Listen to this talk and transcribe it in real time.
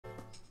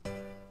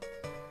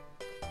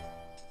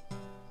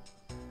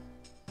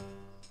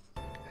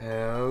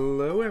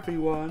Hello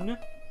everyone,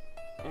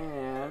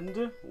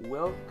 and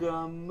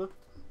welcome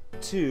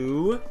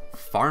to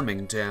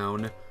Farming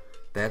Town.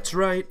 That's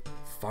right,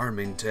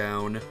 Farming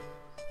Town.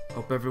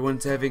 Hope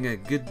everyone's having a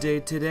good day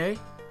today.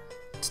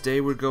 Today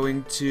we're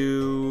going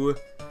to,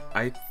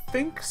 I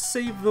think,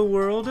 save the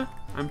world.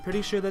 I'm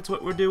pretty sure that's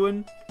what we're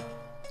doing.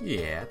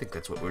 Yeah, I think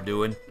that's what we're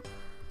doing.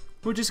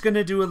 We're just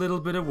gonna do a little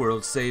bit of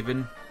world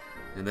saving,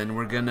 and then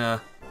we're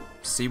gonna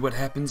see what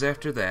happens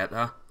after that,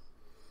 huh?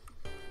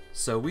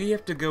 So we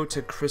have to go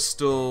to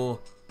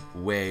Crystal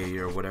Way,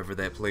 or whatever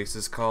that place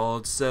is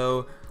called,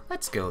 so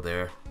let's go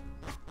there.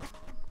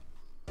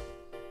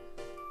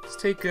 Let's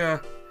take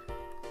a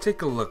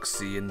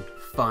look-see and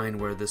find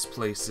where this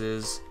place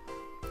is.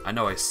 I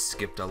know I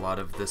skipped a lot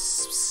of this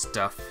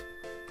stuff,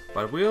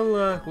 but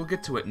we'll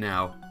get to it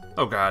now.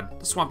 Oh god,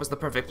 the swamp is the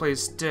perfect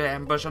place to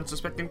ambush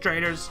unsuspecting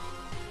traders.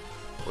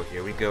 Well,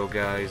 here we go,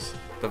 guys.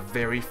 The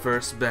very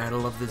first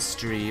battle of the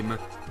stream.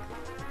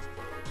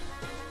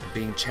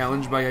 Being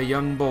challenged by a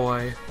young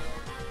boy,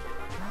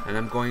 and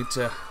I'm going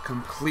to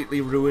completely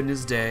ruin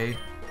his day,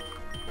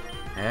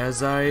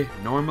 as I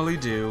normally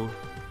do.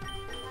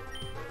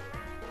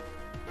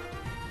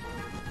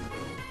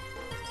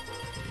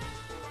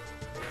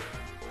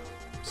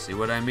 See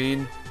what I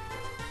mean?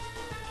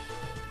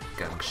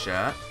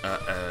 Gunshot.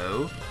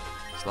 Uh-oh.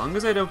 As long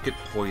as I don't get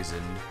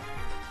poisoned.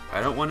 I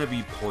don't want to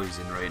be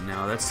poisoned right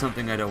now. That's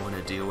something I don't want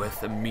to deal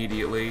with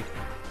immediately.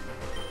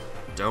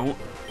 Don't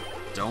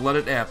let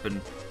it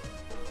happen.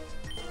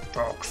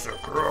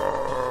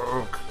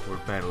 Toxicroak! We're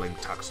battling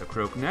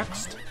Toxicroak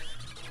next.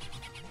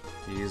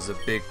 He's a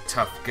big,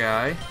 tough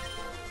guy.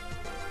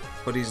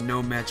 But he's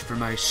no match for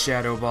my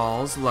Shadow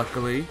Balls,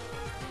 luckily.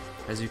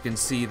 As you can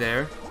see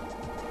there.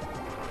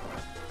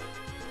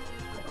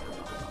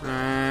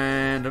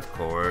 And, of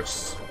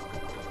course.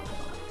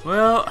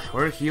 Well,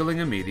 we're healing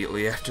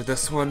immediately after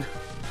this one.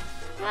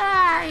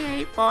 I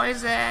hate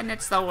poison,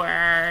 it's the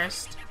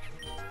worst.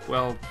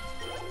 Well,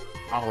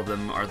 all of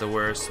them are the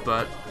worst,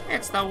 but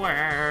It's the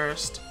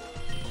worst.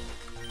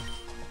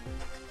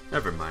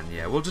 never mind,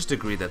 yeah, we'll just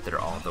agree that they're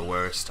all the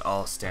worst,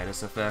 all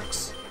status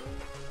effects.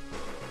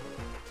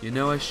 You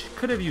know, I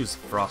could have used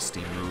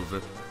Frosty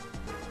move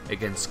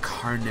against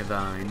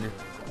Carnivine.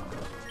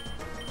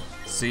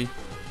 See?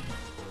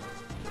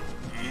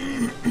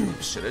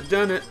 Should have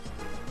done it.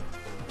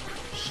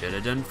 Should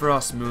have done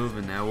Frost move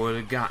and that would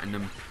have gotten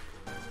him.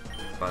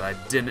 But I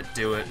didn't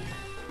do it.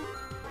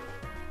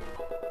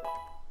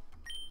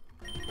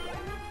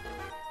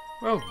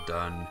 Well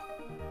done.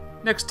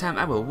 Next time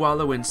I will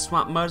wallow in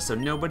swamp mud so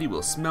nobody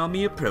will smell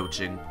me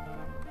approaching.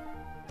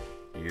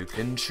 You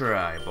can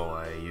try,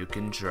 boy. You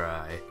can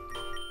try.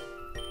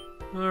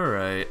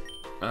 Alright.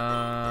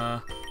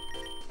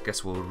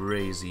 Guess we'll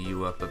raise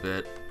you up a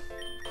bit.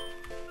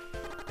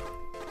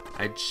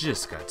 I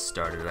just got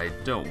started. I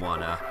don't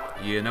wanna.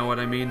 You know what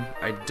I mean?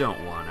 I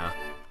don't wanna.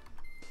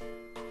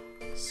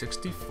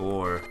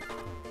 64.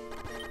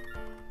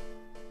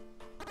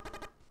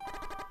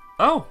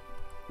 Oh!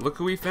 Look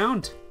who we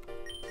found.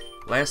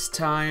 Last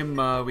time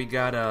we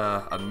got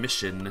a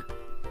mission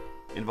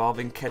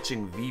involving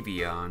catching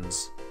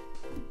Vivians.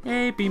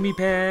 Hey, Beamy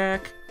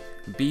Pack.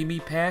 Beamy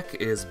Pack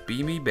is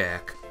Beamy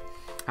back.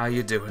 How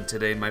you doing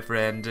today, my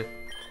friend?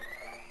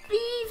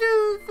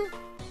 Vivu.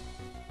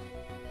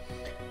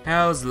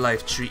 How's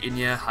life treating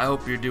ya? I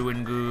hope you're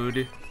doing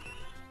good.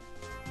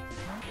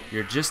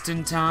 You're just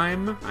in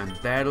time. I'm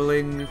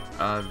battling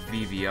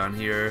Vivian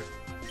here.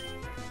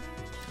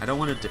 I don't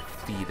want to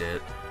defeat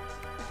it.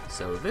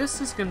 So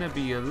this is gonna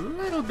be a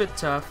little bit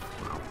tough.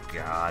 Oh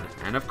god.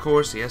 And of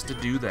course he has to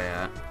do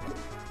that.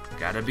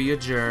 Gotta be a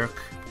jerk.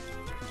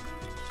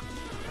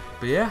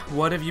 But yeah,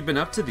 what have you been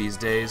up to these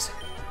days?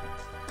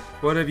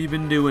 What have you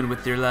been doing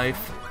with your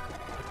life?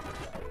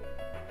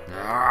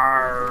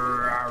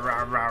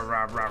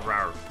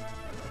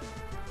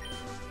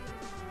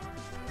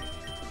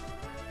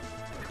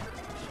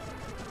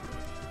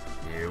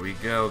 Here we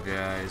go,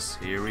 guys.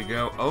 Here we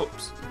go.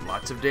 Oops,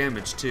 lots of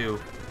damage too.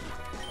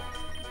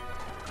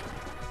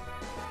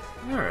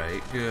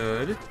 Alright,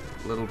 good.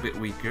 A little bit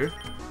weaker.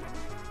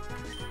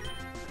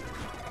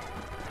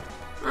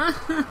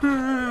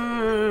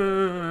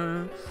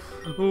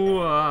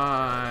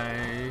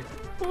 Why?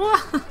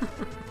 What?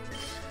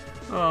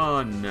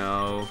 Oh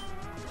no.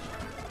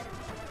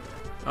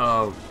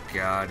 Oh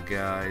god,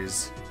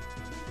 guys.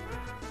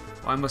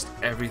 Why must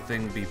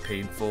everything be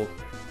painful?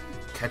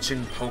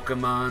 Catching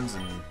Pokemons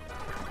and...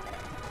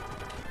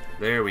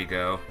 There we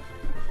go.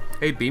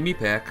 Hey, Beamy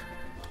Pack.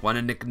 Want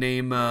to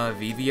nickname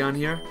Vivian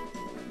here?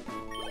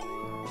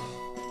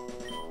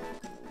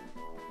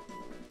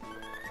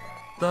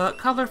 The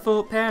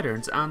colorful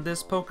patterns on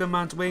this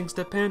Pokemon's wings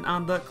depend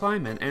on the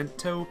climate and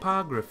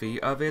topography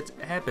of its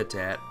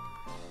habitat.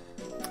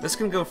 This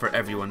can go for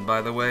everyone,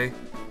 by the way.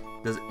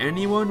 Does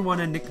anyone want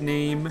to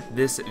nickname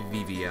this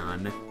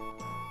Vivian?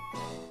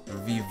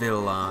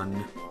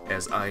 Vivillon,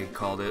 as I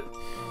called it.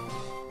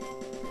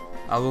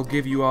 I will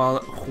give you all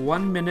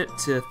 1 minute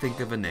to think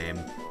of a name.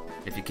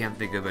 If you can't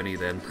think of any,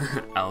 then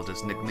I'll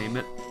just nickname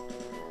it.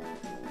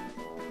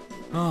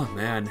 Oh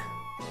man,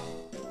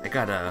 I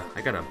got a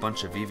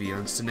bunch of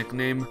Evians to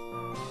nickname,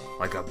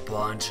 like a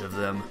bunch of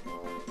them.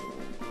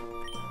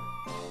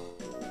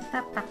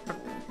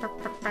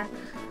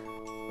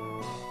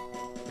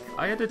 If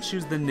I had to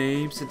choose the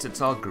name, since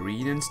it's all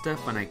green and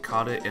stuff, and I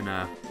caught it in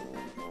a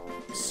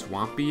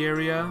swampy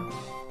area,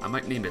 I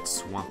might name it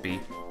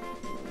Swampy.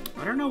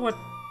 I don't know what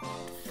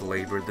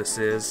flavor this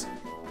is.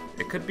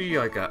 It could be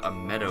like a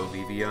meadow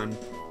Vivian.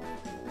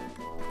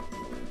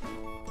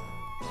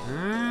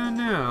 I don't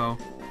know.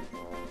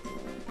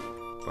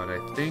 But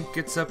I think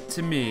it's up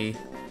to me.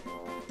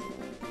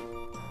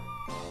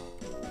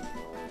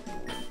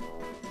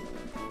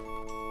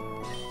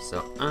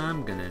 So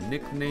I'm gonna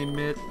nickname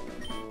it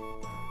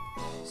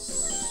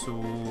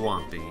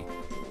Swampy.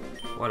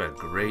 What a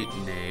great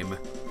name.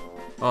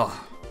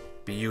 Oh,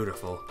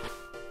 beautiful.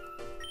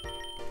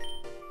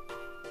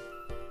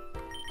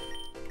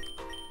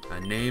 A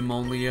name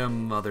only a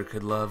mother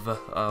could love,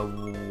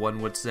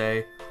 one would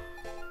say.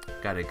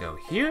 Gotta go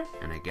here,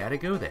 and I gotta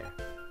go there.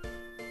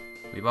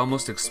 We've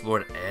almost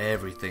explored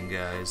everything,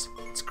 guys.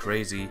 It's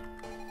crazy.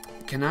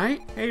 Can I?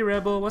 Hey,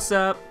 Rebel, what's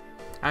up?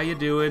 How you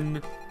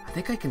doing? I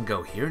think I can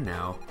go here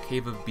now.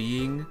 Cave of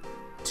Being,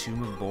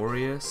 Tomb of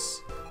Boreas.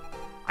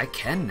 I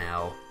can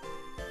now.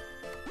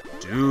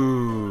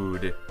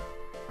 Dude.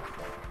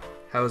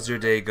 How's your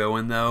day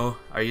going, though?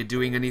 Are you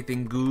doing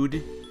anything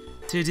good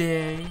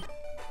today?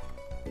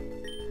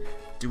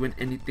 Doing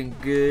anything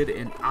good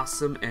and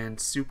awesome and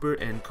super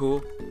and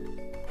cool?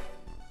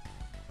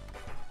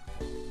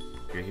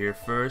 You're here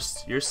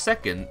first. You're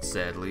second,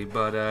 sadly,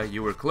 but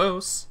you were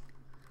close.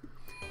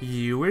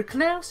 You were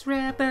close,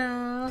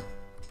 Rebel.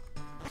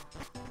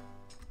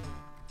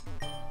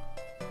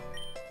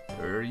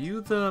 Are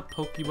you the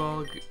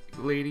Pokeball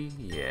lady?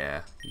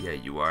 Yeah,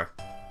 you are.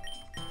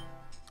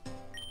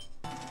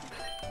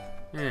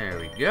 There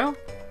we go.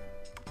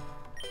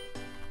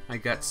 I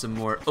got some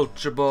more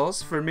Ultra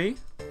Balls for me.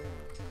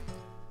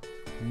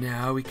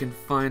 Now we can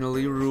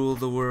finally rule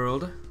the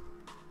world.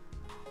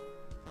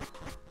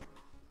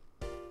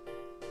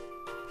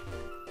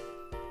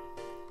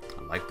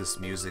 I like this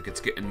music, it's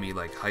getting me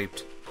like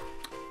hyped.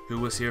 Who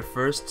was here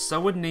first?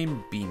 Someone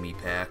named Beamy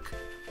Pack.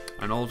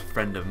 An old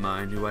friend of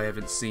mine who I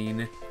haven't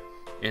seen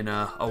in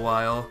a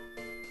while.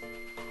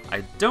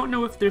 I don't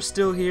know if they're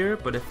still here,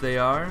 but if they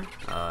are,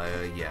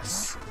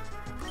 yes.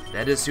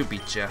 That is who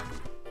beat ya.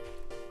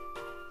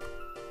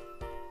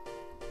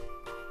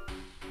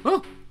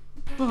 Oh!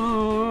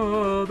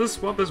 Oh, this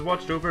swamp is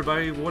watched over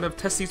by one of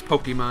Tessie's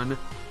Pokemon.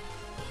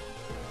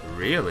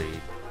 Really?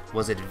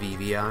 Was it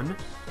Vivian?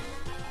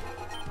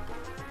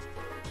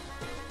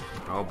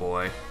 Oh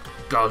boy.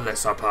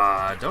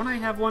 Golisopod! Don't I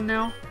have one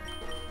now?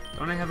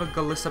 Don't I have a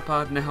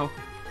Golisopod now?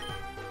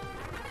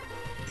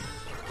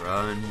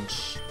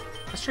 Crunch.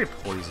 Let's try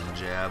Poison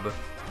Jab.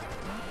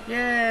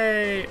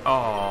 Yay!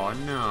 Oh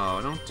no,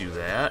 don't do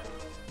that.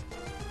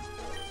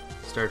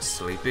 Start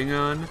sleeping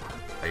on?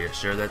 Are you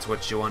sure that's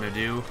what you want to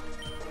do?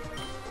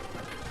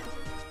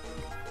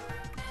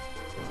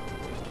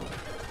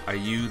 Are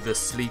you the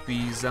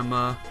sleepies,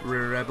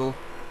 Rebel?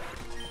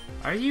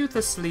 Are you the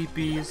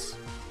sleepies?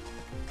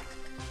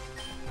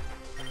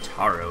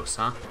 Tauros,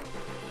 huh?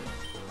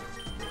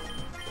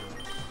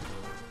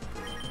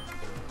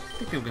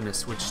 I think I'm gonna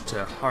switch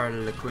to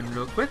Harlequin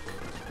real quick.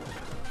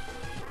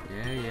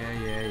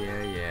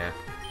 Yeah.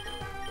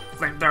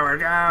 Flamethrower,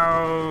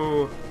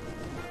 go!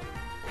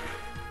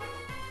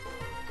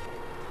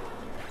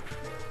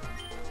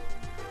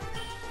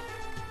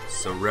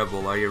 So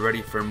Rebel, are you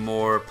ready for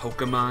more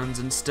Pokemons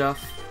and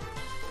stuff?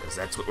 Because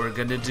that's what we're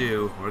gonna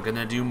do. We're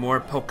gonna do more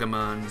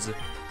Pokemons.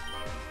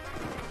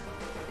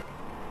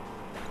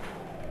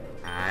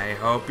 I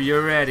hope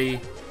you're ready.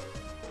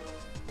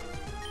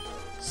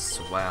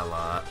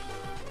 Swalot.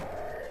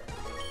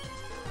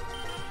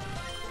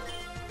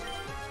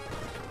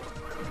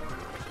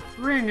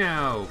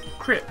 Ringo!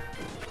 Crit!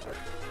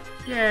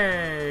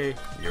 Yay!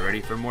 You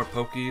ready for more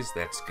Pokies?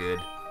 That's good.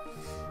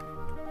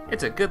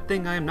 It's a good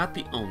thing I am not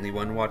the only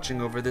one watching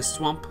over this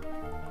swamp.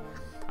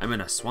 I'm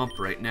in a swamp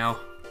right now,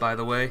 by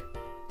the way.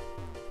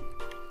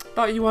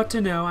 Thought you ought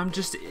to know, I'm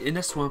just in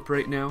a swamp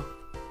right now.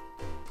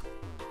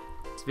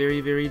 It's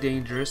very, very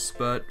dangerous,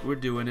 but we're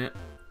doing it.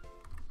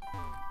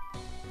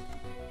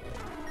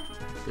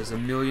 There's a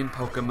million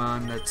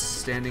Pokemon that's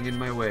standing in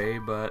my way,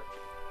 but,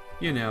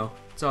 you know,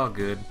 it's all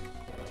good.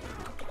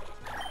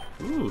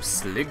 Ooh,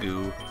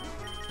 Sliggoo.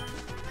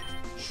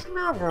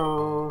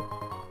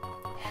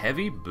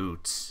 Heavy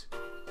Boots.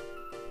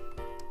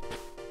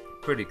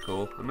 Pretty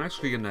cool. I'm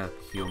actually gonna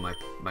heal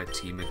my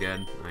team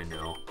again.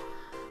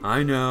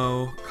 I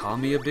know. Call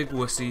me a big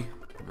wussy.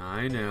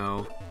 I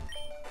know.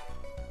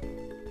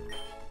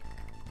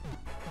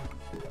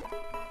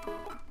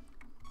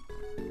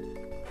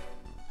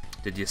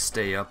 Did you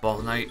stay up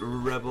all night,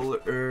 Rebel,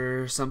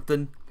 or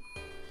something?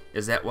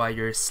 Is that why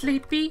you're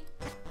sleepy?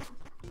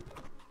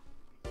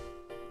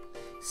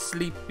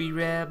 Sleepy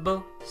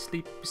Rebel,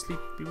 sleepy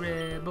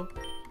Rebel.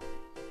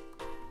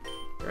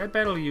 Did I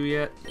battle you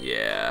yet?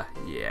 Yeah,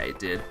 I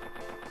did.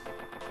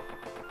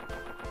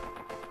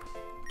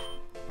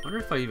 I wonder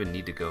if I even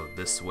need to go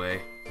this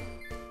way.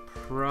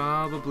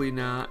 Probably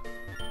not.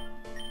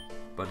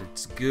 But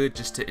it's good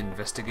just to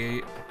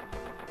investigate.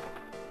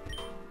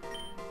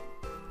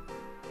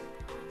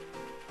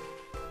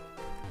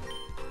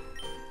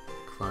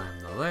 Climb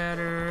the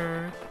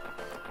ladder.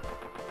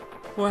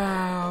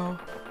 Wow.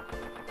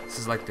 This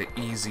is like the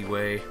easy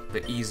way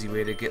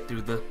to get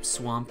through the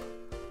swamp.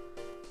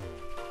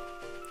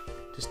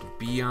 Just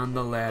be on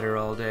the ladder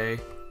all day.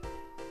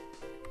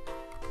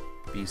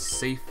 Be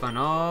safe on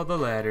all the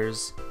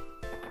ladders.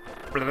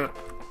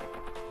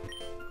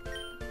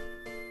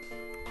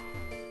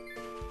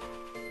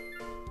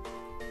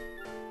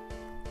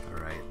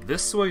 Alright,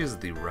 this way is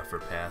the rougher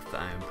path,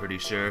 I'm pretty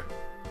sure.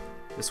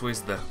 This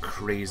way's the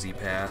crazy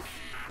path.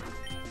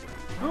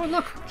 Oh,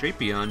 look!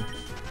 Drapion.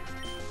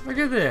 Look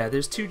at that,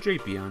 there's 2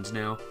 Drapions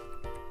now.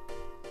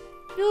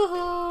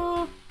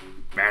 Yoo-hoo!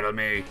 Battle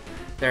me!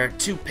 There are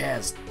 2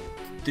 paths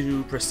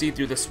to proceed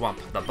through the swamp,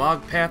 the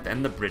bog path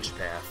and the bridge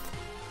path.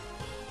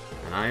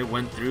 And I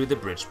went through the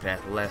bridge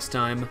path last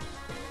time.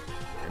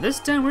 And this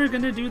time we're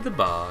gonna do the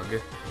bog.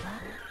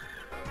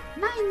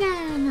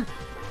 Mine.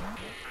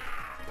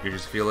 You're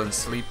just feeling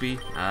sleepy?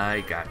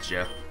 I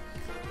gotcha.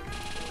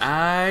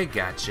 I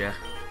gotcha.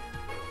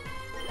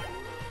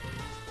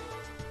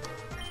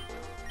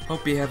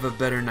 Hope you have a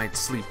better night's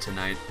sleep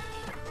tonight.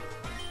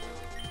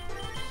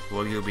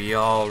 Well, you'll be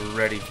all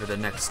ready for the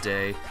next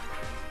day.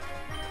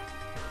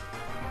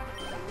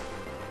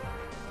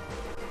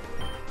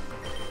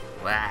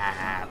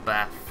 Wow,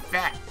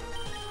 buffet.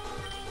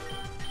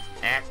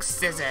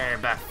 X-scissor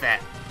buffet.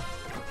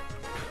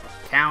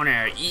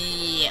 Counter.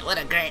 Yeah, what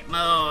a great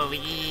move.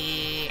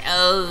 Yeah.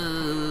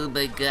 Oh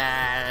my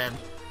god.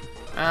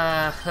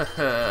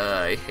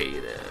 I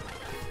hate it.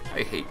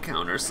 I hate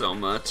counter so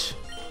much.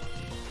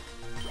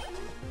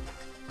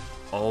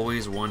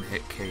 Always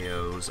one-hit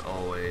KOs.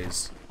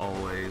 Always.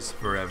 Always.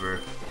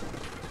 Forever.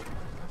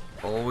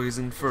 Always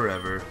and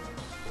forever.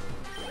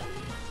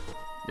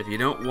 If you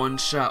don't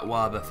one-shot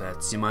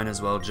Wobbuffets, you might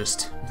as well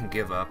just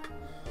give up.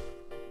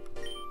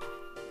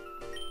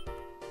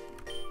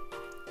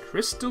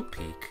 Crystal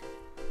Peak.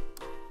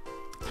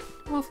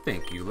 Well,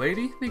 thank you,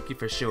 lady. Thank you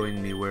for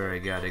showing me where I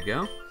gotta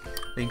go.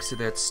 Thanks to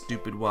that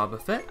stupid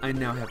Wobbuffet, I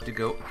now have to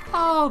go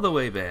all the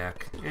way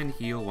back and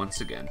heal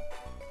once again.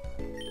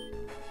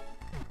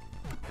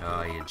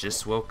 Oh, you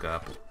just woke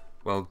up.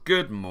 Well,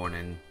 good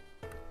morning.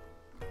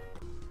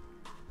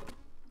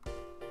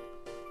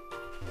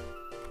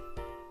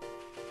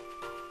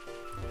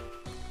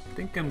 I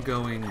think I'm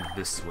going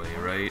this way,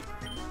 right?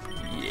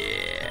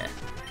 Yeah.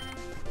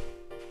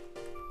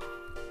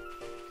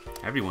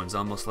 Everyone's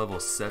almost level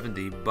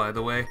 70, by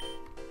the way.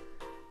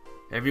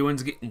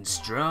 Everyone's getting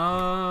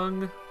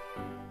strong.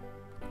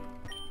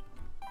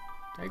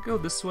 Did I go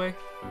this way?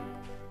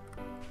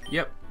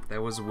 Yep,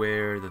 that was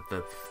where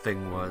the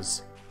thing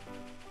was.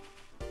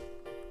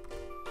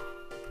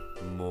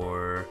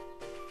 More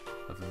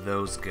of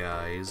those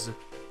guys.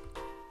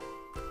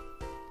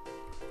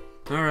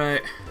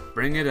 Alright,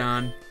 bring it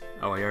on.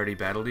 Oh, I already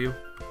battled you?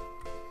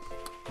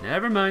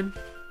 Never mind.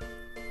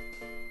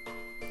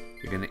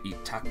 You're gonna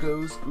eat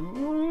tacos?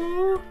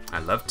 Ooh, I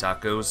love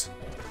tacos.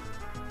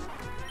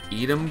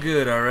 Eat them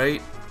good,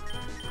 alright?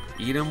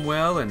 Eat them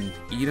well and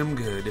eat them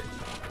good.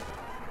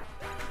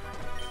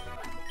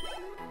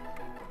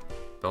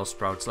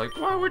 Bellsprout's like,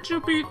 why would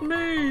you beat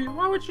me?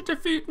 Why would you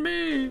defeat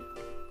me?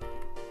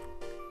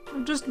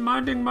 I'm just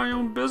minding my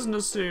own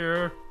business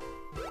here.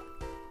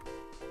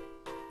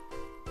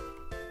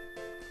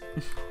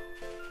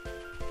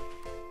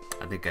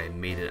 I think I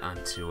made it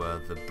onto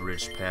the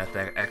bridge path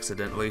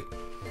accidentally.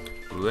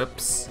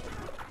 Whoops.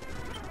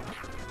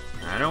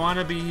 I don't want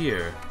to be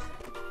here.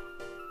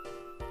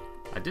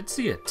 I did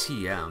see a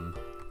TM.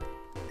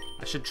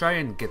 I should try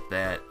and get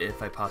that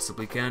if I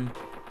possibly can.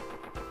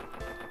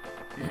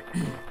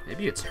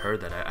 Maybe it's her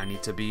that I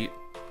need to beat.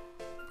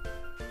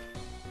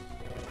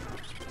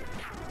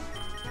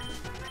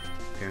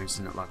 Parents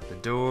didn't lock the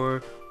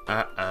door.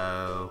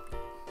 Uh-oh.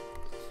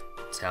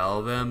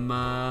 Tell them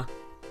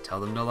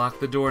to lock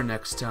the door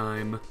next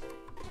time.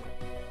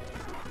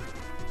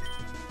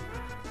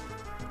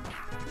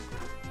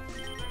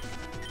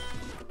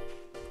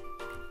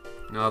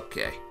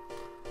 Okay,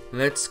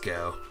 let's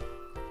go.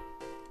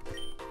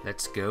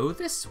 Let's go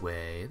this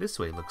way. This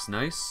way looks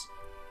nice.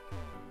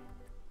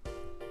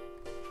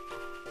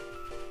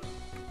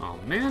 Oh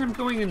man, I'm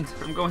going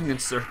in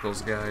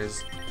circles,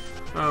 guys.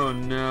 Oh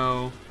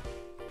no.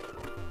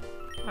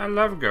 I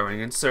love going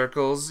in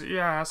circles,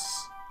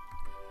 yes.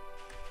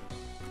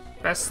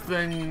 Best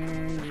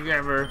thing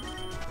ever.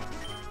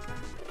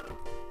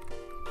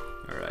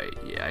 Alright,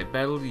 yeah, I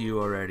battled you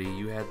already.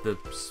 You had the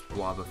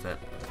Wobbuffet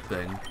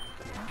thing.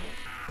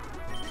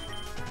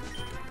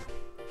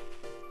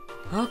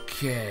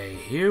 Okay,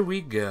 here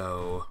we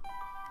go.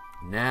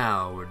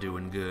 Now we're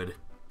doing good.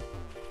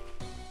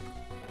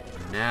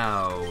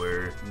 Now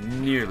we're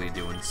nearly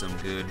doing some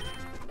good.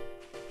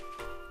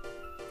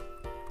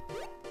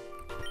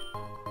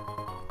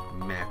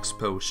 Max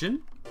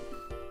potion.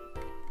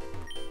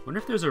 Wonder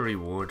if there's a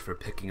reward for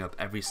picking up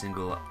every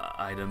single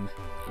item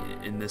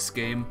in this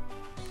game.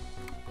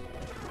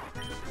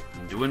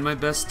 I'm doing my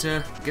best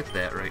to get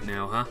that right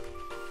now, huh?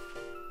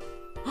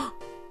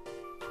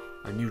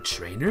 A new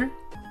trainer?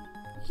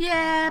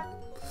 Yep!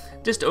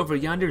 Just over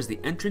yonder is the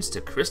entrance to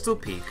Crystal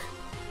Peak.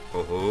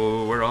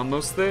 Oh, we're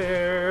almost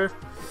there!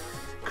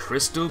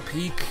 Crystal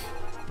Peak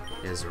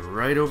is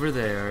right over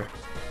there.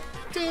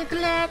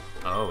 Diglett.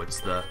 Oh, it's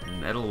the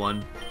metal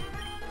one.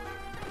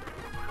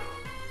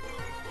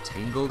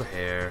 Tangled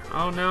hair.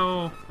 Oh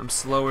no, I'm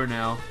slower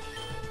now.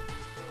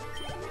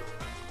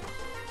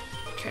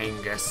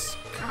 Kangas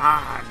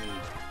Khan.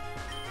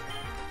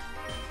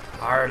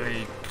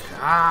 Harley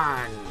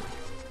Khan.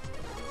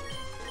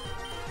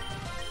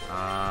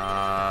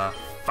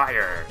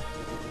 Fire.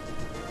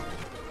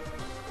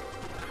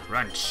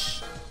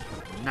 Crunch.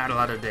 Not a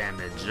lot of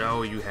damage.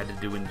 Oh, you had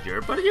to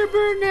endure, but you're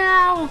burned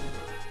now.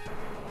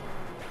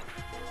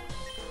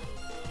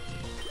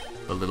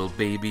 The little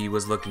baby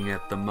was looking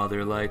at the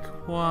mother like,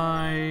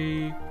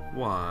 why?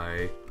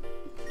 Why?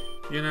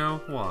 You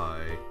know,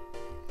 why?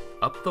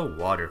 Up the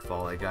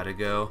waterfall I gotta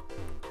go.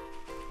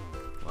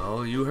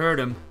 Well, you heard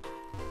him.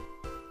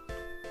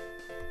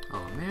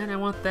 Oh man, I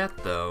want that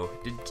though.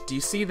 Do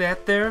you see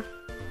that there?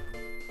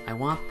 I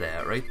want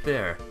that right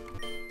there.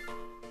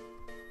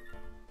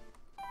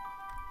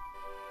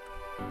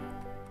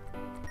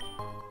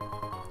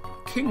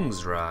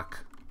 King's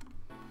Rock.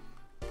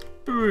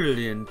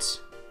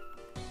 Brilliant.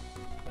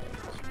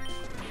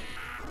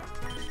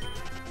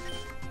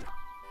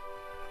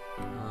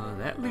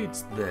 That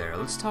leads there.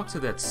 Let's talk to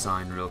that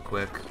sign real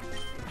quick.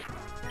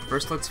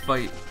 First, let's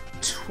fight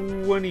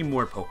 20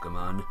 more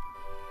Pokemon.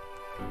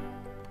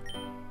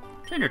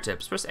 Trainer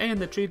tips. Press A on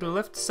the tree to the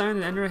left sign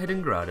and enter a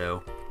hidden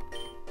grotto.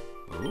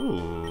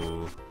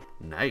 Ooh,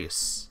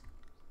 nice.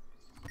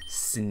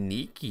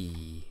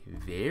 Sneaky.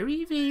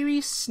 Very,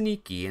 very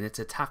sneaky, and it's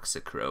a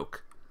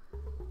Toxicroak.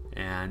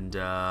 And,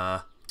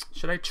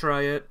 should I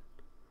try it?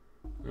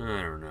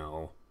 I don't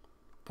know.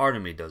 Part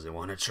of me doesn't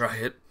want to try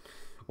it.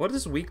 What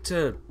is weak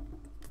to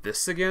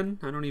this again?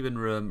 I don't even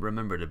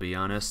remember, to be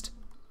honest.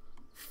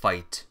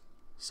 Fight.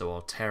 So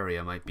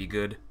Altaria might be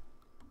good.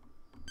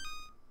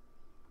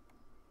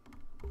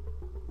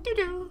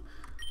 Doo-doo.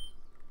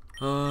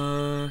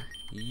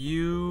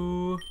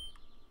 You.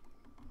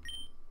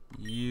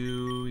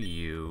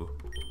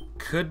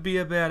 Could be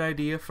a bad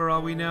idea for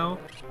all we know.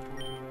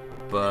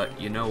 But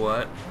you know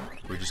what?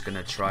 We're just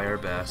gonna try our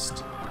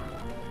best.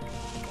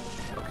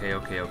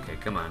 Okay,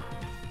 come on.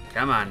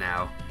 Come on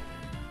now.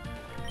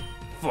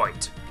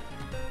 Fight.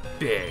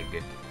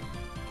 Big.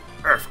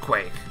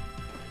 Earthquake.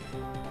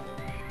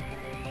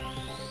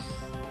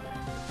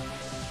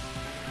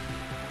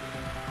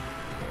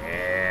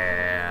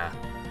 Yeah.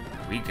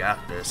 We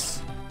got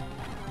this.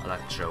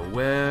 Electro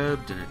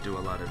Web. Didn't do a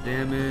lot of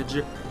damage.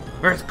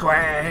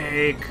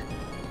 Earthquake.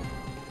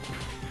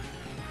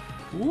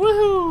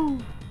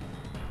 Woohoo!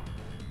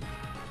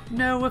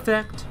 No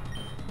effect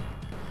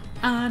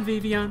on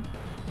Vivian.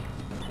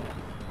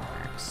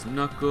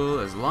 Knuckle,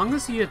 as long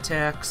as he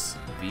attacks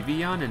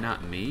Vivian and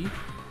not me,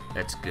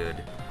 that's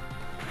good.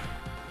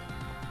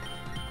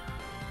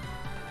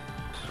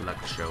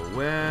 Electro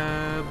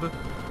Web,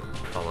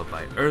 followed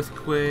by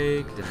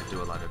Earthquake. Didn't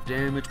do a lot of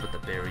damage, but the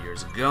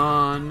barrier's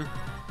gone.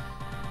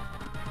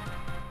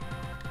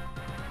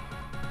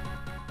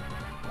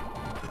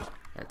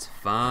 That's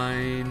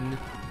fine.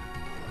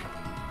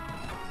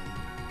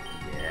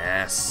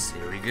 Yes,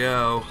 here we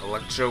go.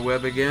 Electro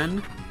Web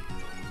again.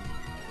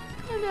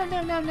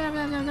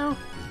 No.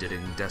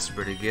 Getting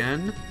desperate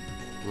again.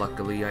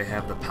 Luckily, I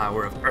have the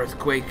power of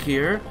Earthquake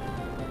here.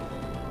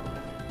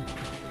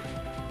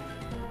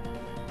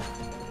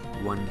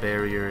 One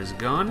barrier is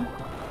gone.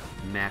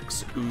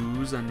 Max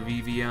Ooze on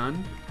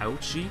Vivian.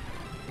 Ouchie.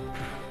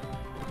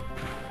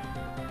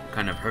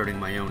 Kind of hurting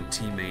my own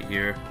teammate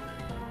here.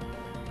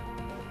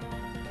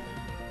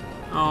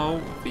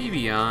 Oh,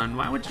 Vivian,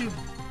 why would you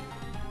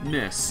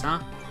miss, huh?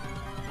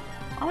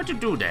 Why would you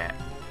do that?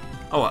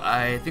 Oh,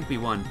 I think we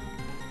won.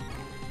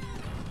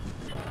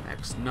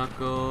 Max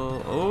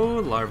Knuckle.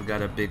 Oh, Larv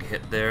got a big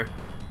hit there.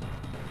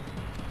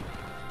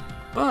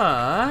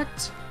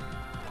 But...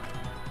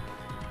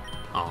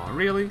 oh,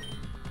 really?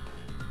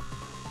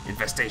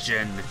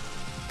 Infestation!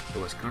 It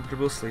was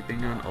comfortable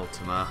sleeping on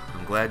Ultima.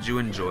 I'm glad you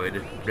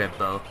enjoyed,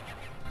 Rebel.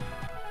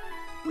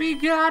 We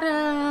got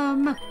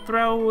him!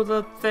 Throw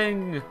the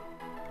thing!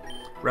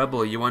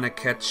 Rebel, you wanna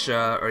catch,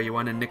 or you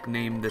wanna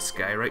nickname this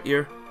guy right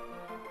here?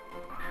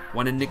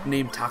 Wanna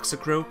nickname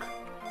Toxicroak?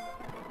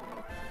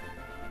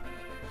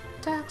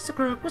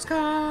 Toxicroak was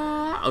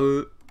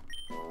caught!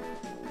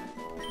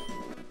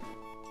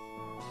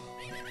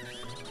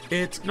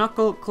 Its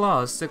knuckle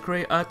claws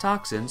secrete a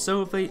toxin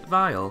so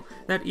vile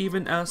that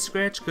even a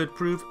scratch could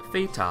prove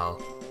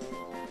fatal.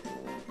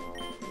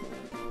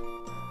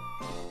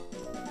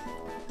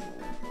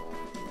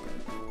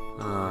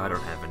 I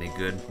don't have any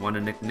good. Want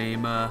to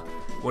nickname,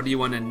 what do you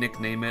want to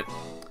nickname it?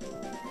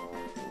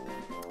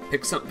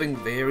 Pick something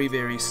very,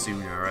 very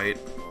soon, alright?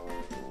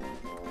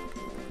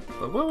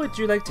 But what would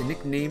you like to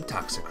nickname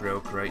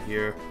Toxicroak right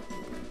here?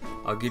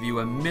 I'll give you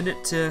a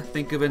minute to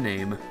think of a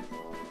name.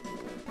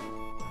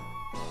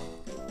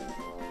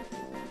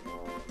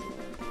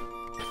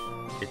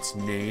 Its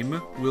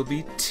name will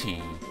be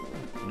T.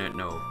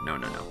 No.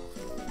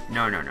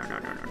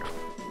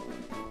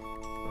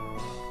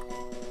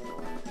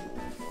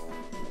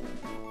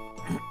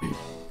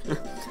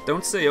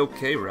 Don't say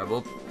okay,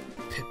 Rebel.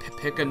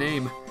 Pick a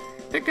name.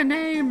 Pick a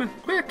name,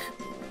 quick!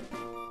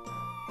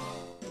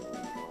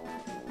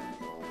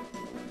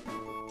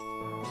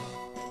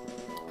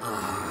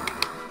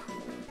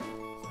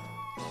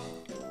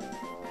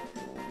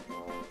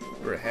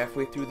 We're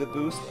halfway through the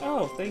boost.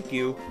 Oh, thank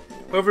you.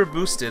 Whoever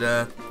boosted,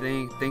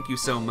 thank you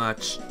so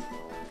much.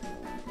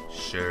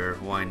 Sure,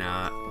 why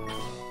not?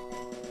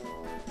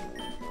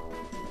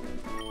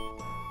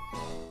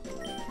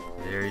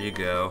 There you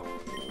go.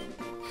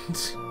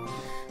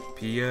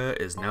 Pia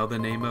is now the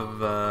name of,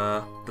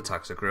 the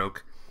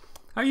Toxicroak.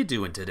 How you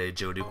doing today,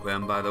 Joe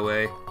Duquem, by the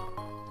way?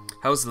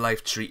 How's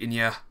life treating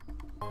ya?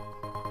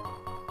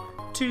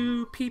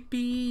 2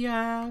 pee-pee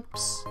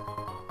ups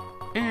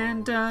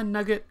and a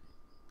nugget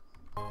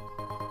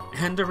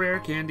and a rare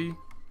candy.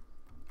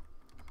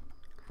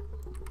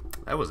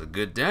 That was a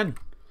good den.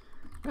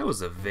 That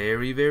was a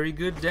very, very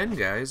good den,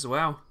 guys.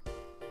 Wow.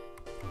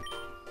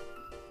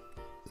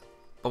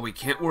 But we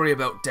can't worry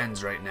about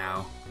dens right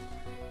now.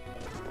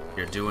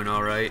 You're doing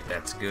alright?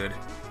 That's good.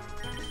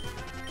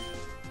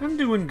 I'm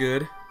doing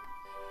good.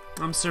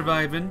 I'm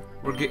surviving.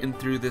 We're getting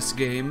through this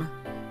game.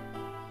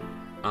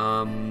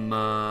 Oh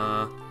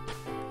no.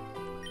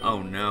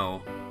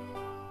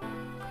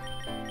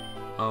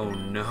 Oh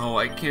no,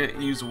 I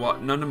can't use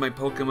none of my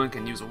Pokemon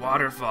can use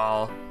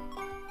Waterfall.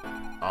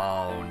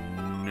 Oh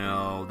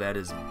no, that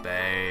is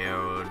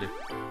bad.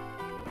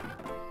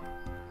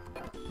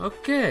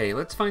 Okay,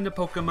 let's find a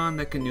Pokemon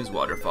that can use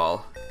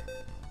Waterfall.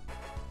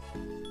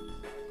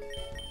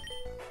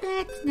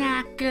 That's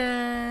not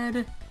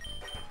good.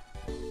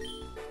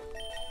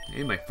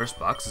 Hey, my first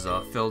box is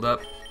all filled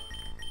up.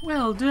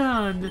 Well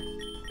done.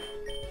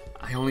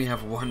 I only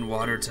have 1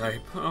 water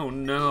type. Oh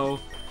no.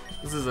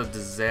 This is a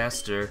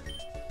disaster.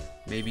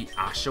 Maybe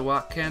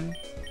Oshawott can?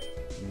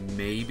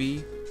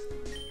 Maybe.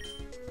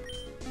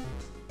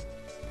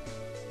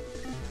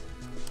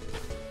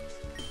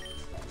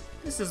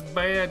 This is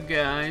bad,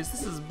 guys.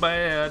 This is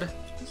bad.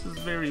 This is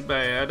very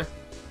bad.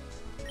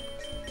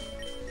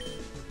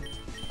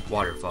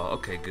 Waterfall.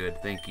 Okay,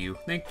 good. Thank you.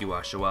 Thank you,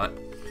 Oshawott.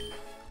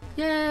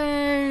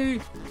 Yay!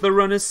 The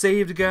run is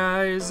saved,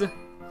 guys.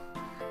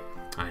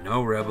 I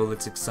know, Rebel.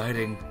 It's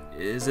exciting,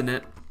 isn't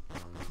it?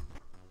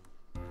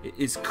 It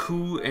is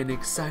cool and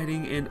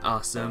exciting and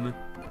awesome.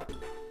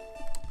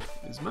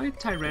 Is my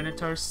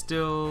Tyranitar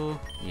still...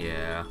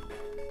 Yeah.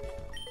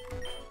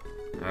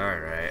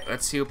 Alright,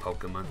 let's heal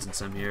Pokemon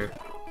since I'm here.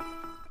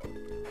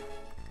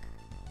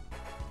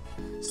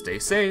 Stay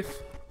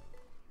safe.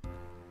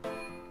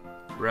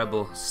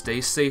 Rebel,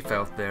 stay safe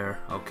out there,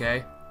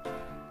 okay?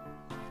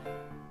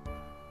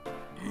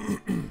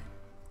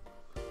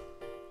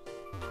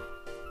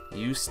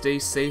 You stay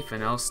safe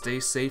and I'll stay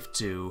safe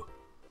too.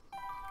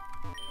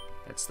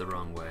 That's the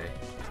wrong way.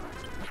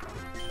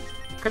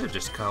 Could have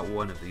just caught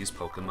one of these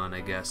Pokemon,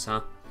 I guess,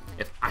 huh?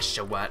 If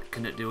Oshawott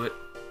couldn't do it.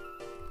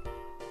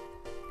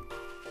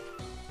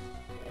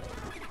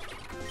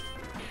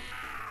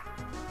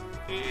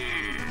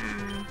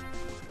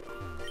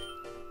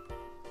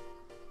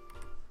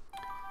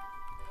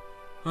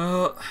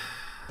 Well,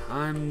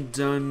 I'm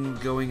done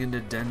going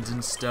into dens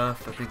and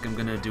stuff. I think I'm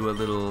gonna do a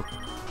little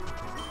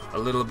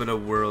bit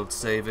of world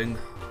saving.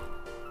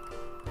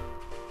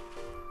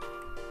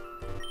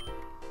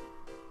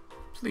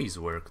 Please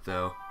work,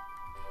 though.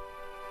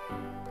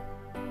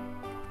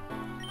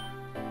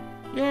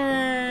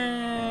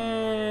 Yay!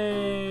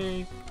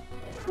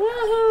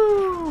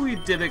 Woohoo! We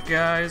did it,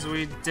 guys.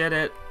 We did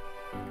it.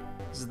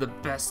 This is the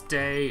best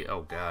day.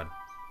 Oh, God.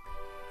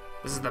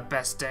 This is the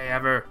best day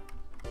ever.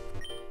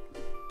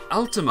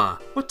 Ultima,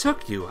 what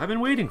took you? I've been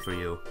waiting for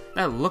you.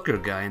 That Looker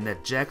guy and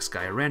that Jax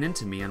guy ran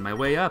into me on my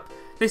way up.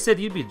 They said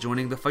you'd be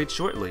joining the fight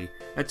shortly.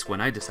 That's when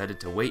I decided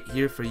to wait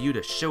here for you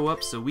to show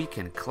up so we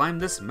can climb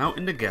this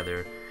mountain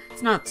together.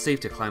 It's not safe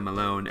to climb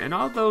alone, and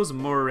all those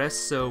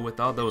Moresso with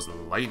all those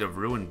Light of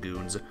Ruin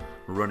goons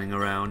running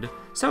around.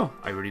 So,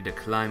 are you ready to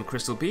climb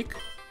Crystal Peak?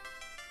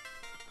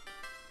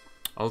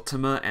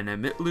 Ultima and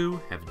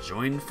Amitlu have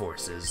joined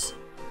forces.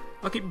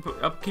 I'll keep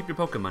your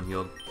Pokemon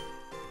healed.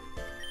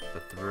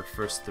 The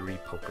first 3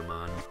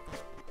 Pokemon.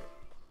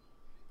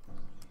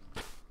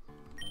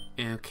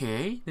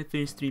 Okay, the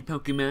first 3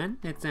 Pokemon,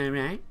 that's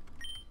alright.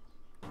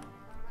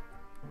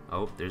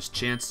 Oh, there's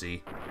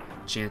Chansey.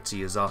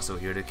 Chansey is also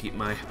here to keep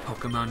my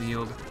Pokemon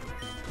healed.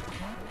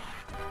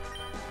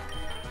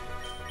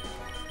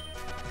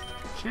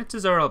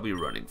 Chances are I'll be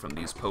running from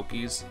these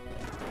Pokies.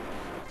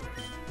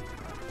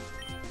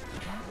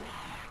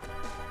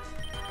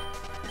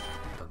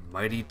 The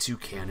mighty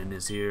Toucannon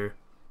is here.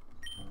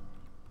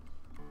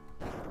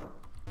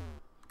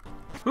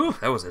 Whew,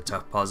 that was a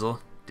tough puzzle.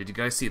 Did you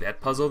guys see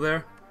that puzzle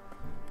there?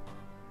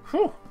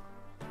 Whew.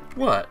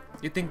 What?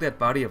 You think that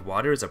body of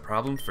water is a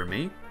problem for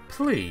me?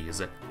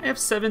 Please, I have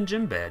 7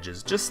 gym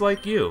badges, just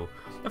like you.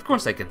 Of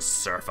course I can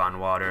surf on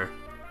water.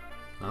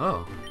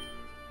 Oh,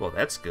 well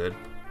that's good.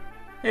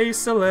 Hey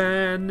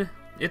Selene,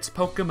 it's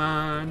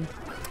Pokemon.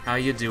 How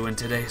you doing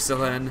today,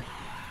 Selene?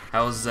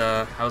 How's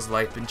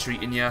life been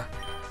treating ya?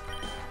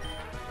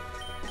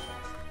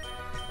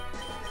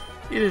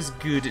 It is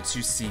good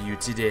to see you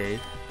today.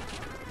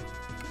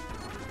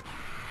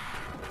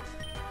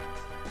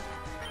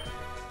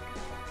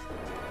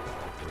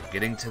 We're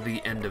getting to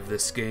the end of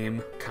this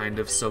game, kind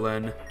of,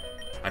 Selene.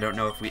 I don't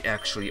know if we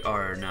actually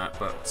are or not,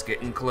 but it's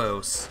getting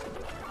close.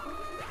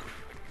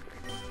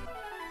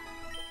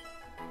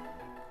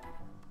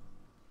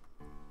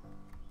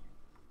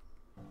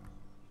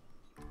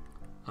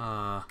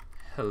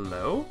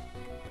 Hello?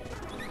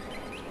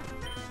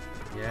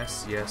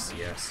 Yes, yes,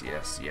 yes,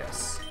 yes,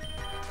 yes.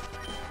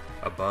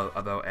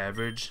 About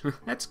average?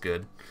 That's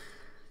good.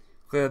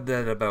 Glad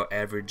that about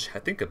average. I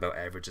think about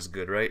average is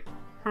good, right?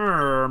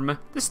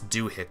 This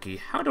doohickey.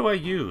 How do I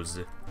use?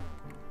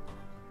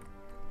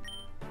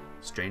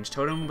 Strange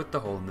totem with the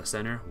hole in the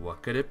center.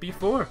 What could it be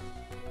for?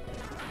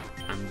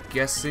 I'm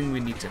guessing we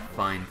need to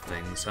find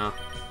things, huh?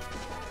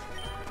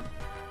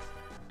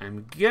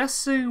 I'm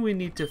guessing we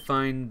need to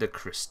find the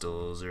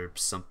crystals or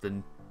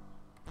something.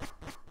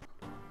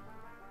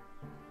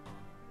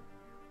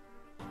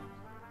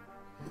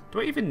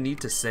 Do I even need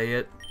to say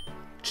it?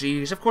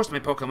 Jeez, of course my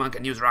Pokemon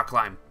can use Rock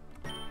Climb.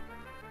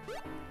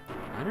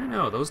 I don't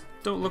know, those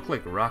don't look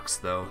like rocks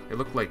though. They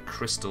look like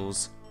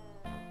crystals.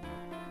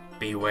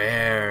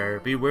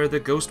 Beware! Beware the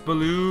ghost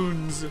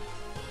balloons!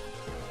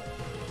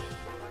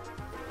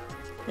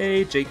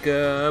 Hey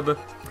Jacob!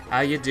 How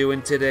you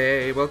doing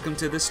today? Welcome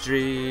to the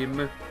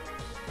stream.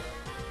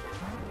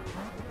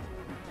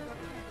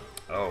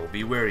 Oh,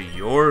 beware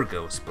your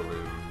ghost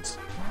balloons.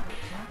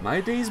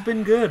 My day's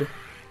been good.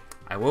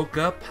 I woke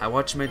up, I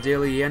watched my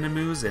daily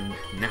animus, and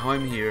now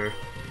I'm here.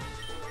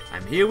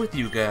 I'm here with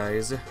you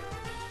guys.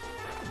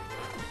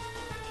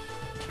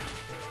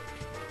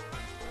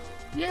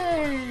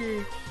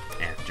 Yay!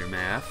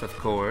 Aftermath, of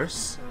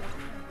course.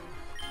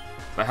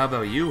 But how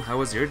about you? How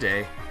was your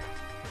day?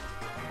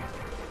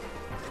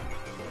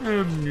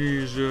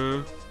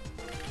 Amnesia.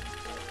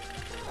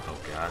 Oh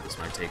god, this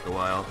might take a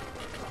while.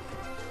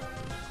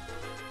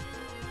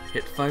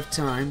 Hit 5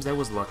 times, that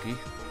was lucky.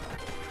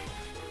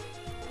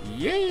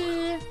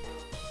 Yeah!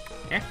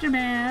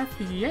 Aftermath,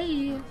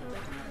 yeah!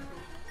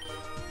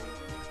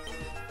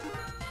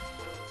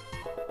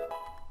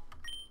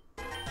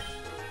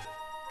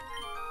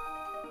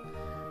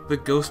 The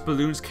ghost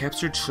balloons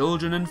capture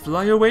children and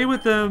fly away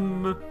with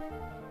them!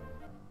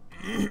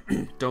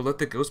 Don't let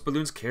the ghost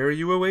balloons carry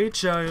you away,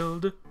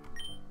 child!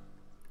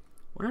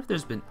 Wonder if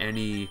there's been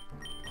any,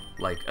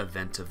 like,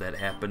 event of that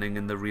happening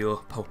in the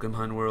real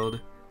Pokemon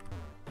world.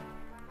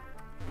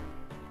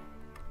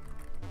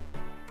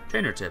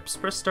 Trainer tips.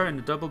 Press start in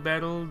a double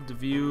battle to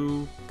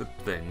view the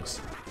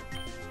things.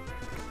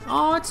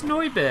 Oh, it's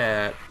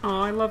Noibat! Oh,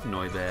 I love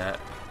Noibat.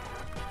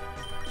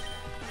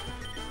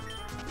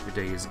 Your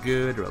day is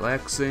good,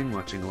 relaxing,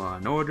 watching Law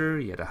 & Order.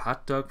 You had a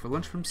hot dog for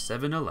lunch from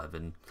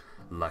 7-Eleven.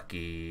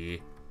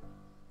 Lucky.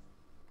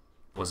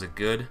 Was it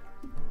good?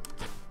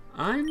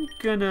 I'm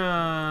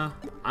gonna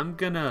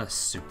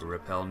Super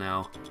Repel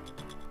now.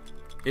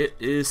 It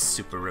is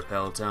Super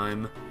Repel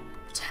time.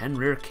 10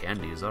 rare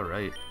candies,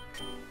 alright.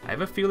 I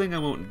have a feeling I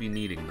won't be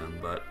needing them,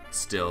 but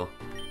still.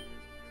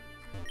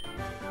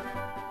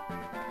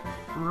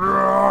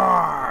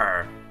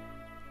 Roar!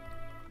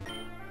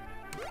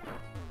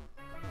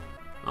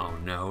 Oh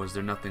no, is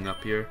there nothing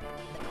up here?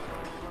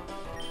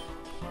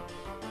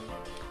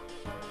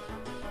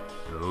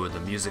 Oh, the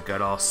music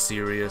got all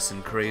serious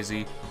and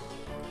crazy.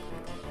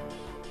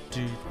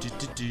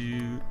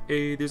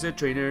 Hey, there's a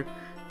trainer.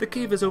 The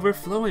cave is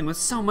overflowing with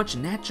so much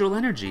natural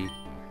energy.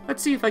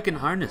 Let's see if I can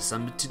harness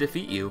some to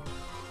defeat you.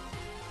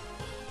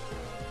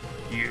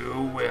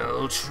 You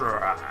will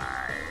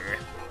try.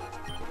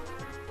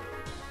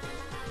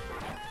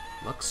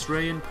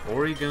 Luxray and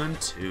Porygon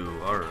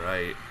 2,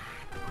 alright.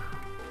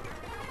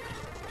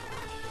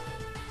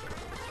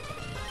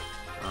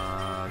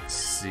 Let's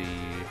see.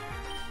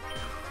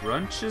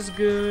 Crunch is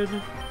good.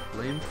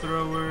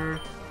 Flamethrower.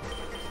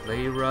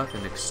 Layroth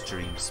and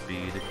Extreme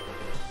Speed.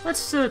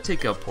 Let's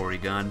take out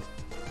Porygon.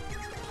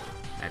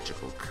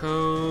 Magical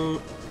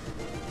Coat.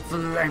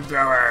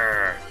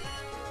 Flamethrower.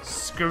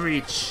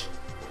 Screech.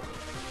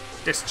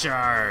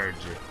 Discharge.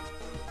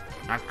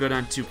 Not good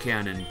on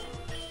Toucannon.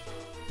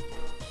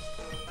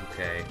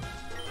 Okay.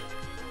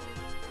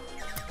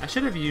 I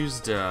should have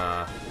used,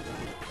 I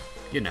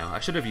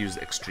should have used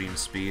Extreme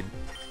Speed.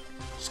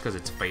 Just because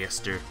it's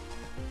faster.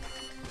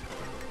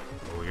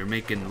 Oh, you're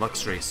making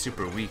Luxray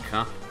super weak,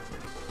 huh?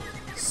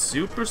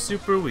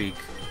 Super weak.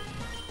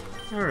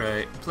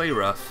 Alright, play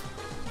rough.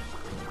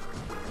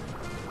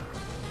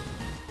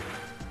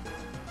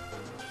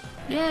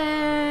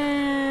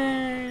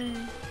 Yay!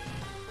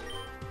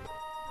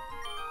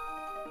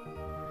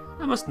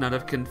 I must not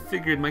have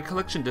configured my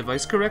collection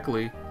device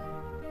correctly.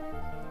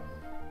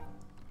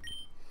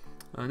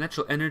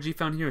 Natural energy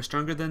found here is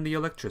stronger than the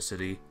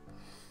electricity.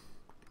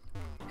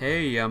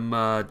 Hey, I'm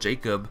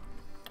Jacob.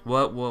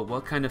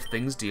 What kind of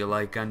things do you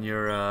like on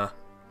your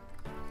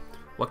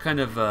what kind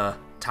of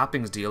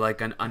toppings do you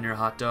like on your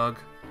hot dog?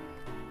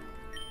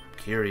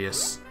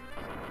 Curious.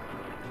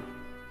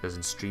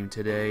 Doesn't stream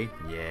today?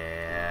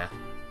 Yeah.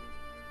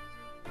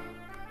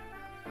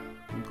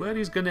 I'm glad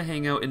he's gonna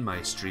hang out in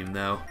my stream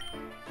though.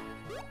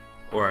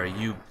 Or are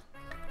you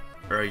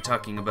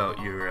talking about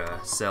your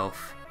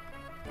self?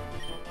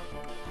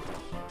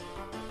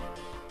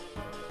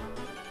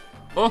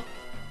 Oh!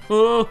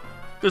 Oh!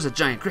 There's a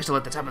giant crystal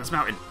at the top of this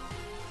mountain.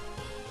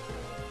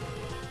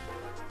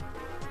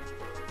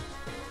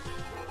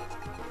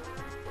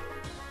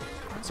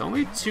 It's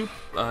only two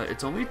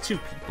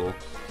people.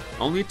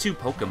 Only 2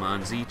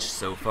 Pokemons each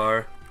so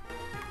far.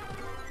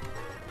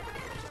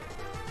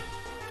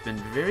 It's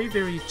been very,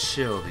 very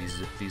chill,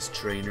 these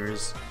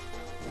trainers.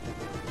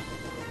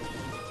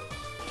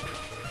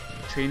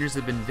 Trainers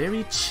have been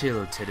very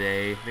chill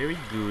today. Very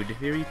good,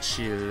 very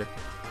chill.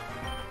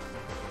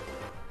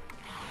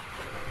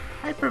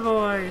 Hyper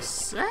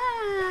Voice!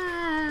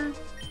 Ah!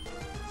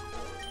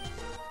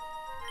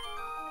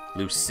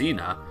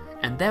 Lucina?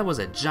 And that was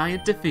a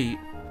giant defeat.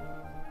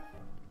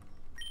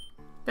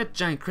 That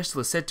giant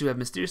crystal is said to have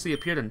mysteriously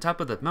appeared on top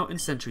of the mountain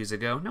centuries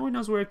ago. No one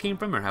knows where it came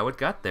from or how it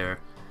got there.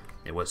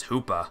 It was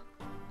Hoopa.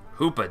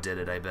 Hoopa did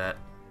it, I bet.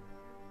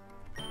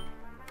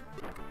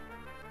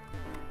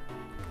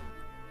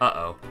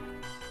 Uh-oh.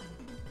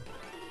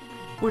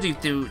 Where do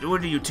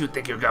you two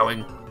think you're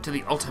going? To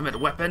the ultimate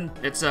weapon?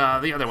 It's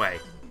the other way.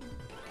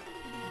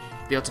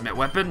 The ultimate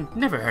weapon?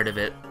 Never heard of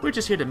it. We're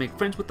just here to make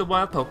friends with the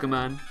wild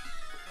Pokemon.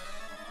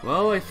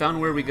 Well, I found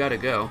where we gotta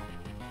go.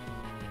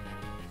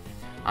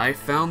 I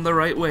found the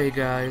right way,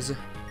 guys.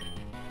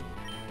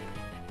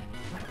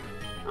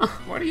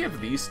 Why do you have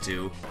these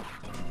 2?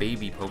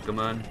 Baby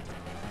Pokemon.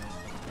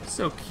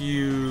 So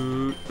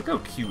cute. Look how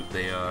cute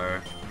they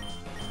are.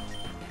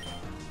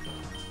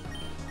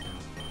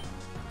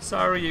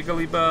 Sorry,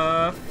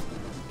 Igglybuff.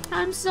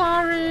 I'm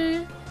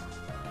sorry.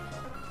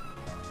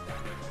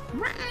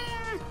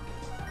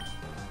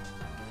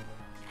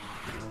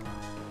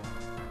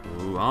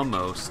 Ooh,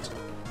 almost.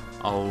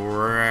 Oh,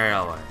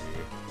 really?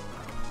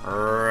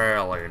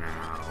 Really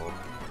now?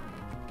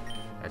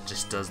 That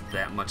just does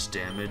that much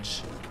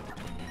damage.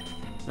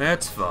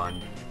 That's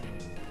fun.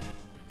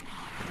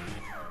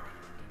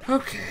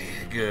 Okay,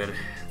 good.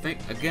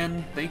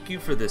 Thank you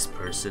for this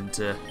person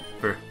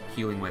for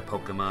healing my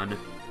Pokemon.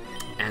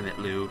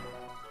 Amitlu.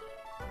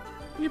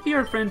 You be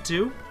our friend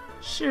too?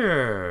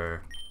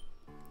 Sure.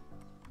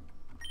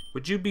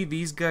 Would you be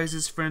these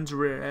guys' friends,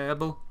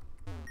 Rabble?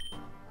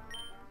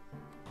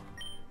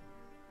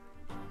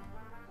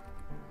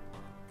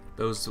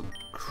 Those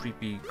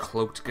creepy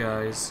cloaked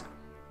guys.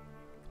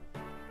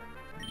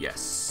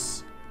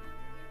 Yes.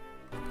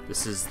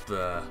 This is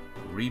the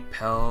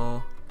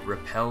repel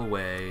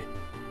way.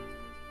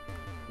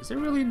 Is there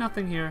really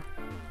nothing here?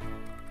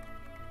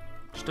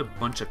 Just a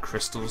bunch of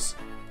crystals.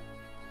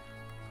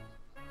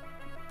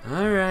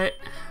 Alright,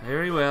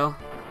 very well.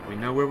 We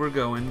know where we're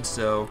going,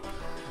 so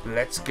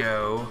let's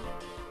go.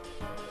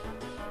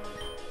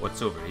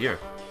 What's over here?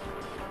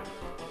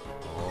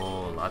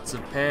 Oh, lots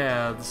of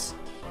paths.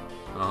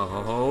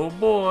 Oh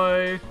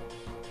boy.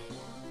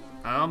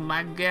 Oh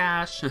my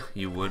gosh.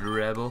 You would,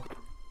 Rebel?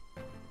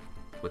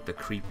 With the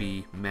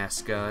creepy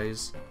mask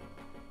guys.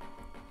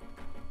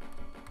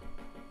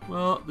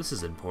 Well, this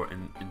is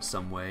important in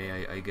some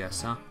way, I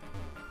guess, huh?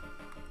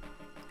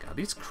 God,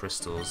 these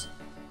crystals.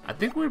 I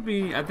think we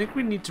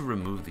need to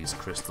remove these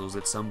crystals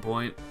at some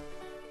point.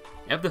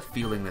 I have the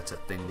feeling that's a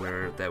thing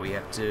that we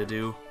have to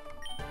do.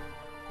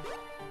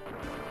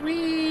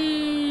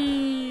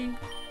 Whee!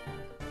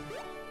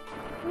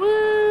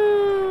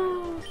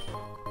 Woo!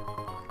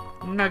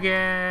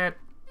 Nugget!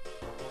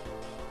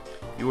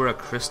 If you were a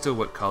crystal,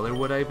 what color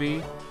would I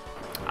be?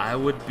 I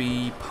would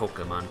be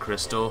Pokemon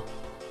Crystal.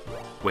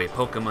 Wait,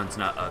 Pokemon's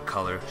not a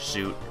color,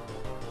 shoot.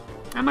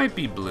 I might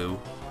be blue.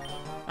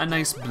 A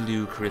nice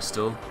blue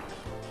crystal.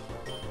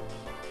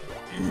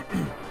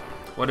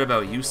 What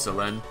about you,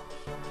 Selen?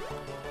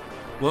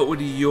 What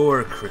would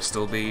your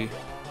crystal be?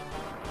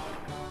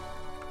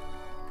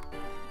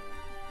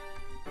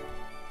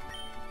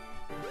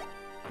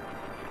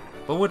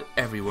 What would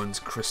everyone's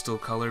crystal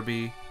color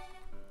be?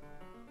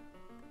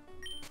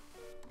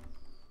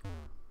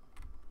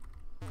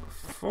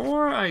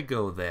 Before I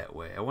go that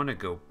way, I want to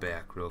go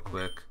back real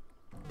quick.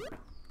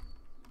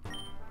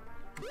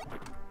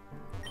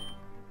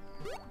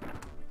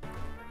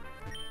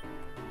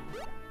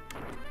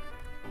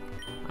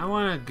 I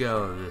want to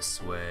go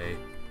this way.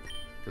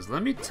 Because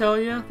let me tell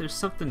you, there's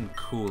something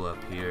cool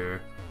up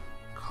here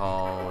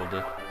called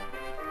a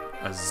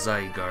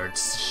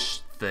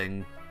Zygarde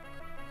thing.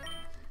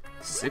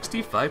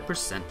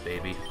 65%,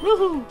 baby.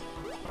 Woohoo!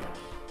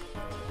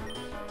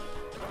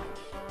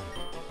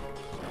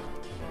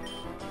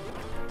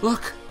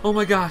 Look! Oh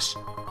my gosh!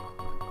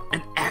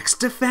 An axe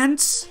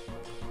defense?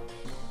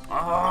 Oh,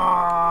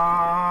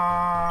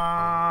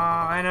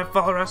 and a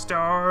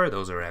Forester!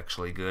 Those are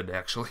actually good,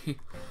 actually.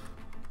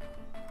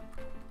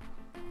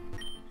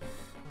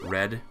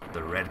 Red,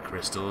 the red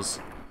crystals.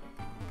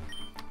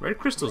 Red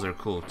crystals are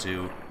cool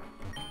too.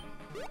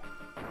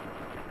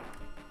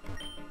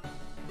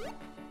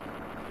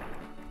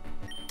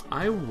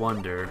 I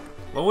wonder,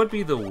 what would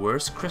be the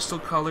worst crystal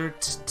color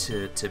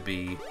to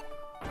be?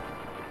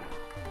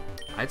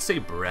 I'd say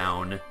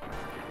brown.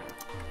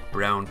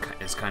 Brown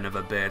is kind of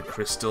a bad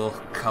crystal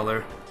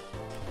color.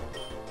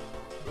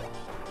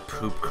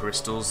 Poop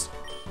crystals.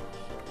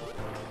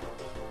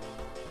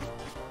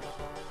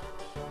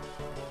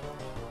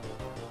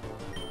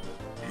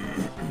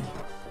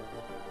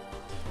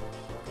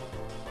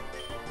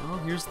 Well,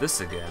 here's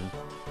this again.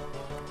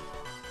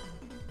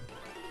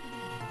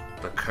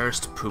 The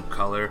cursed poop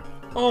color.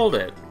 Hold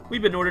it!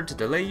 We've been ordered to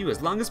delay you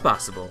as long as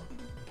possible.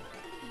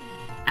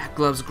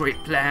 Aklove's great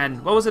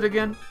plan. What was it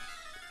again?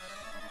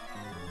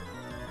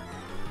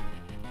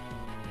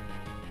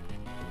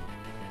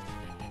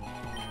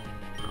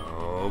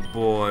 Oh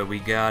boy, we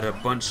got a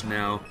bunch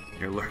now.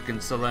 You're lurking,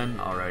 Selen?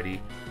 Alrighty.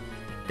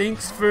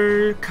 Thanks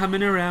for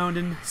coming around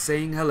and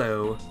saying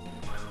hello.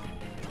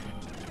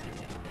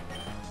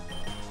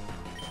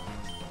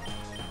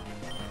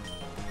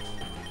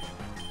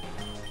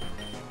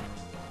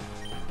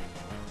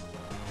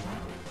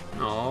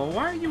 Oh,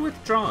 why are you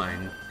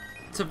withdrawing?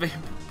 It's a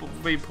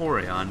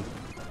Vaporeon.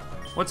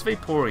 What's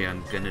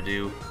Vaporeon gonna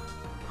do?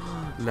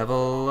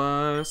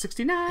 Level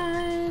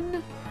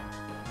 69!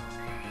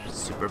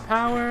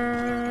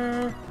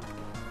 Superpower!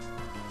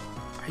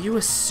 Are you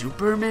a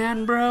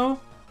Superman, bro?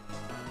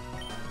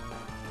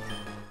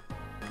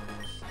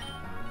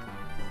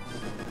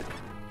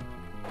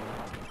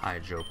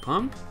 Hydro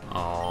Pump?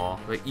 Aw,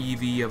 the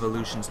EV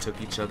evolutions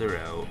took each other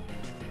out.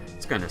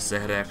 It's kinda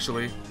sad,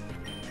 actually.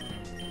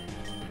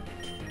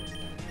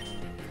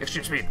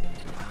 Extreme speed!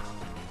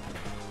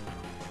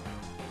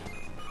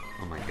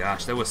 Oh my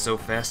gosh, that was so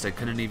fast I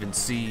couldn't even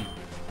see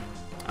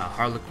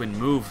Harlequin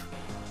move.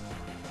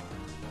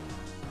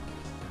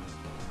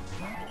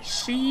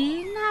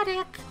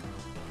 Shinotic.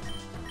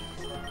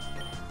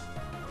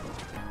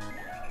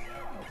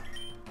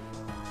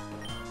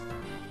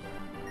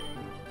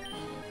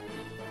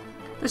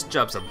 This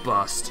job's a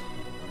bust.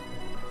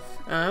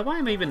 Why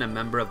am I even a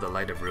member of the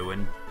Light of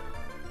Ruin?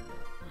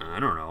 I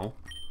don't know.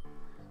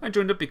 I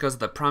joined up because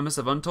of the promise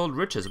of untold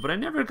riches, but I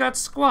never got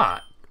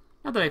squat.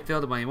 Now that I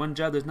failed at my one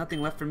job, there's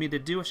nothing left for me to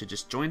do. I should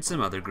just join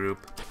some other group.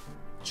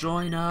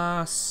 Join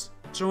us.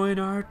 Join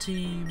our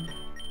team.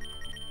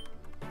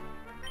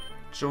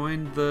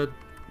 Join the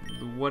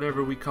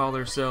whatever we call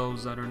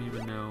ourselves. I don't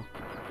even know.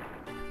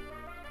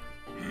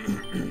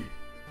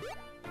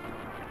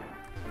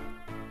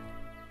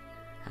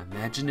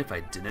 Imagine if I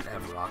didn't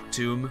have Rock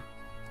Tomb.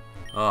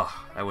 Ugh,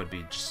 that would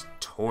be just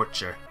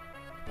torture.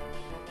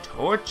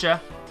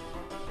 Torture!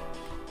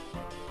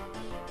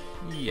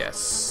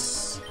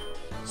 Yes.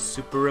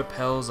 Super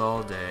repels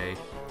all day.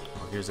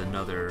 Well, here's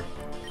another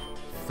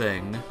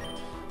thing.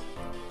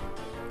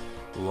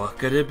 What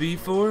could it be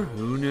for?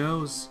 Who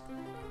knows?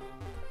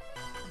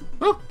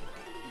 Oh!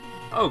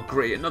 Oh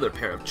great, another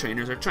pair of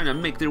trainers are trying to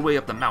make their way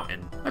up the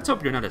mountain. Let's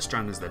hope you're not as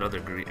strong as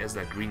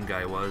that green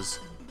guy was.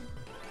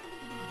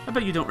 I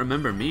bet you don't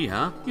remember me,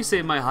 huh? You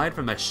saved my hide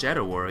from a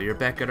shadow warrior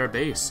back at our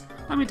base.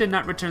 I mean, did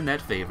not return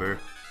that favor.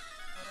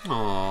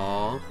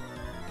 Aww.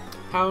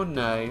 How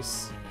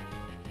nice.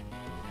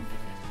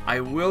 I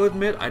will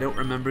admit I don't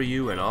remember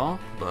you at all,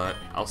 but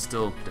I'll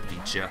still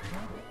defeat you.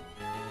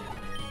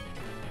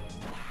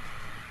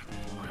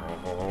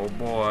 Oh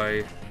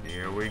boy,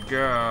 here we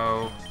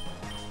go.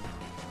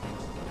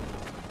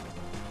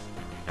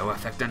 No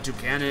effect on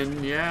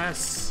Toucanon,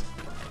 yes.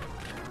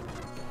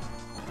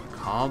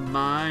 Calm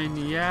Mind,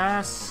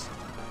 yes.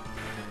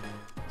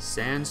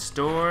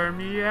 Sandstorm,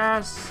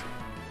 yes.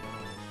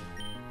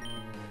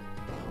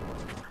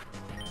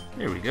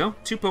 There we go,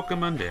 2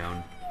 Pokemon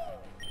down.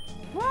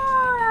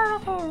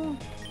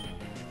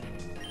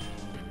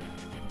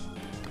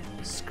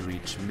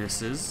 Screech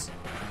misses.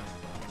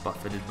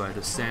 Buffeted by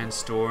the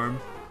sandstorm.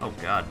 Oh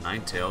god,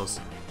 Ninetales.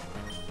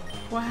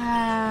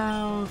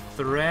 Wow,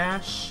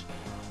 Thrash.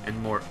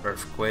 And more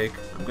Earthquake.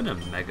 I'm gonna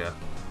Mega.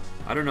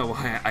 I don't know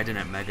why I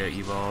didn't Mega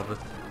Evolve.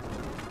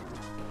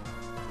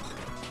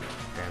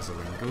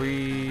 Dazzling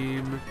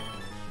Gleam.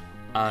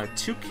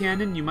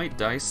 Toucanon, you might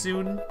die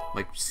soon.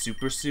 Like,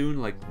 super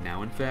soon. Like,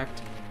 now, in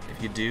fact.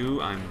 If you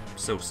do, I'm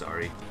so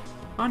sorry.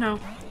 Oh no,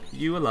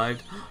 you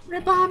alive.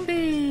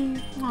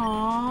 Ribombee!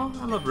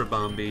 Aww, I love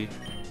Ribombee.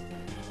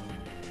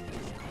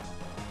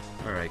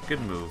 Alright,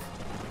 good move.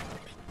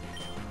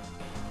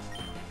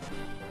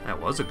 That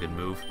was a good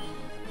move.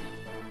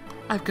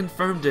 I've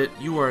confirmed it.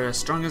 You are as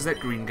strong as that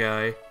green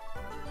guy.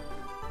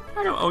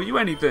 I don't owe you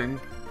anything.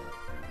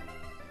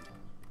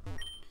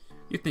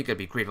 You think I'd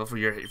be grateful for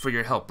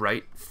your help,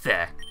 right?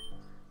 Theh.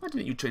 Why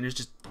didn't you trainers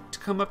just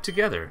come up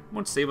together? It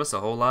won't save us a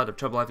whole lot of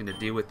trouble having to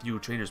deal with you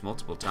trainers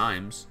multiple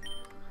times.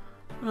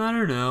 I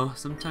don't know.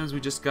 Sometimes we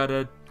just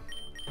gotta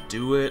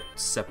do it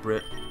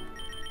separate.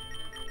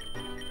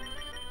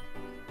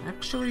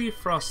 Actually,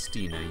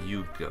 Frostina,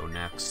 you go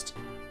next.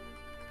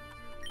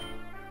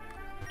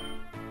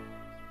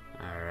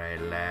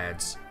 Alright,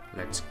 lads.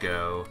 Let's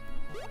go.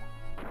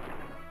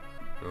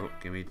 Oh,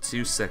 give me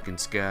 2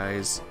 seconds,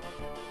 guys.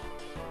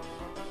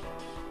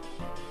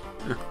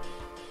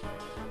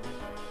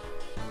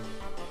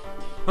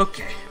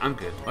 Okay, I'm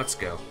good. Let's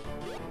go.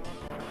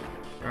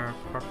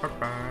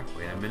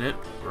 Wait a minute.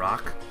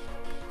 Rock?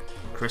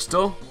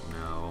 Crystal?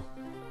 No.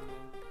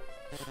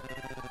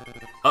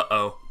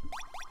 Uh-oh.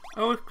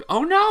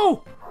 Oh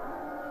no!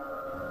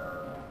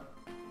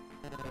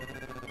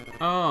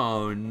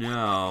 Oh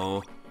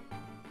no.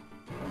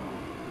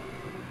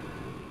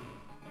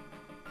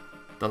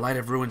 The Light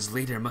of Ruin's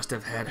leader must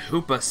have had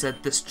Hoopa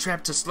set this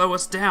trap to slow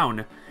us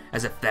down.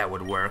 As if that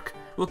would work.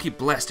 We'll keep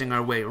blasting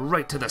our way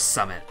right to the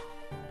summit.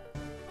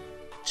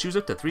 Choose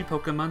up to 3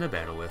 Pokemon to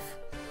battle with.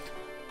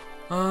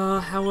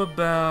 How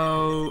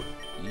about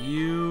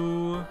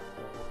you,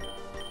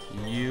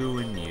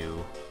 and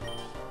you?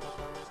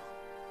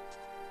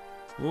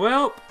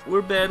 Well,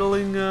 we're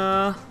battling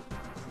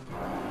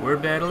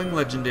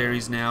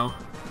legendaries now.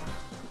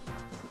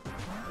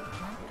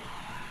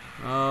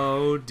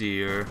 Oh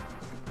dear.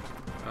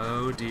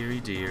 Oh dearie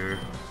dear.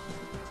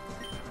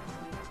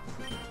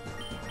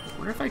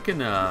 Wonder if I can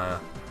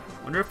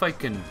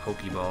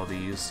Pokeball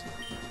these.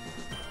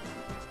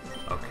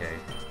 Okay.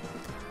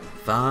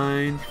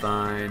 Fine,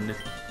 fine.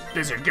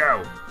 Blizzard,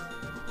 go!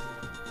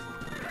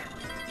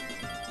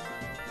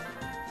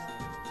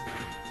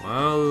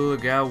 Well,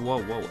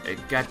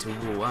 it got to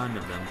one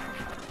of them.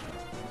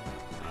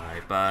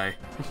 Alright, bye.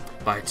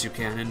 Bye,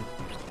 Toucanon.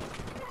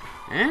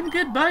 And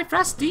goodbye,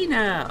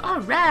 Frostina!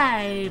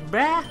 Alright,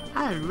 bruh!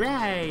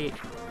 Alright!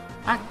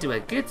 Off to a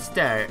good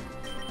start.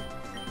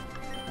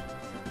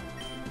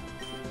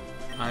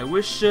 I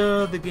wish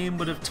the game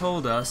would have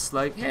told us,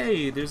 like,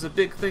 hey, there's a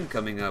big thing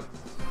coming up.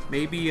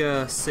 Maybe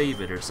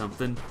save it or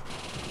something.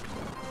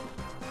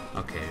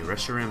 Okay,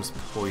 Reshiram's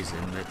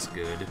poison, that's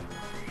good.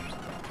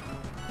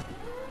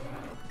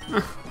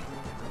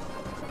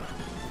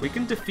 We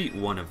can defeat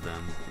one of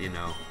them, you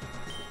know.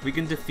 We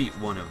can defeat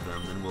one of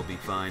them, then we'll be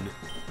fine.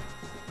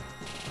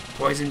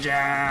 Poison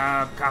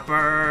jab,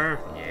 Copper!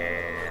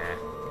 Yeah.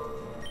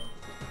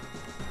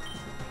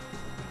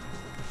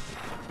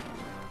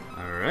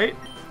 Alright.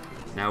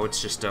 Now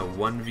it's just a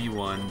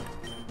 1v1.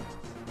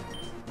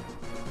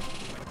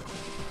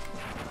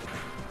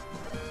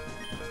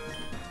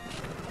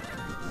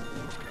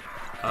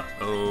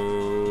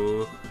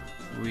 Uh-oh.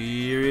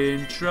 We're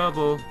in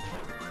trouble.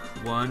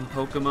 1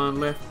 Pokemon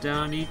left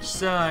on each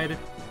side.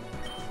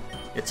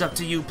 It's up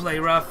to you, Play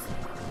Rough.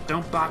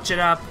 Don't botch it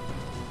up.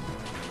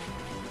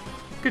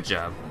 Good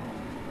job.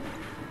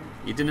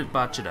 You didn't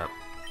botch it up.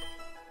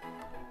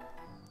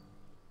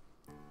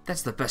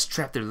 That's the best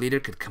trap their leader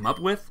could come up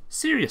with?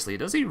 Seriously,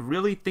 does he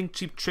really think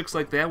cheap tricks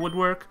like that would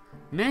work?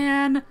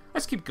 Man,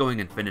 let's keep going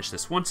and finish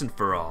this once and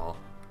for all.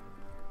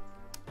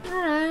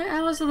 Alright,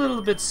 that was a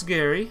little bit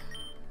scary.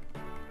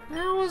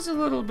 That was a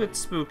little bit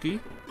spooky,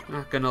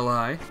 not gonna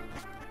lie.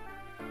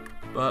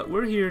 But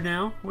we're here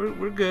now,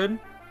 we're good.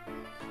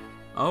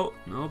 Oh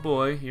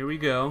boy, here we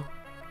go.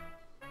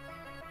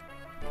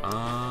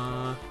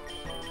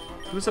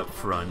 Who's up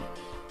front?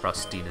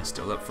 Frostina's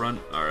still up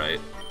front? Alright.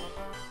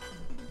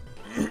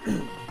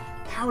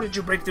 How did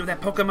you break through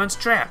that Pokemon's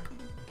trap?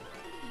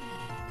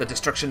 The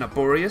destruction of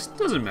Boreas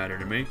doesn't matter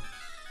to me.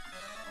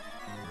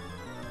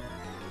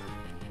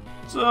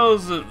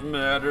 Does it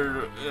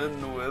matter to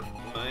end with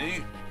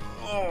me?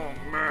 Oh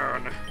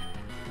man.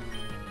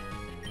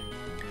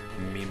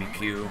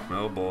 Mimikyu,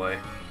 oh boy.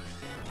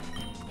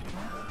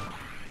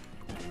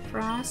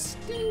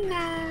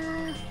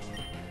 Frostina.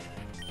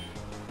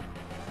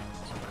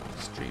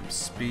 Extreme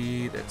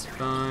speed, that's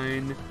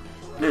fine.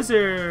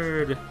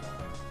 Blizzard!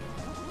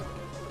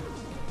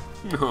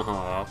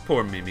 Aw,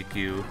 poor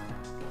Mimikyu.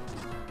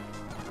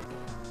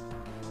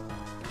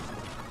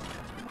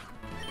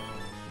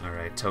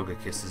 Alright,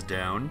 Togekiss is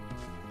down.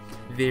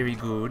 Very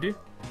good.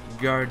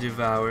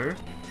 Gardevoir.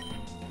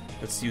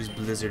 Let's use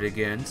Blizzard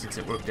again, since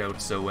it worked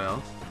out so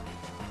well.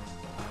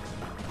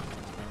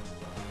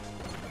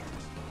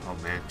 Oh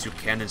man,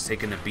 Toucanon's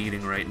taking a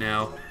beating right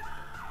now.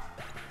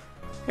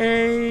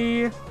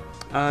 Hey!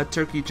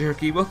 Turkey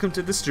Jerky, welcome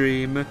to the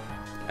stream.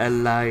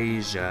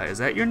 Elijah, is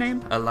that your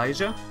name?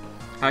 Elijah?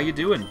 How you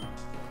doing?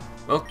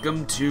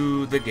 Welcome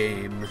to the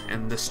game,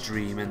 and the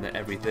stream, and the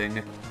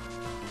everything.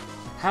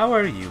 How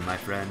are you, my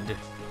friend?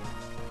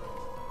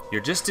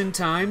 You're just in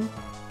time.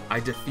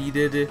 I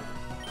defeated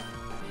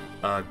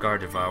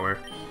Gardevoir.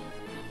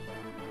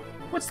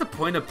 What's the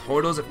point of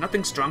portals if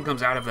nothing strong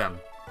comes out of them?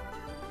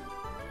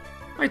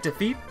 My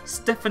defeat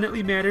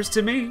definitely matters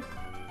to me.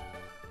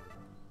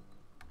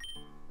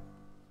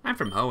 I'm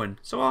from Hoenn,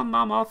 so I'm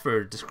all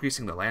for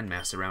decreasing the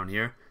landmass around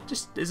here.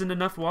 Just isn't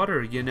enough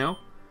water, you know?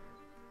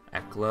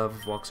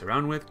 Aklove walks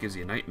around with, gives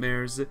you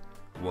nightmares.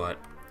 What?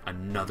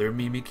 Another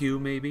Mimikyu,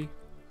 maybe?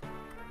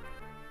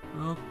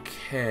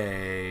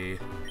 Okay.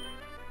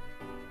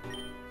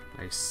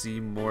 I see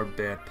more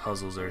bad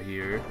puzzles are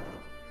here.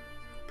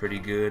 Pretty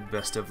good,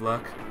 best of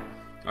luck.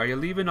 Are you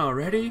leaving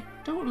already?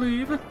 Don't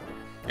leave.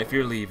 If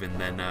you're leaving,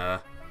 then,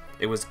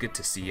 it was good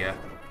to see ya.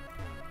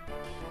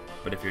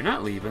 But if you're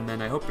not leaving,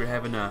 then I hope you're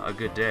having a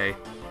good day.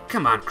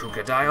 Come on,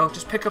 Crocodile,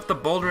 just pick up the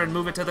boulder and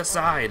move it to the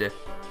side.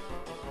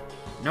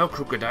 No,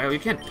 Crocodile, you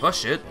can't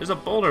push it. There's a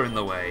boulder in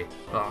the way.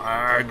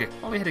 Arg!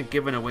 Only hadn't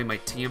given away my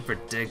TM for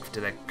dig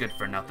to that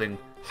good-for-nothing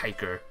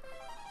hiker.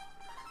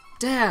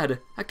 Dad,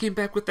 I came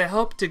back with the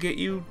help to get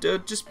you to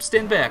just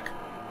stand back.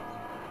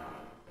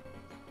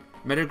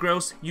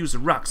 Metagross, use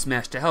Rock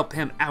Smash to help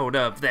him out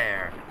of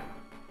there.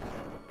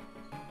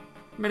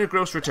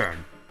 Metagross,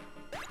 return.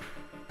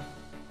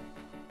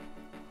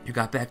 You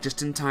got back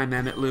just in time,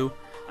 Amitlu.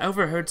 I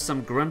overheard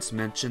some grunts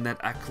mention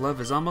that Aklove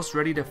is almost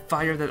ready to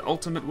fire that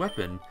ultimate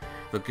weapon.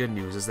 The good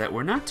news is that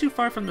we're not too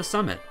far from the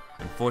summit.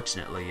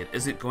 Unfortunately, it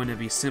isn't going to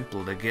be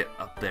simple to get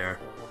up there.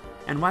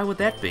 And why would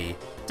that be?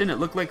 Didn't it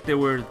look like there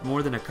were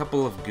more than a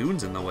couple of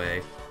goons in the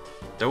way?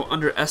 Don't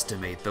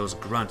underestimate those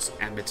grunts,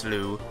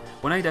 Amitlu.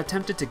 When I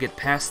attempted to get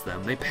past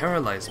them, they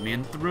paralyzed me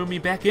and threw me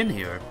back in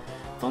here.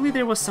 If only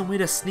there was some way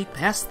to sneak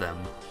past them.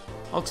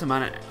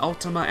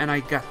 Ultima and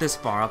I got this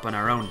far up on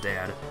our own,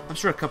 Dad. I'm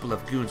sure a couple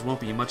of goons won't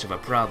be much of a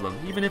problem,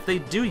 even if they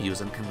do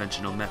use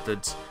unconventional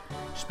methods.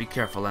 Just be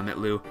careful,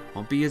 Amitlu.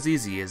 Won't be as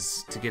easy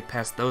as to get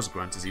past those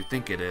grunts as you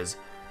think it is.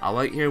 I'll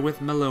wait here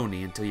with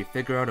Maloney until you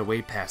figure out a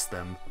way past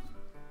them.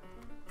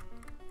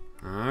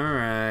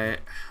 Alright,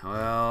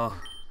 well,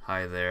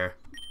 hi there.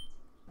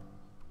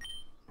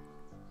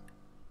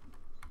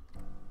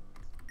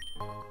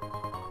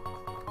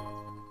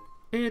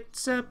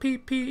 It's a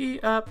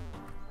PP up.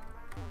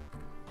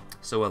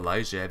 So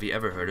Elijah, have you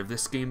ever heard of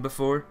this game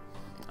before?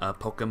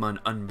 Pokemon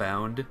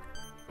Unbound?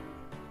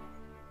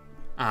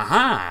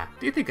 Aha!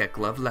 Do you think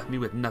Aklove left me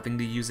with nothing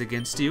to use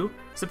against you?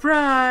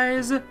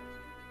 Surprise!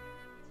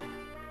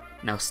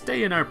 Now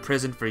stay in our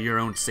prison for your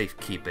own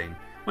safekeeping.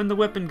 When the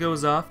weapon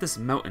goes off, this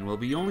mountain will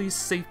be the only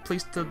safe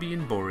place to be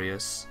in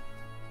Boreas.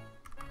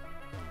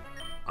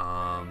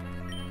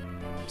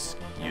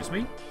 Excuse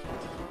me?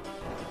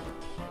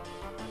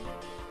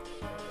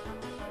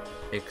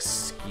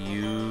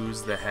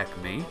 Excuse the heck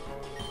me?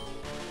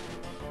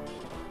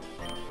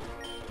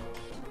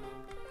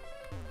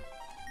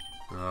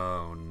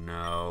 Oh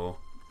no.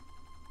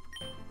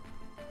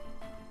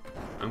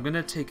 I'm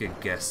gonna take a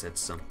guess at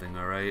something,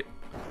 alright?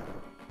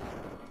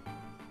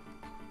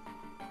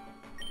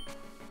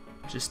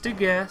 Just a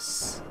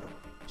guess.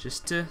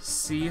 Just to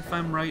see if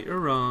I'm right or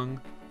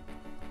wrong.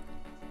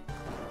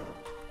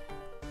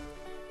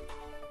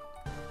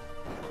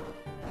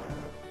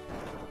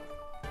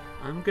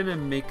 I'm gonna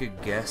make a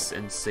guess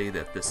and say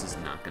that this is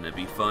not gonna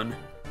be fun.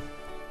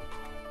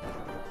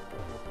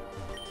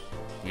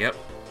 Yep,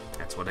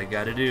 that's what I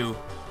gotta do.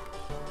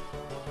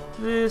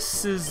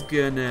 This is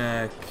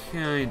gonna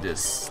kinda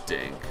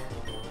stink.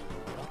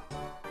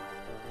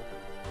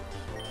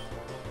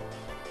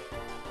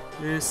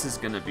 This is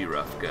gonna be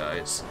rough,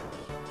 guys.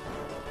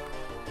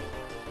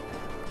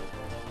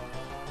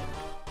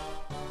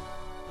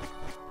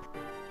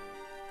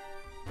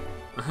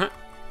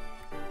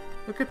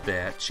 Look at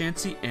that,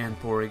 Chansey and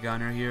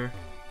Porygon are here.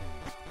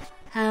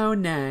 How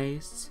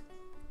nice.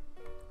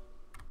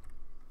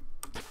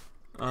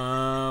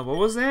 What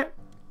was that?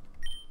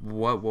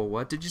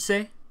 What did you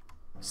say?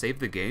 Save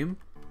the game?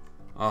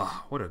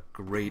 Oh, what a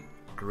great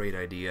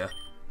idea.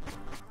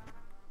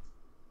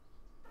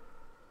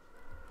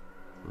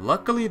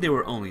 Luckily, there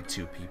were only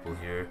 2 people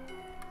here.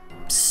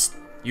 Psst!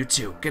 You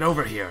two, get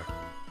over here!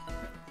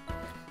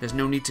 There's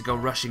no need to go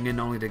rushing in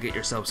only to get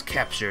yourselves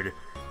captured.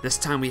 This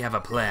time we have a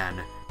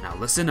plan. Now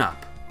listen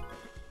up.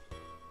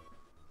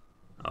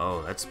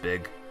 Oh, that's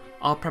big.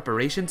 All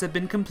preparations have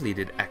been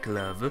completed,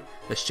 Aklove.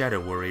 The Shadow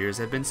Warriors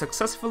have been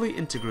successfully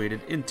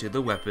integrated into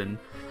the weapon.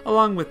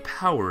 Along with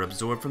power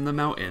absorbed from the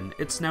mountain,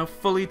 it's now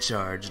fully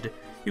charged.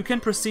 You can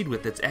proceed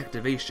with its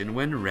activation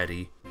when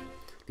ready.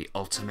 The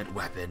ultimate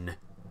weapon.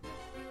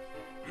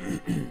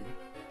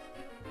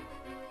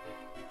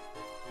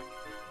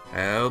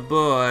 Oh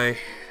boy,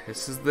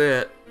 this is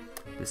it.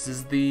 This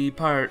is the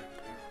part.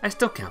 I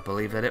still can't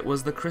believe that it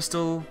was the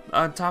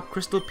top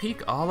Crystal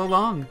Peak all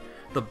along.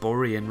 The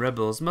Borean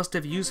rebels must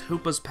have used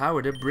Hoopa's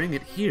power to bring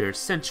it here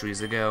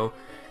centuries ago.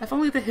 If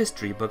only the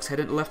history books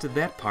hadn't left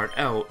that part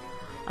out.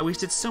 I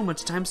wasted so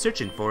much time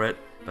searching for it,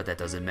 but that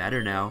doesn't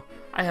matter now.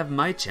 I have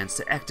my chance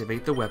to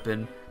activate the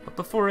weapon, but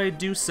before I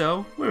do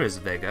so, where is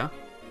Vega?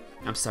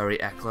 I'm sorry,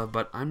 Aklove,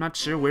 but I'm not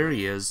sure where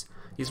he is.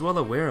 He's well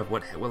aware of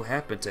what will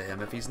happen to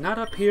him if he's not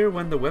up here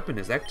when the weapon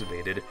is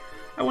activated.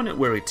 I wouldn't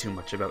worry too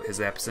much about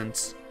his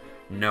absence.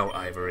 No,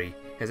 Ivory.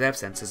 His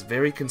absence is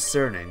very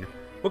concerning.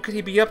 What could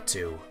he be up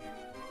to?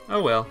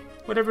 Oh well,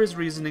 whatever his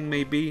reasoning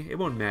may be, it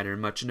won't matter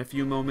much in a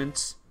few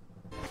moments.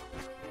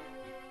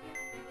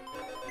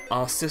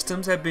 All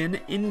systems have been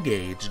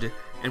engaged,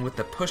 and with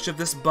the push of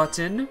this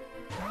button...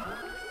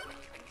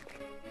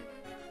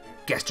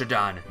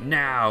 Gastrodon,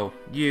 now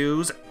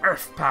use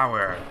Earth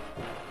Power!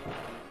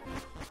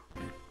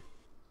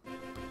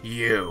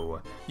 You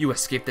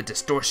escaped the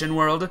distortion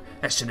world?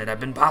 That shouldn't have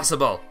been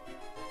possible!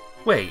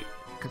 Wait,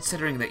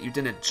 considering that you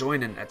didn't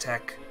join in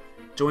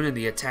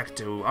the attack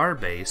to our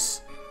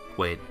base...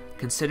 Wait,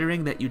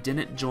 Considering that you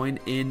didn't join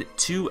in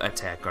to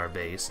attack our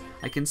base,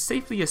 I can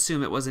safely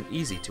assume it wasn't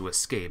easy to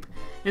escape.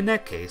 In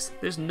that case,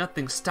 there's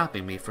nothing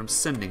stopping me from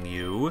sending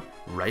you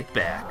right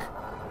back.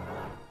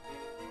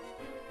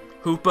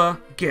 Hoopa,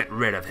 get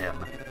rid of him.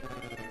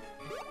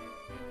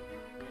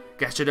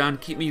 Gastrodon,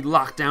 keep me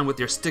locked down with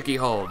your sticky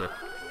hold.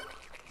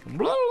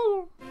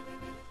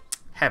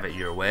 Have it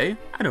your way.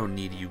 I don't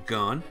need you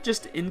gone,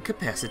 just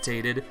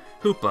incapacitated.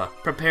 Hoopa,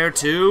 prepare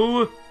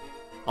to...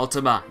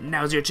 Ultima,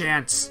 now's your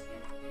chance.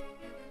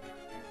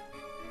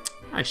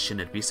 I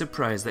shouldn't be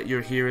surprised that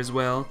you're here as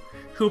well.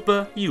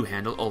 Hoopa, you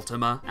handle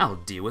Ultima. I'll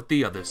deal with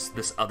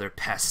this other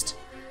pest.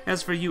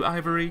 As for you,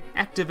 Ivory,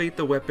 activate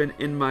the weapon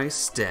in my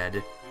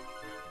stead.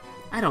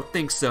 I don't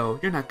think so.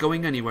 You're not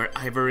going anywhere,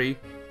 Ivory.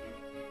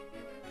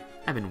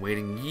 I've been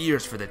waiting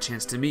years for the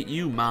chance to meet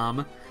you,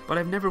 Mom, but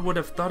I never would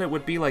have thought it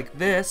would be like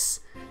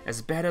this.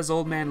 As bad as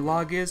Old Man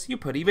Log is, you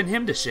put even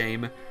him to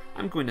shame.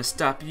 I'm going to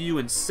stop you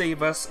and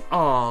save us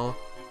all.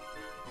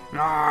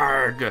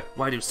 Narg!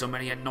 Why do so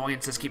many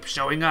annoyances keep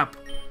showing up?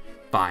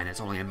 Fine, it's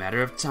only a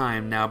matter of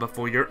time now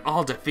before you're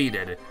all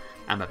defeated.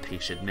 I'm a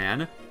patient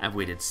man. I've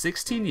waited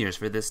 16 years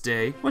for this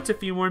day. What's a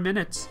few more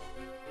minutes?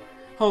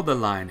 Hold the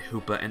line,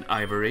 Hoopa and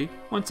Ivory.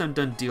 Once I'm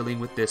done dealing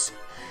with this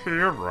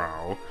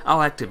hero,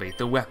 I'll activate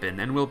the weapon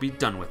and we'll be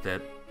done with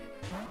it.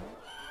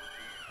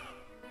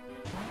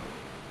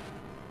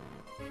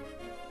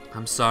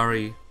 I'm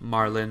sorry,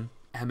 Marlin,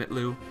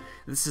 Emitloo.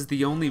 This is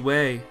the only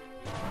way.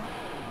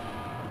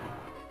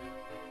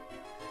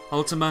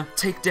 Ultima,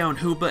 take down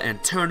Hoopa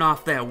and turn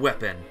off that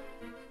weapon.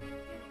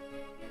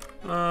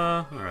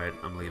 Alright,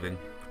 I'm leaving.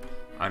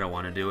 I don't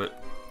want to do it.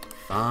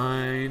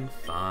 Fine,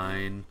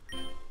 fine.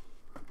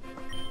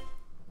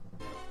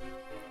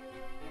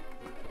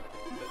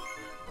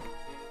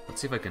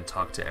 Let's see if I can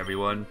talk to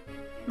everyone.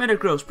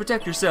 Metagross,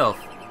 protect yourself!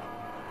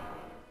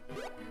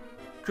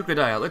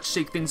 Crocodile, let's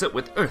shake things up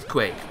with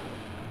Earthquake.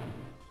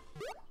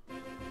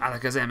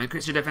 Alakazam,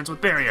 increase your defense with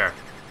Barrier.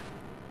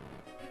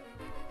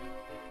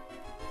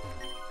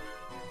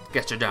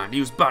 Gastrodon,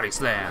 use Body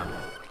Slam.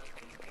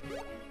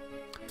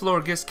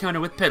 Florges, counter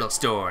with Petal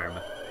Storm.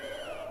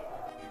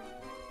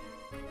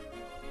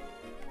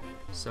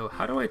 So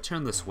how do I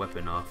turn this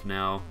weapon off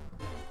now?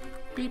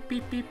 Beep,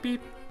 beep, beep,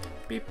 beep.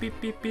 Beep,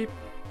 beep, beep, beep.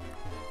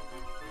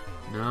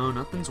 No,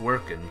 nothing's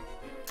working.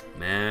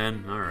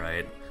 Man,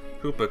 alright.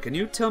 Hoopa, can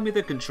you tell me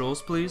the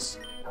controls, please?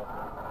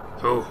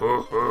 Ho,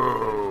 ho,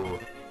 ho.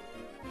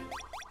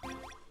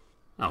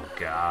 Oh,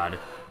 God.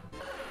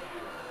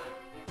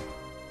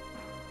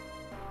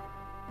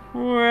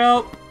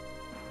 Well,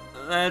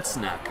 that's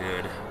not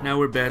good. Now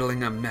we're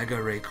battling a Mega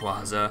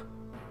Rayquaza.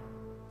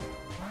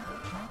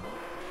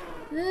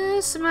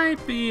 This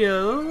might be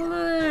a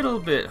little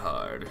bit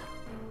hard.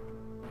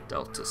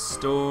 Delta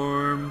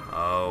Storm.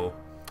 Oh,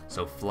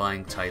 so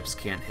flying types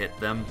can't hit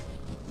them.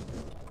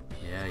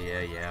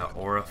 Yeah.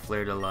 Aura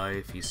Flare to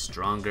life. He's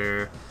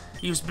stronger.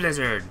 Use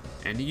Blizzard.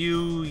 And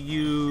you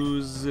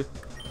use...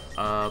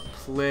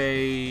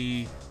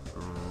 Play...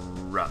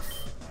 Rough.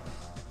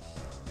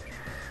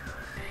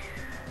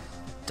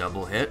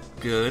 Double hit.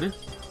 Good.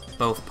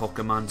 Both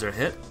Pokemons are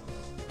hit.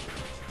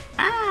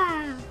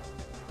 Ah!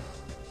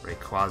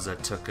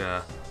 Rayquaza took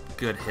a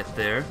good hit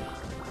there.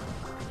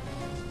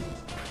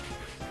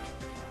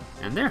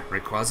 And there,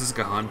 Rayquaza's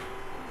gone.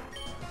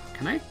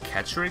 Can I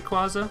catch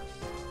Rayquaza?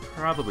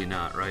 Probably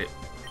not, right?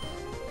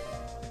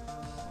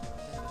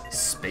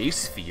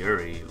 Space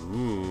Fury,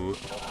 ooh.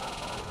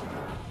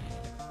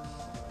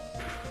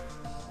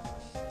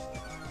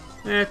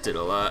 That did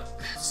a lot.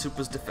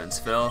 Supa's defense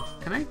fell.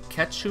 Can I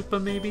catch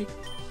Hoopa, maybe?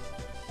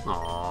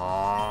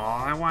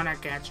 Aww, I wanna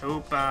catch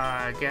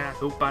Hoopa. Get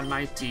Hoopa on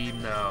my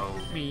team, though.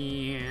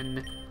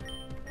 Man.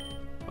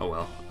 Oh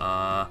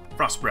well.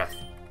 Frost Breath.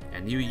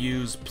 And you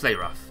use Play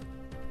Rough.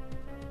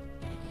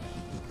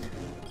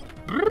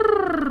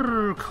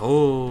 Brrr,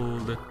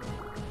 cold.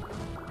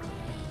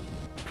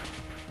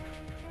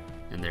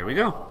 And there we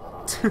go.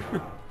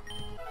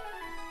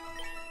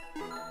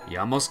 You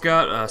almost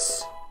got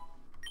us.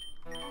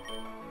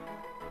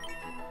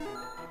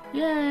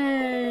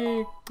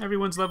 Yay!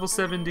 Everyone's level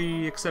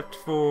 70 except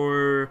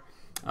for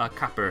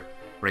Copper.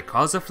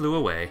 Rayquaza flew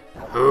away.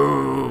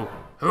 Hoo!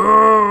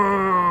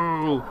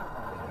 Hoo!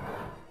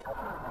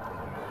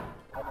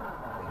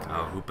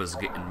 Oh, Hoopa's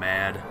getting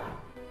mad.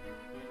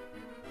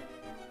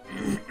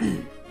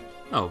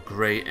 Oh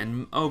great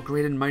and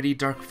mighty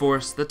Dark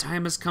Force, the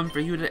time has come for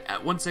you to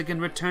once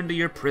again return to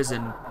your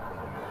prison.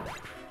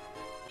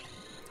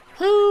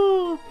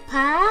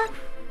 Hoopa?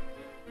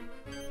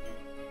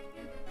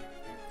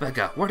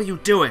 Vega, what are you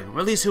doing?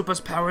 Release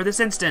Hoopa's power this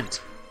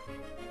instant!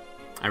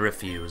 I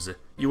refuse.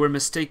 You were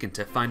mistaken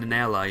to find an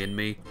ally in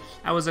me.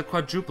 I was a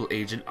quadruple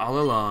agent all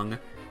along.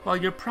 While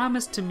your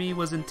promise to me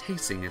was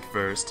enticing at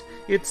first,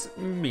 it's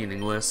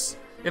meaningless.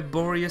 If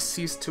Boreas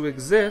ceased to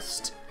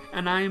exist,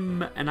 and I'm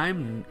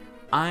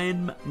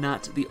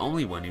not the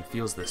only one who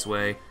feels this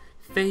way.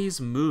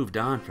 Faye's moved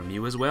on from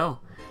you as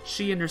well.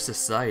 She and her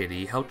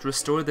society helped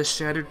restore the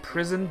shattered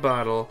prison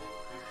bottle.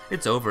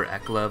 It's over,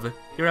 Aklove.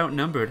 You're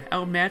outnumbered,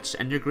 outmatched,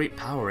 and your great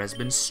power has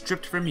been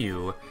stripped from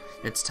you.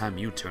 It's time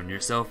you turn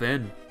yourself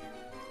in.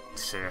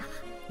 Tch,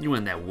 you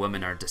and that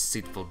woman are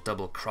deceitful,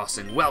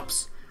 double-crossing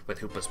whelps. With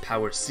Hoopa's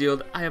power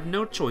sealed, I have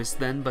no choice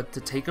then but to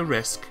take a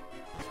risk.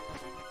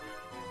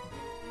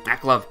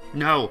 Aklove,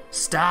 no!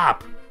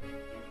 Stop!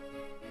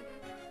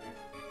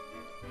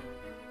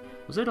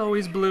 Was it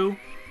always blue?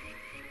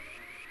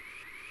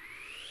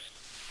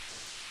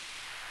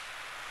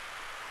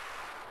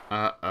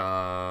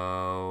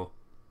 Uh-oh.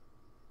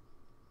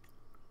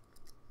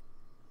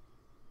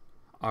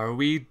 Are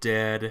we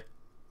dead?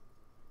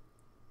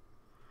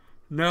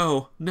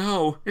 No,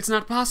 no, it's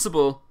not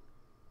possible.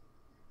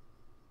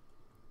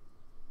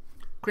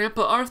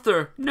 Grandpa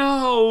Arthur,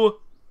 no!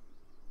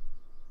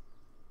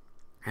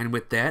 And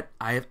with that,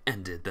 I have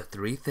ended the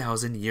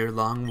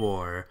 3,000-year-long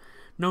war.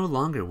 No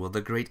longer will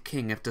the great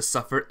king have to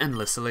suffer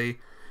endlessly.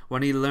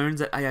 When he learns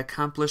that I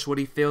accomplished what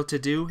he failed to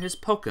do, his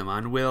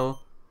Pokemon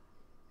will...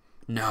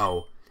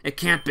 No, it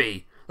can't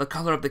be. The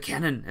color of the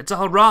cannon, it's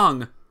all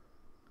wrong.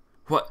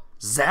 What,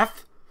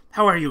 Zeph?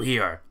 How are you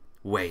here?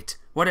 Wait,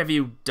 what have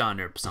you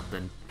done or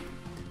something?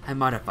 I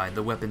modified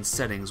the weapon's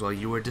settings while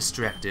you were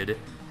distracted.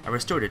 I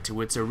restored it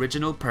to its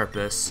original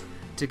purpose,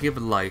 to give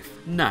life,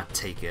 not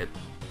take it.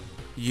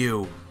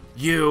 You,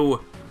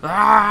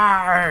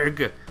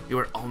 Arrgh! You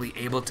were only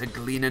able to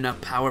glean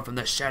enough power from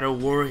the Shadow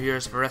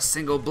Warriors for a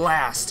single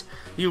blast.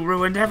 You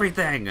ruined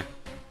everything.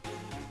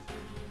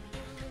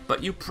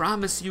 But you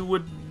promised you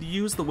would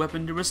use the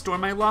weapon to restore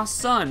my lost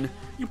son.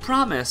 You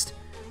promised.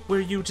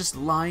 Were you just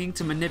lying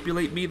to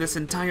manipulate me this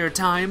entire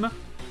time?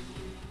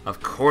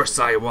 Of course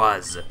I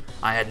was.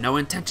 I had no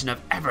intention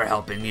of ever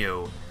helping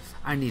you.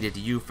 I needed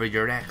you for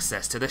your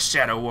access to the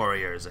Shadow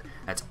Warriors.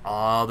 That's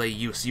all the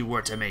use you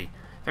were to me.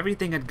 If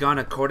everything had gone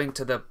according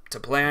to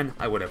plan,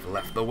 I would have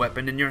left the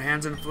weapon in your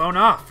hands and flown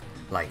off.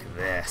 Like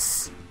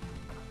this.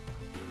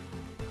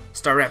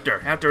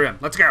 Staraptor, after him.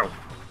 Let's go.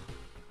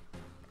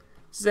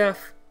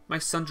 Zeph, my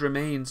son's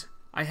remains.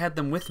 I had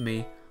them with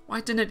me.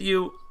 Why didn't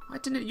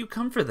you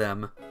come for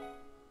them?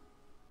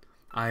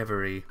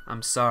 Ivory,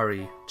 I'm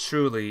sorry.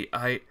 Truly,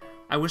 I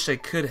wish I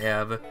could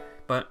have.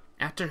 But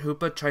after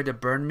Hoopa tried to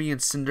burn me in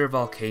Cinder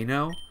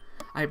Volcano,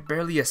 I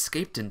barely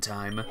escaped in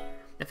time.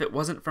 If it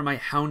wasn't for my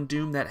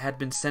Houndoom that had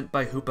been sent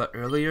by Hoopa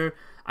earlier,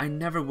 I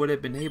never would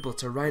have been able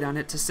to ride on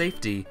it to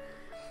safety.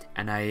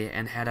 And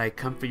had I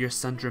come for your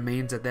son's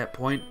remains at that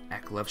point,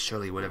 Aklove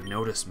surely would have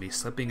noticed me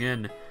slipping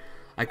in.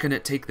 I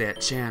couldn't take that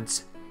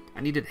chance.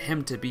 I needed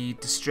him to be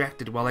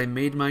distracted while I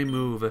made my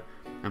move.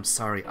 I'm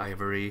sorry,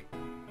 Ivory.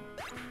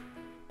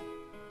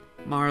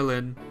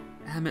 Marlin,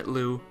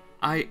 Amitlu,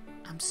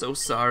 I'm so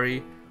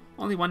sorry.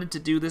 Only wanted to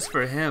do this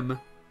for him.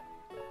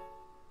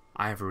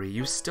 Ivory,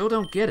 you still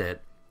don't get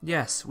it.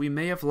 Yes, we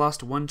may have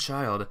lost one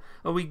child,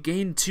 but we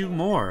gained 2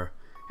 more.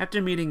 After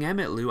meeting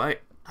Amitlu,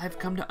 I've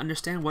come to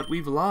understand what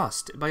we've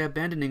lost by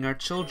abandoning our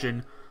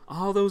children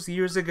all those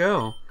years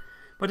ago.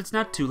 But it's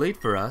not too late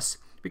for us.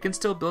 We can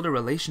still build a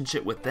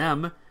relationship with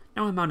them.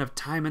 No amount of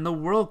time in the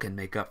world can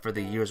make up for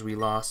the years we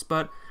lost,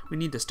 but we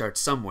need to start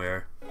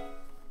somewhere.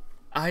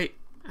 I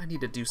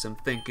need to do some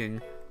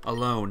thinking.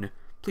 Alone.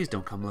 Please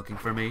don't come looking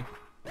for me.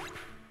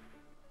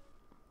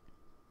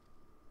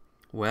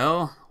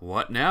 Well,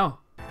 what now?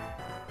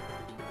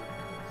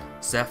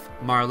 Zeph,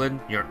 Marlin,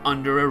 you're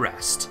under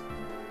arrest.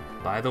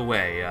 By the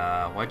way,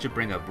 why'd you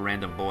bring a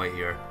random boy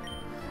here?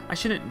 I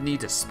shouldn't need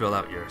to spell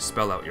out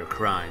your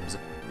crimes.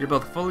 You're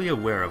both fully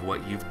aware of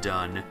what you've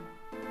done.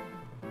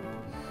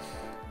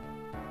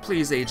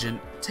 Please,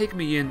 Agent, take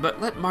me in, but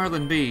let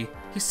Marlin be.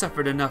 He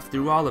suffered enough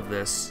through all of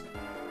this.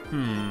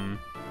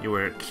 You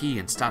were key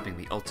in stopping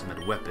the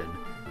ultimate weapon.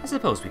 I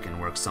suppose we can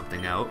work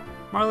something out.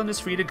 Marlin is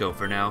free to go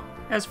for now.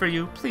 As for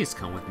you, please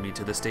come with me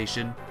to the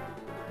station.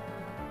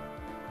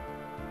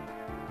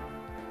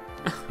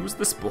 Who's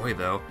this boy,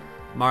 though?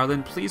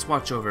 Marlin, please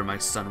watch over my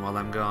son while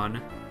I'm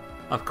gone.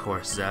 Of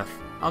course, Zeph.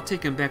 I'll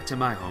take him back to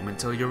my home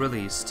until you're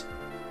released.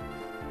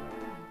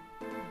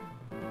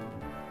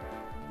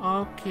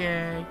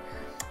 Okay.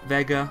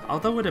 Vega,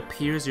 although it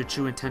appears your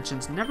true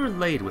intentions never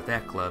laid with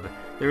Aklove,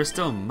 there is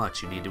still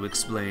much you need to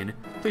explain.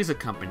 Please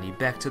accompany me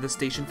back to the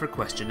station for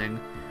questioning.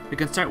 We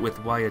can start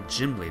with why a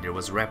gym leader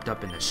was wrapped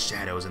up in the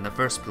shadows in the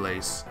first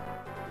place.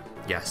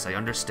 Yes, I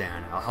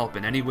understand. I'll help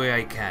in any way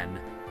I can.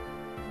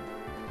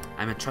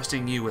 I'm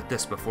entrusting you with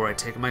this before I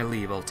take my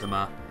leave,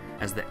 Ultima.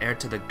 As the heir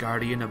to the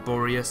Guardian of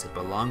Boreas, it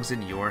belongs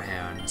in your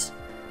hands,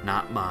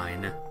 not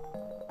mine.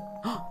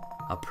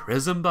 A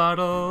prism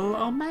bottle!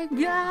 Oh my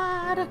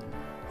god!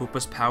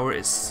 Hoopa's power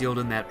is sealed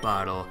in that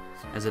bottle.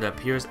 As it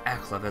appears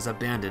Aklove has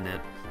abandoned it.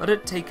 Let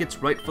it take its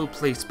rightful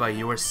place by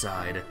your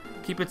side.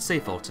 Keep it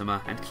safe,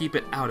 Ultima, and keep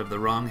it out of the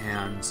wrong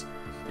hands.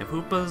 If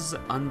Hoopa's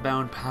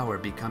unbound power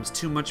becomes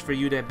too much for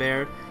you to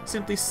bear,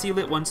 simply seal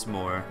it once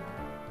more.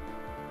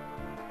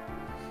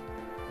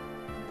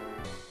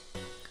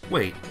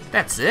 Wait,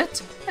 that's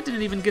it? I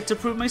didn't even get to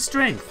prove my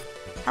strength.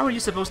 How are you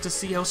supposed to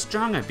see how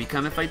strong I've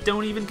become if I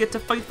don't even get to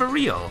fight for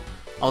real?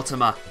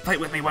 Ultima, fight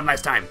with me one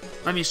last time.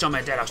 Let me show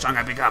my dad how strong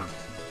I've become.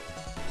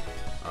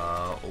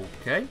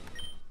 Okay.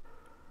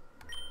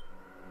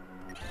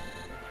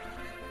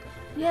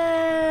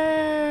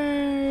 Yay!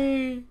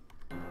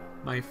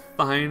 My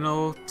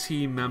final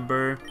team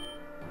member.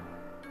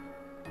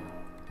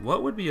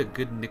 What would be a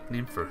good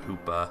nickname for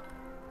Hoopa?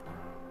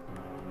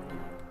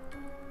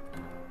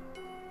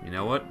 You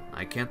know what?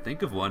 I can't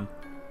think of one.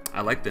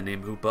 I like the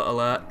name Hoopa a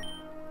lot.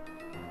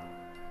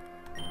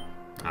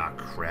 Ah,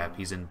 crap.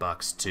 He's in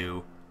box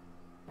 2.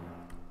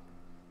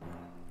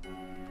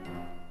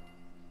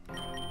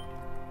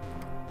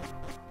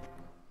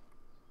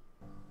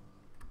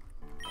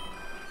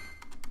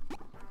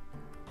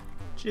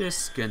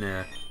 Just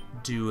gonna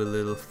do a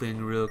little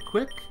thing real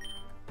quick.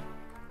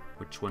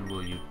 Which one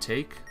will you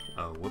take?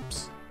 Oh,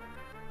 whoops.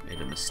 Made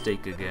a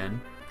mistake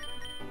again.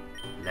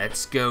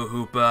 Let's go,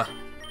 Hoopa.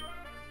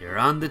 You're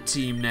on the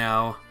team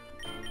now.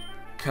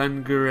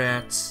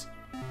 Congrats.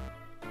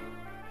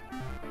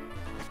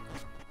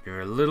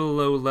 You're a little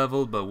low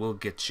level, but we'll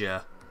get you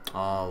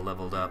all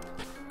leveled up.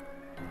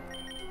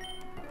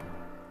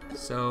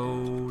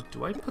 So,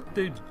 do I put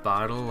the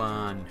bottle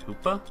on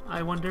Hoopa,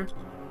 I wonder?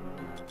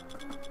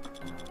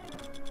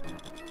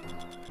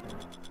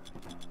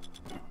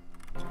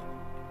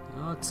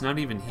 Oh, it's not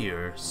even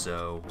here,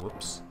 so,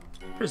 whoops.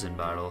 Prison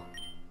bottle.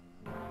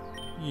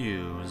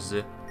 Use.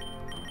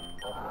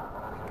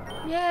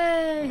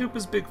 Yay!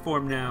 Hoopa's big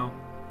form now.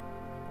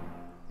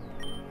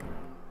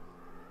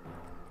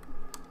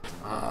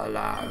 A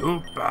la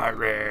Hoopa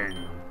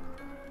ring.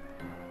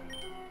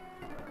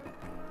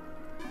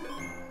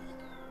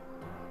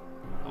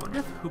 I wonder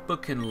if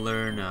Hoopa can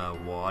learn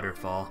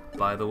waterfall,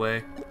 by the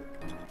way.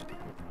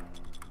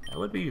 That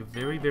would be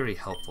very, very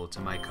helpful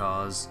to my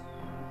cause.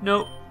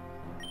 Nope.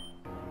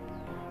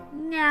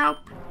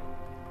 Nope.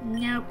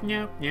 Nope,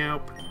 nope,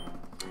 nope.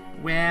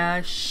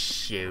 Well,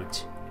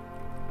 shoot.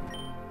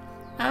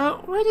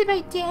 Oh, where did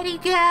my daddy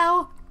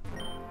go?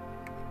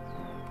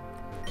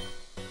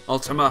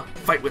 Ultima,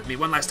 fight with me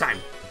one last time.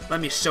 Let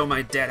me show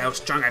my dad how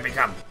strong I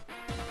become.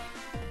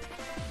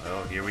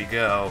 Well, here we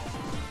go.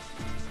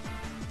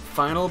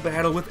 Final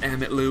battle with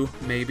Amitlu,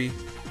 maybe.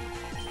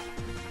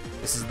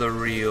 This is the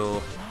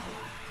real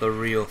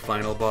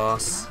final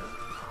boss.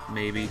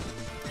 Maybe.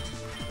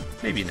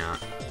 Maybe not.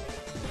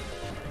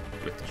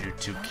 With your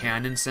 2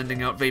 cannons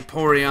sending out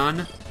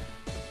Vaporeon.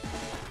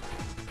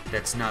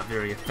 That's not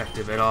very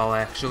effective at all,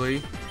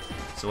 actually.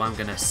 So I'm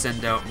gonna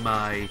send out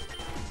my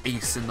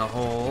ace in the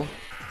hole.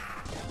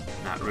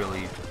 Not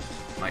really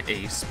my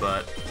ace,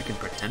 but I can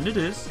pretend it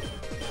is.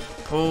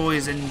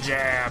 Poison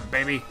jab,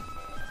 baby.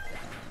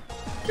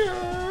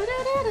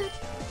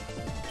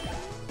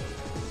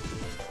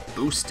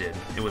 Boosted.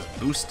 It was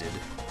boosted.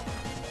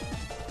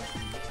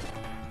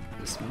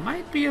 This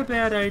might be a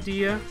bad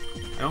idea.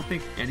 I don't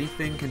think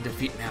anything can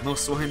defeat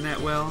Mamoswine that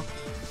well.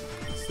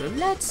 So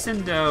let's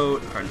send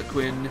out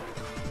Harlequin.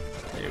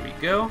 There we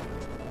go.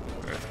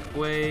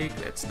 Earthquake,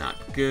 that's not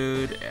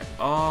good at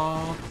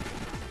all.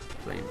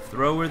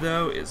 Flamethrower,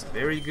 though, is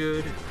very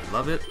good.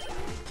 Love it.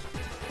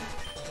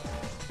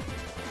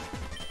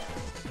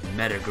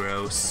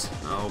 Metagross.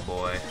 Oh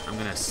boy, I'm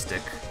gonna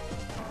stick.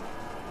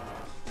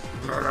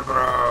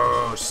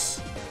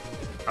 Metagross!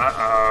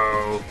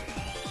 Uh-oh.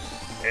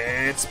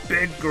 It's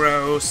Big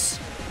Gross.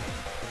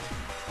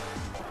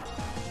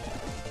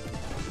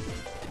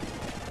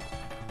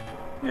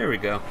 There we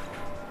go.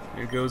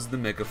 Here goes the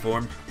Mega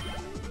Form.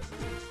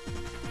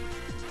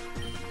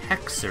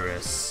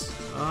 Hexerus.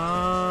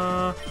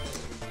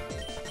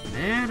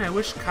 Man, I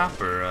wish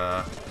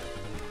Copper,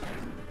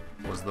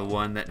 was the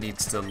one that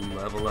needs to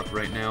level up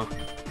right now.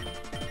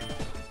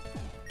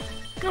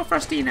 Go,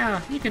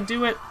 Frostina! You can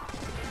do it!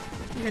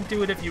 You can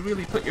do it if you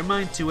really put your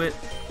mind to it.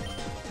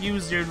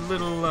 Use your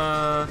little,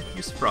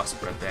 use Frost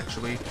Breath,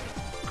 actually.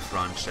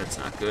 Crunch, that's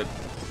not good.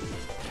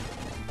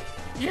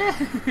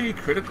 Yay!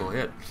 Critical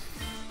hit.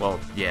 Well,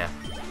 yeah.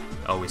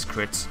 Always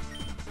crits.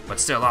 But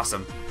still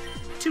awesome.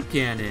 2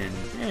 cannon.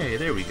 Hey,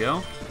 there we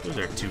go. There's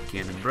our 2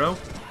 cannon, bro.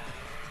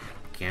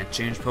 Can't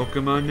change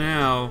Pokemon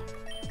now.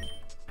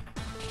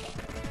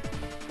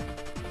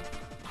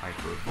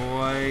 Hyper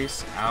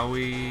Voice,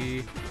 Owie,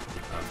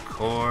 of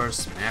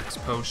course, Max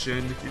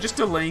Potion. You're just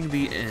delaying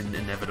the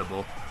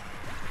inevitable.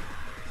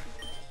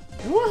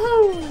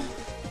 Woohoo!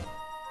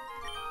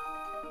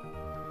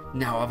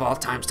 Now of all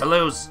times to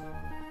lose!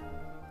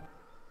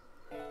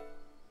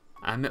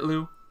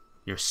 Amitlu,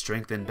 your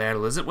strength in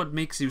battle isn't what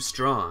makes you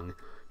strong.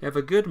 You have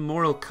a good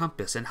moral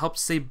compass and helped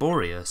save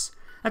Boreas.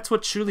 That's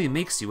what truly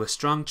makes you a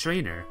strong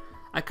trainer.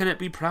 I couldn't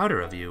be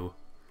prouder of you.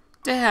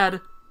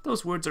 Dad,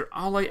 those words are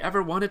all I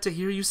ever wanted to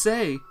hear you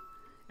say.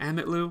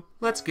 Amitlu,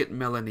 let's get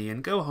Melanie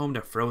and go home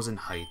to Frozen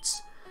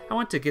Heights. I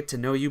want to get to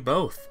know you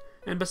both.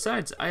 And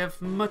besides, I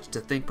have much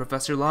to thank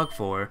Professor Log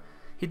for.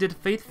 He did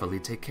faithfully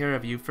take care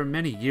of you for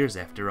many years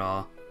after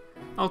all.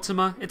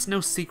 Ultima, it's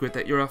no secret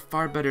that you're a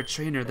far better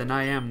trainer than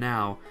I am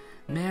now.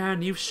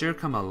 Man, you've sure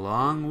come a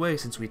long way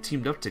since we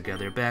teamed up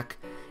together back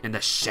in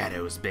the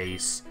Shadows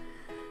base.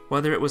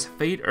 Whether it was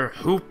fate or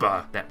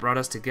Hoopa that brought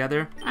us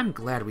together, I'm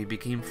glad we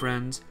became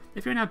friends.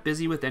 if you're not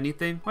busy with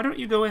anything, why don't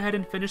you go ahead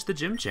and finish the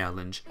gym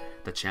challenge?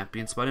 The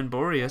champion spot in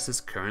Boreas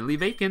is currently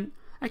vacant.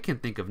 I can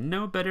think of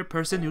no better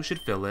person who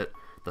should fill it.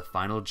 The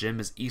final gym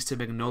is east of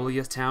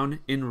Magnolia Town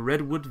in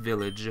Redwood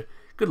Village.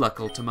 Good luck,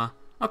 Ultima.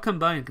 I'll come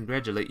by and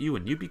congratulate you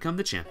when you become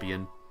the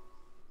champion.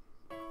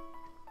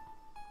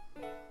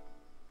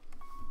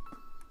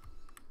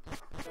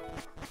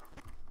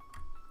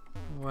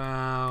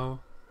 Wow.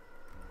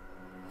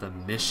 The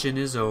mission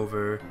is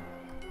over.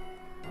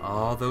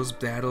 All those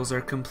battles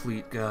are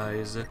complete,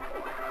 guys.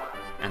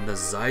 And the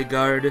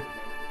Zygarde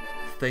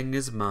thing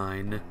is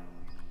mine.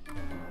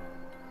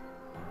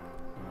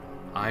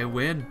 I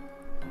win.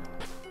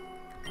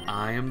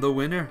 I am the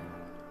winner.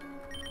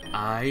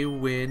 I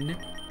win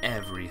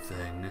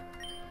everything.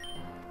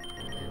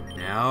 And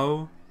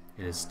now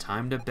it is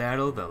time to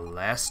battle the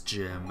last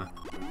gym.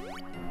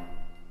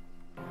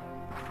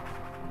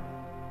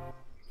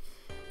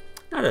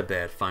 Not a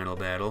bad final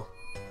battle.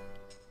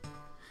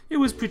 It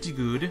was pretty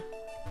good.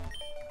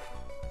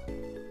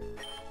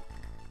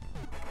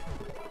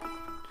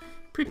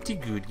 Pretty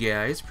good,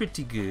 guys.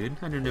 Pretty good.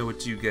 I don't know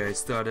what you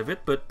guys thought of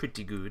it, but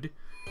pretty good.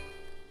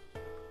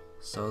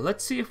 So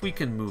let's see if we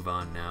can move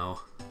on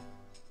now.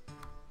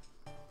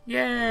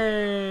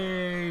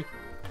 Yay!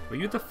 Were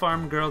you the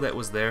farm girl that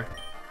was there?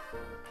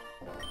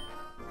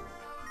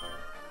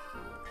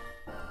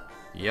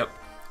 Yep,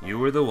 you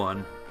were the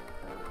one.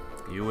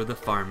 You were the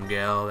farm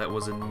gal that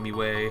was in me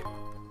way.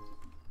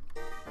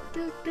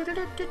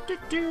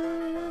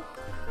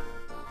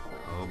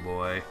 Oh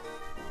boy.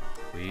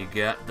 We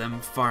got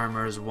them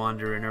farmers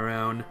wandering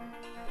around.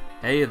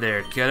 Hey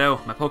there, kiddo.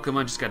 My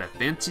Pokemon just got a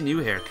fancy new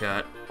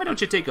haircut. Why don't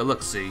you take a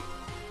look-see?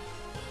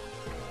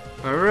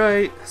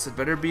 Alright, so it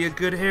better be a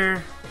good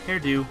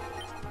hairdo.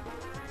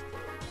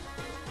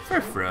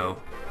 Furfro.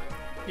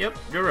 Yep,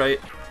 you're right.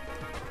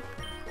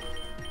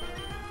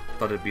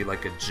 Thought it'd be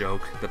like a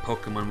joke. The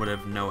Pokemon would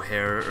have no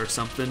hair or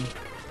something.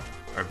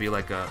 Or be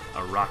like a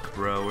rock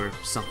bro or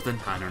something.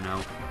 I don't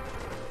know.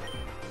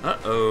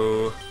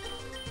 Uh-oh.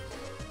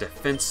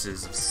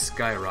 Defenses have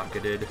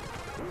skyrocketed.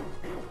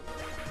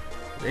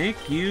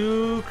 Thank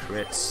you,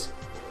 crits.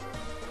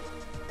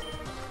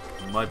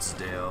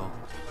 Mudsdale.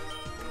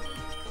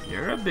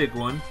 You're a big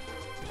one.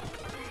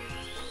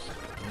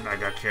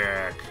 Mega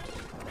kick.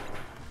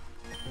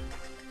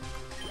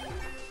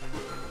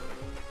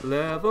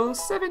 Level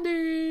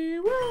 70!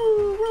 Woo,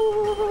 woo,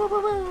 woo, woo,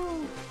 woo,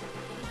 woo.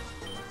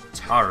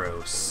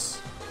 Tauros.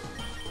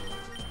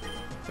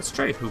 Let's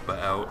try Hoopa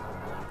out.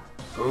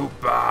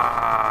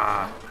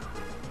 Hoopa!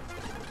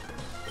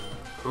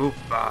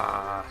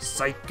 Hoopa!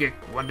 Psychic,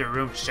 Wonder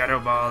Room, Shadow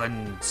Ball,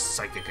 and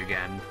Psychic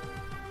again.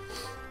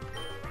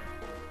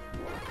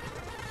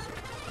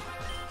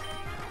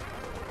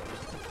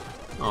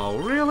 Oh,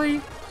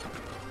 really?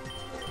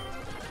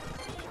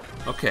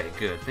 Okay,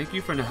 good. Thank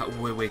you for not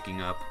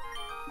waking up.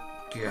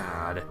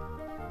 God.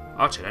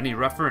 Watch it any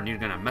rougher and you're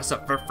gonna mess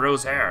up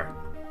Furfro's hair.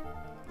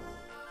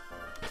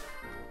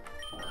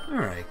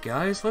 Alright,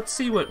 guys, let's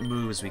see what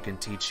moves we can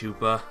teach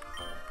Hoopa.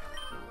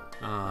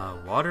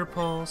 Water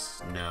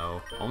Pulse?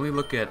 No. Only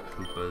look at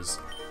Hoopa's.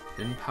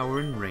 Hidden Power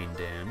and Rain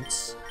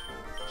Dance.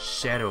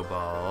 Shadow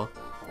Ball.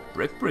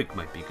 Brick Break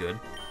might be good.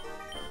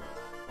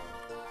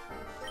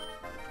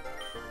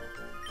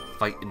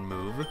 Fight and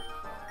move.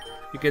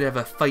 You could have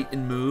a fight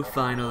and move,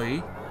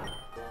 finally.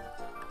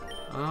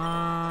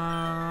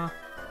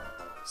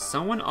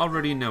 Someone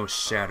already knows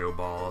Shadow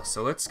Ball,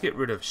 so let's get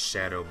rid of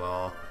Shadow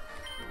Ball.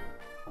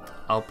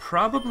 I'll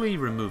probably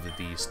remove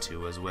these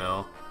two as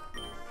well.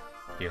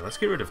 Here, let's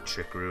get rid of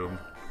Trick Room.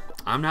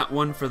 I'm not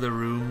one for the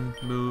room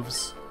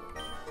moves.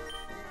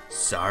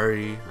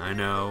 Sorry, I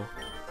know.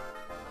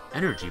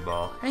 Energy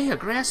Ball. Hey, a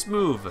grass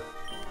move!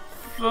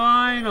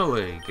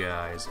 Finally,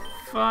 guys.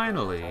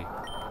 Finally.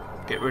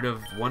 Get rid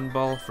of one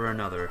ball for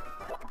another.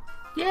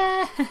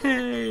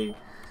 Yay!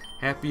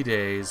 Happy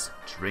days.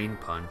 Drain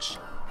Punch.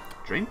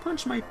 Drain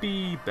Punch might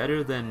be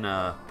better than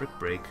Brick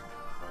Break,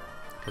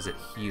 because it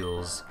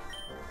heals.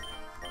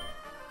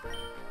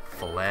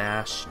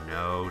 Flash,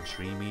 no.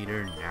 Dream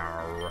Eater,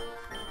 no.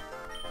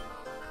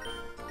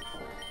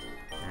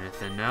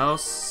 Anything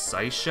else?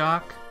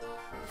 Psyshock?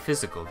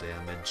 Physical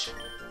damage.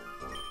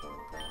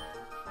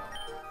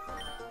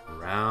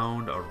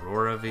 Round,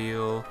 Aurora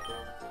Veil.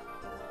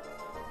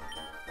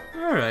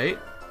 Alright.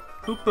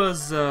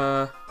 Hoopa's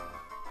all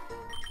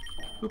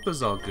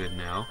good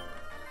now.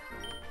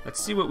 Let's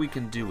see what we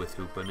can do with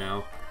Hoopa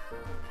now.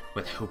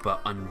 With Hoopa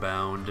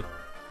Unbound.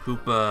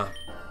 Hoopa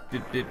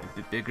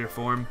bigger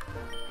form.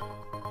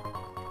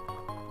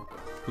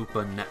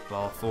 Hoopa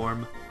netball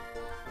form.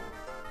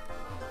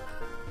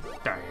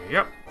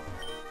 Yep.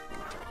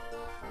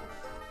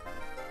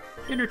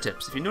 Inner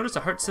tips. If you notice a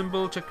heart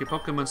symbol, check your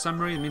Pokemon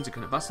summary. It means it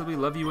couldn't possibly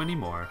love you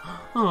anymore.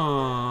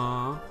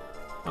 Aww.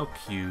 How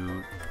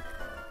cute.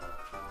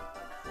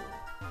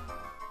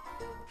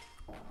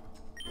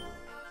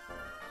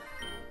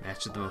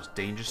 Match the most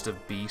dangerous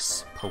of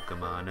beasts,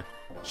 Pokemon.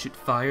 Shoot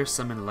fire,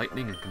 summon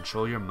lightning, and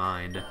control your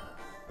mind.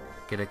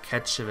 Get a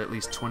catch of at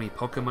least 20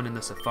 Pokemon in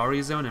the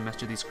Safari Zone and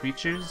master these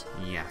creatures?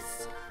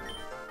 Yes.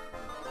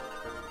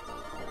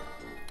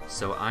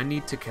 So I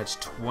need to catch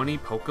 20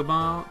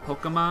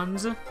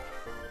 Pokemons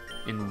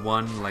in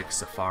one, like,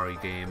 safari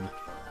game.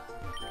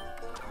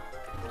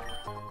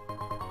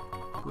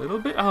 A little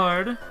bit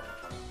hard.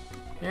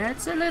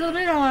 It's a little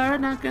bit hard,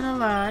 not gonna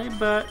lie,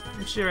 but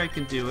I'm sure I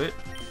can do it.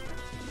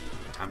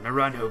 Time to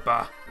run,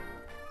 Hoopa.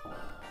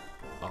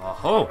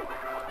 Oh-ho!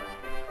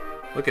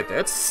 Look at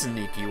that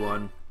sneaky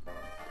one.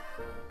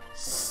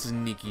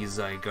 Sneaky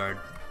Zygarde,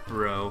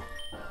 bro.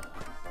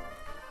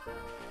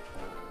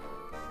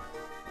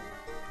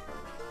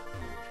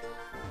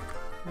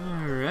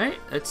 Alright,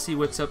 let's see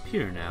what's up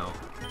here now.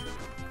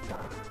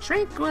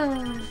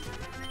 Tranquil!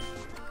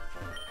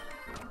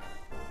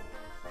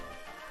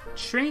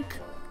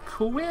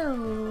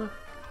 Tranquil!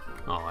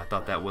 Oh, I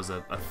thought that was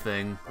a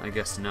thing. I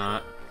guess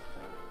not.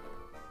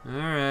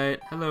 Alright,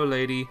 hello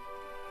lady.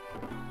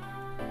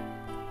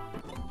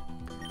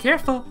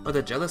 Careful, or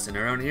the Jellicent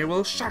around here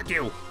will shock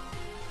you!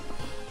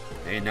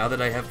 Hey, now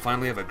that I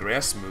finally have a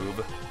grass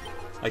move,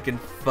 I can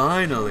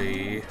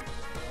finally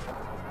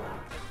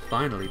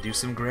do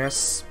some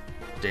grass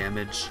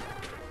damage.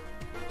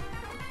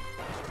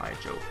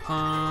 Hydro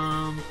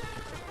Pump.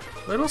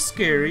 Little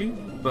scary,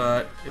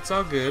 but it's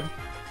all good.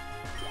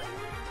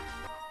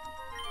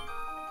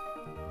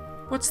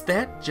 What's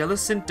that?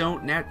 Jellicent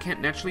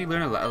can't naturally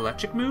learn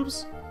electric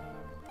moves?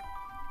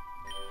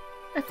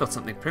 I felt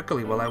something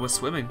prickly while I was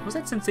swimming. Was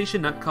that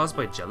sensation not caused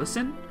by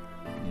Jellicent?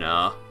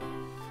 Nah.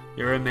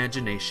 Your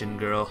imagination,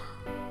 girl.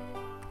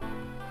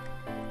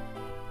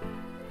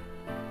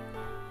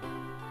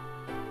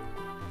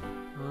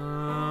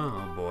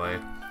 Oh boy.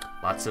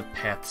 Lots of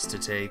paths to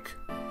take.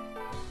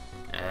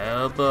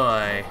 Oh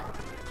boy.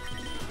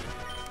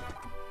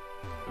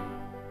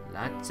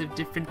 Lots of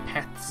different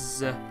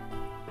paths.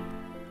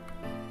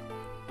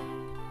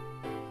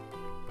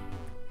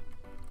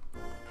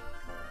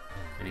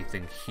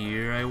 Anything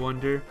here, I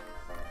wonder?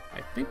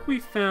 I think we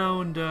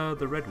found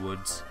the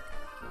redwoods.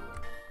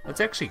 Let's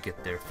actually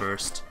get there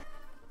first.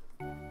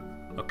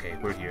 Okay,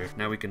 we're here.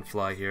 Now we can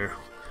fly here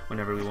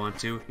whenever we want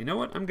to. You know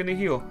what? I'm gonna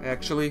heal,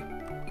 actually.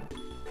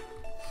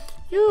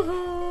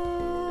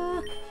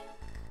 Yoo-hoo!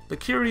 The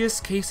Curious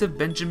Case of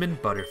Benjamin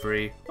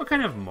Butterfree. What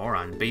kind of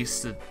moron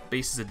bases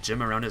a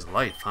gym around his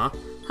life, huh?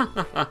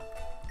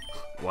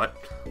 What?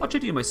 I'll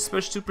trade you my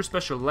super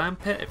special lamb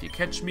pet if you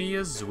catch me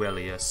a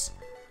Zwellius.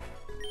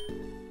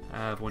 I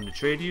have one to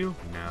trade you?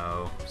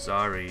 No,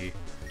 sorry.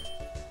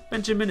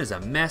 Benjamin is a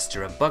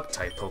master of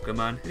bug-type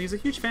Pokemon, and he's a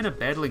huge fan of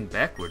battling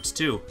backwards,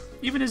 too.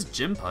 Even his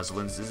gym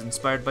puzzlings is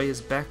inspired by his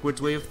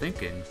backwards way of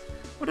thinking.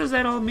 What does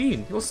that all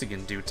mean? You'll see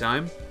in due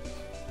time.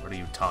 What are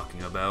you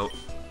talking about?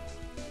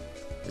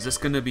 Is this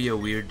gonna be a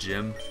weird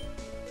gym?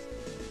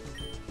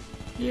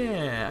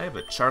 Yeah, I have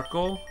a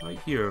charcoal. Right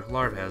here,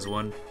 Larv has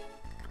one.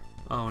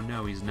 Oh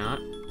no, he's not.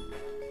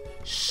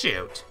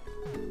 Shoot!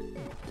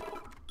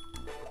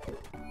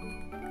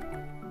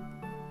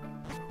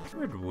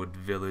 Redwood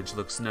Village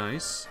looks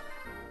nice.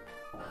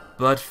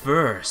 But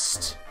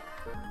first...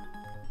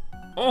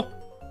 Oh!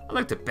 I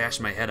like to bash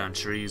my head on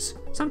trees.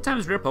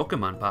 Sometimes rare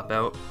Pokemon pop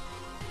out.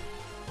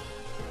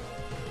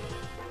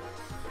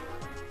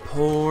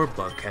 Poor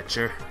bug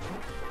catcher.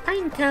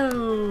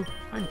 Pineco!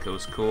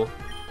 Pineco's cool.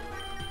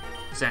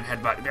 Sand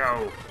Headbutt,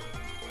 go!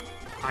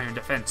 Iron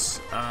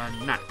Defense,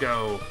 not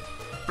go.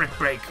 Brick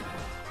Break!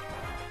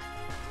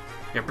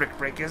 Your Brick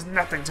Break is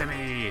nothing to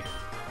me!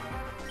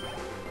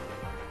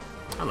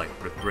 I like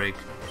Brick Break.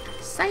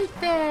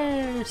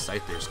 Scyther!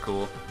 Scyther's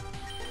cool.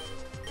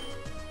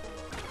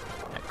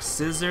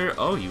 Scissor,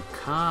 oh you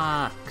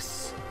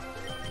cocks.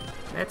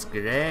 That's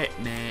great,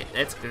 mate.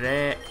 That's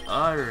great.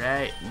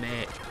 Alright,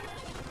 mate.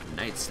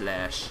 Night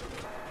Slash.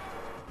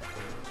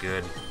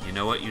 Good. You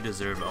know what? You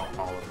deserve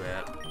all of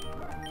that.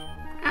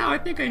 Ow, I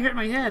think I hurt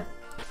my head.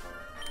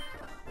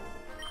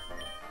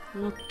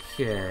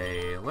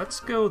 Okay, let's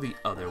go the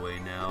other way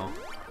now.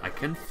 I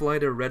can fly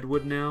to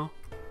Redwood now,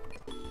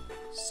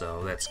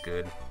 so that's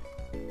good.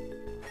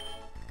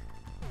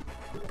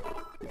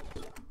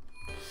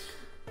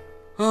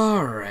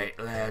 Alright,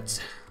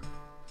 lads.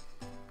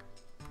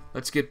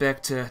 Let's get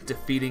back to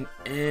defeating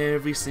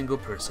every single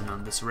person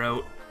on this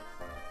route.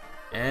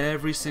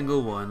 Every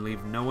single one,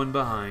 leave no one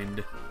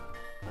behind.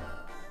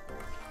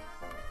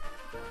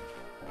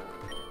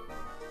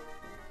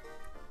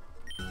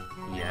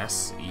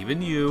 Yes,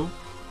 even you.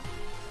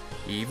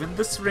 Even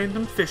this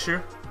random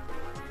fisher.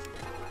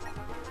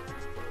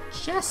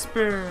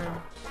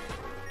 Jasper!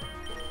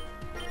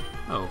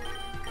 Oh.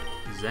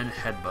 Zen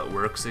Headbutt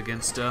works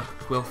against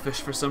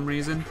Quillfish for some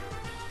reason.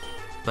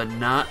 But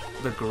not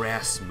the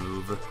grass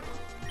move.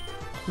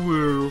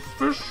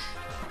 Quillfish?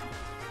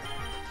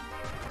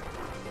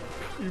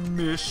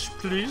 Miss,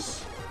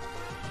 please.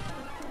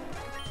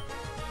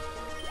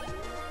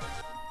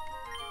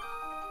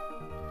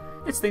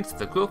 It's thanks to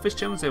the Quillfish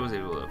challenge I was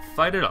able to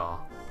fight it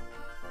all.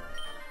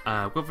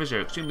 Quillfish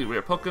are extremely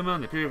rare Pokemon.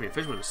 They appear if you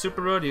fish with a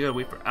super rod. You gotta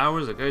wait for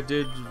hours like I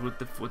did with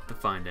the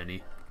find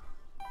any.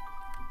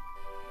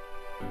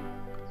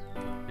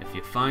 If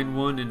you find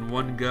one in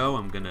one go,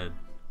 I'm gonna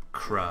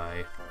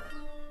cry.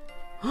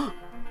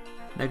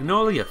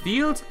 Magnolia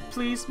Field?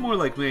 Please, more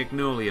like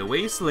Magnolia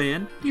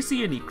Wasteland. Do you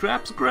see any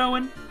crops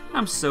growing?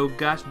 I'm so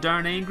gosh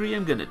darn angry,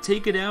 I'm gonna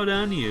take it out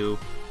on you.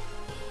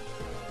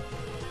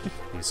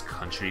 These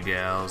country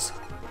gals.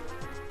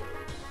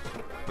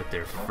 With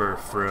their fur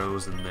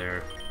froze and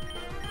their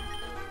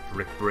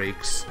brick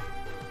breaks.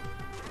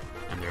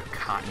 And their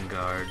cotton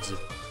guards.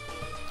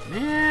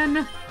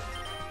 Man!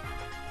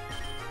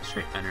 Let's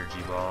try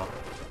Energy Ball.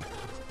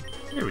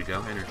 There we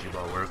go, Energy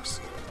Ball works.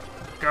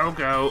 Go,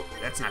 go!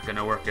 That's not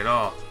gonna work at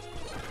all.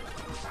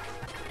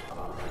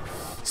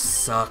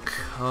 Suck.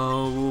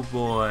 Oh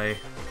boy.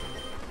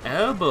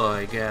 Oh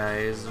boy,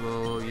 guys.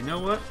 Well, you know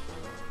what?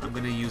 I'm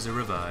gonna use a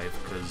revive,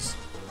 cause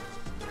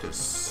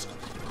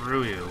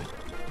screw you.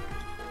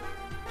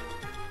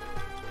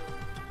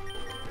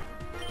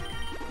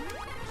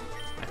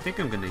 I think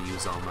I'm gonna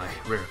use all my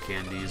rare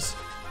candies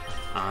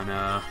on,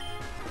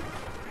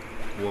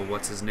 well,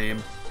 what's his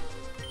name?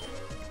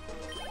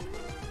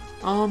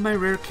 All my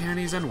rare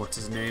candies on what's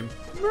his name?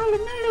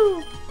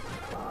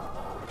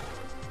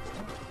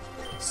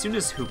 As soon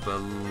as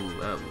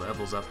Hoopa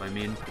levels up, I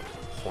mean,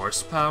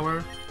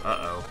 horsepower?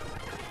 Uh-oh.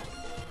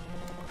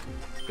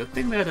 Good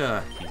thing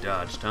that, he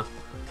dodged, huh?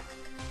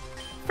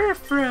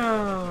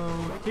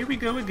 Furfro! Here we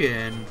go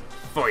again.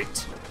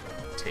 Fight!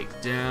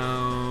 Take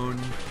down...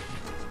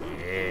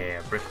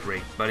 Yeah, brick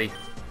break, buddy.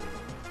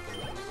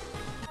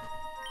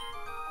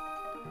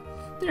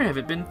 There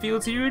haven't been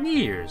fields here in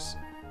years.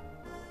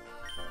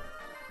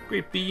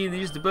 Great being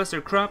used to bless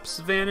our crops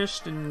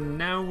vanished, and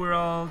now we're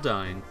all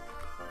dying.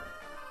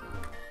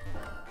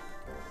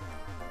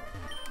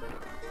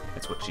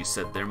 That's what she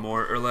said there,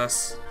 more or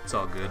less. It's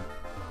all good.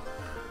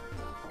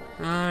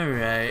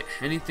 Alright,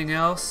 anything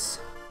else?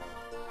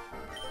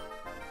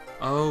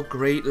 Oh,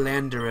 great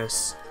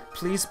Landorus.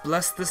 Please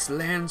bless this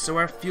land so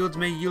our fields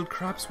may yield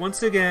crops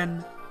once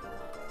again.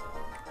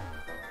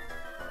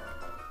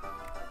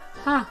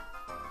 Huh.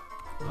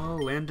 Oh,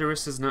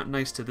 Landorus is not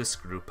nice to this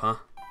group, huh?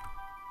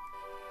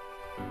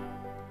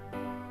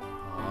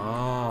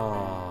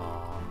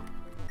 Oh.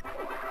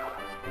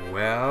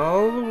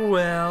 Well,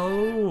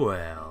 well,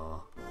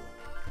 well.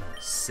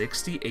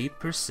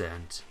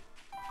 68%.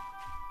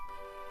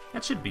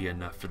 That should be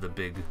enough for the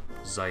big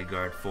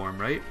Zygarde form,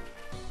 right?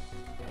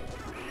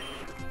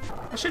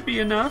 That should be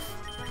enough.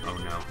 Oh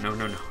no, no,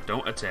 no, no,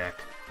 don't attack.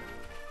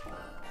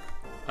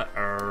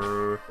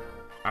 Uh-oh.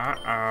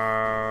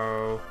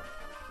 Uh-oh.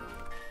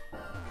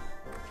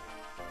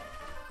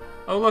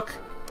 Oh look!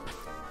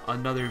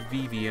 Another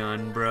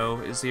Vivian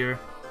bro is here.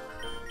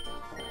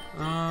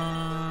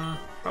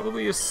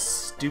 Probably a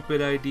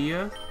stupid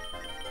idea.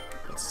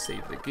 Let's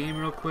save the game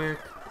real quick.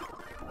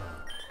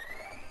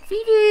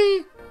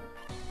 Vivi!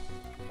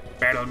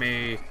 Battle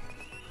me!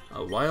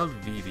 A wild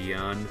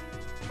Vivian.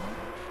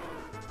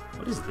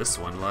 What is this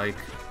one like?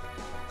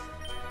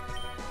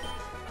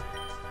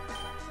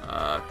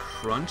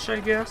 Crunch, I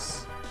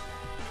guess?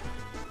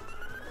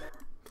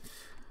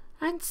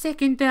 On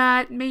second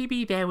thought,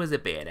 maybe that was a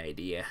bad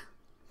idea.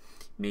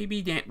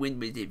 Maybe that one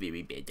was a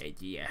very bad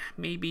idea.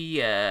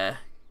 Maybe,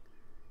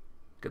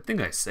 Good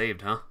thing I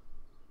saved, huh?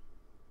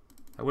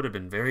 That would have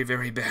been very,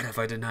 very bad if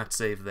I did not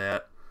save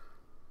that.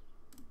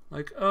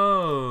 Like,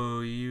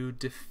 oh, you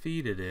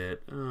defeated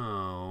it.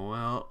 Oh,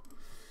 well.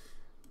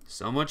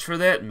 So much for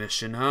that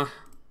mission, huh?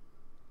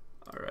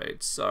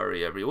 Alright,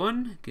 sorry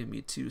everyone. Give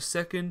me 2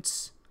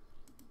 seconds.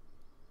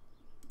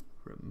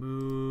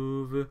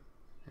 Remove.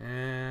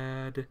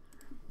 Add.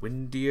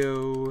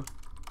 Window.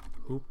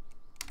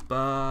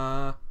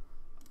 Hoopa.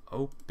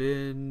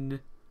 Open.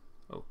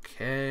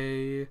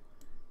 Okay.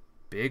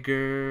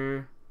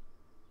 Bigger.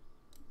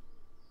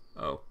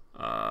 Oh.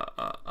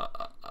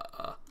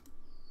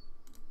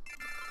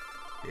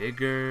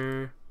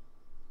 Bigger.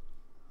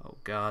 Oh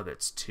god,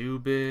 that's too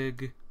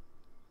big.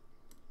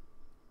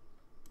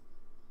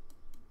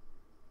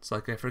 It's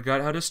like I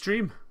forgot how to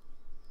stream.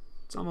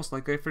 It's almost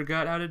like I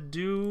forgot how to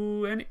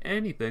do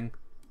anything.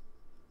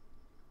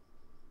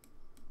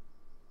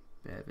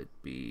 Have it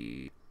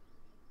be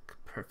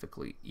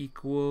perfectly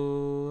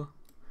equal.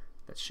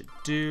 That should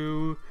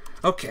do.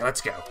 Okay,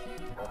 let's go.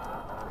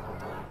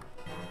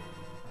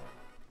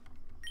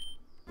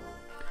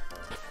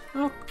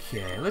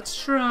 Okay,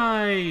 let's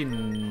try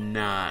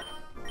not.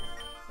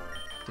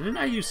 Didn't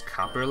I use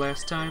copper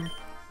last time?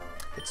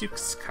 Let's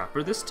use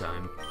copper this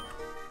time.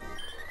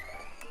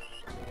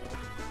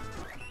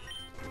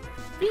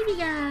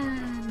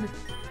 Vivian!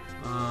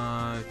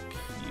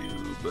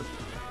 Cube.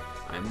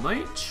 I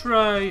might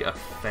try a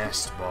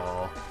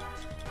fastball.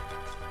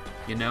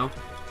 You know?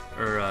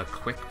 Or a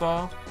quick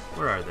ball?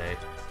 Where are they?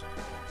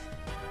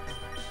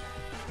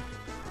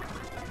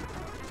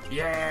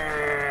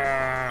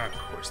 Yeah! Of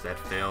course that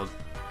failed.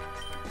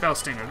 Fell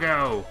Stinger,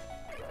 go!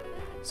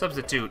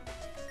 Substitute.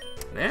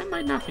 That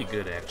might not be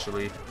good,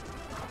 actually.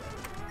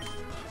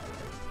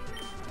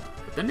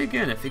 But then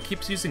again, if it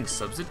keeps using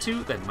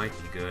substitute, that might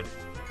be good.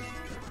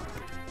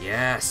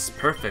 Yes,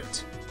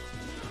 perfect.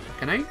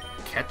 Can I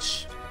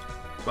catch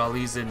while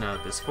he's in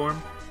this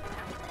form?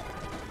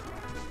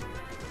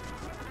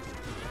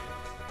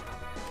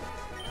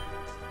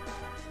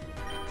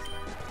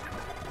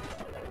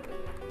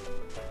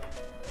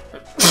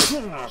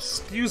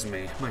 Excuse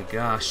me. My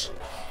gosh.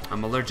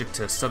 I'm allergic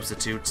to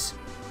substitutes.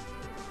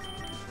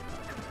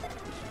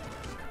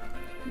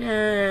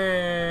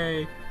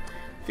 Yay!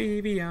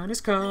 Vivian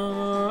is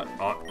caught.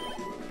 Oh.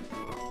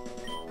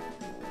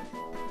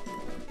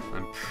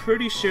 I'm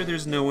pretty sure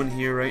there's no one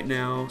here right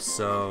now,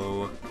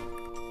 so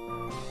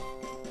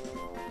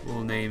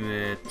we'll name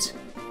it.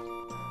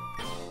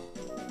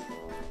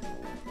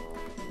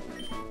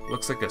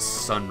 Looks like a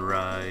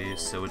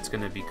sunrise, so it's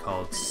gonna be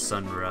called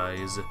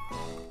Sunrise.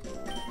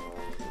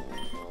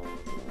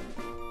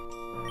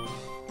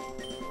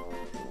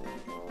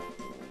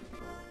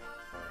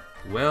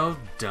 Well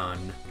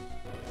done.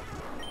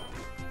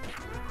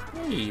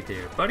 Hey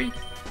there, buddy.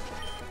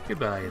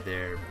 Goodbye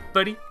there,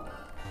 buddy.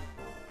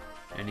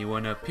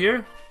 Anyone up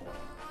here?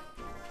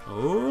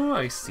 Oh,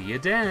 I see a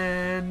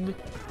den.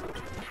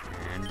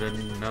 And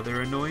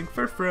another annoying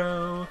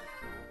furfro.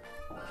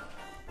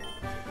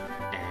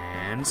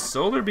 And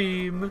Solar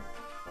Beam.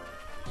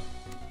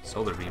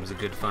 Solar Beam's a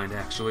good find,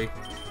 actually.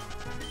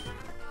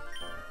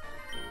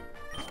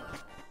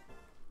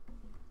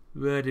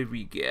 What did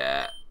we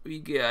got? We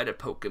got a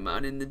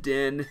Pokemon in the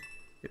den.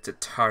 It's a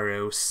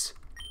Tauros.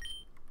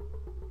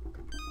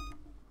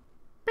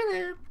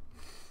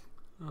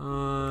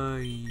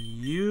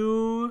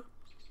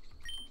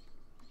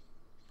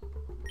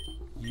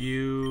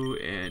 You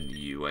and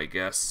you, I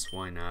guess.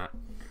 Why not?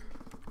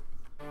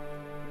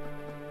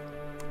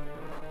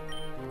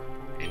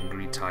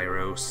 Angry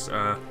Tauros,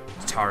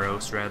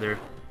 rather.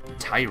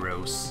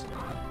 Tyros.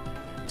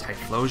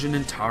 Typhlosion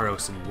and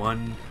Tauros in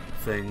one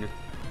thing.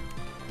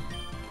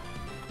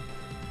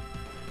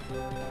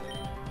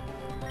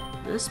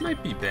 This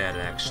might be bad,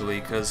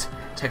 actually, because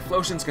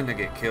Typhlosion's gonna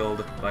get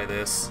killed by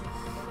this.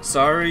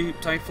 Sorry,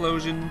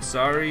 Typhlosion,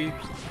 sorry.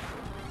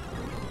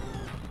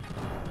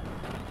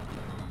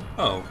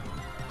 Oh,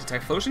 did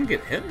Typhlosion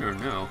get hit, or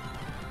no?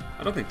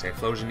 I don't think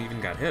Typhlosion even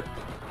got hit.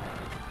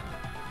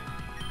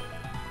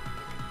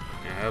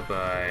 Oh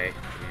boy,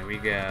 here we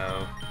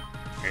go.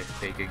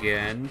 Earthquake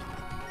again.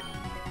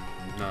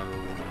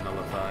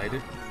 Nullified.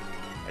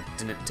 I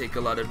didn't take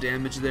a lot of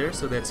damage there,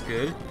 so that's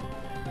good.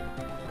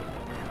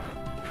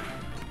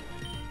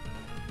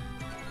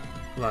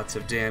 Lots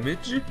of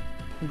damage.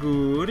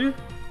 Good.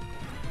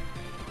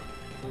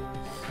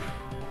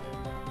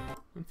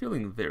 I'm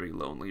feeling very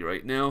lonely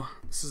right now.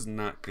 This is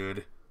not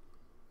good.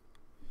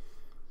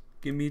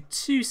 Give me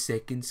 2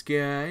 seconds,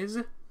 guys.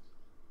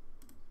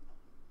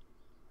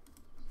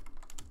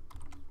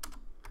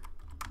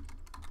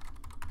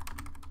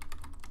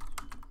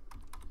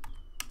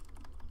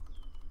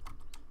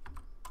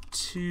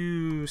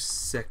 Two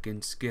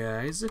seconds,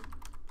 guys.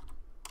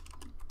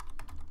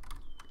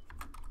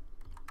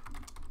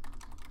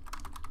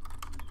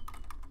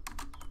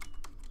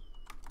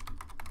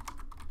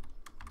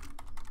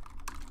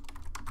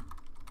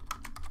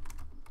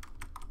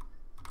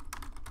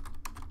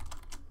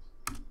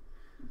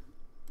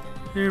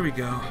 There we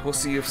go. We'll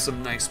see if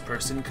some nice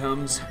person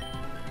comes.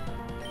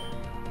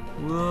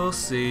 We'll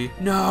see.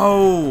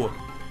 No!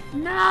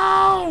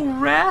 No!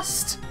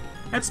 Rest?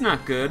 That's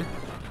not good.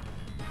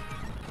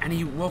 And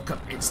he woke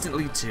up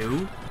instantly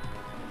too?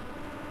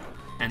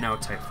 And now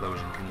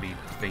Typhlosion can be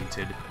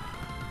fainted.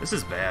 This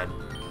is bad.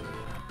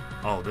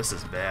 Oh, this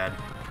is bad.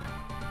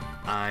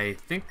 I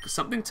think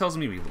something tells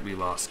me we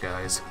lost,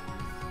 guys.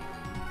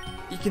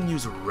 He can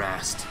use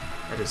Rest.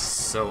 That is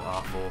so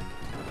awful.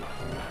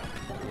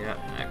 Yeah,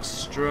 next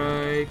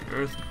strike,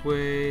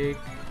 Earthquake.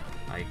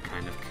 I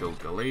kind of killed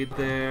Gallade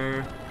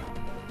there.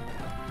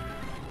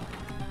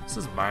 This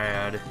is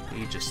bad.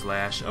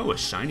 Aegislash. Oh, a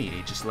shiny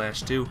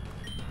Aegislash too.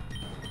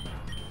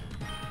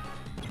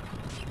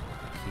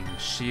 King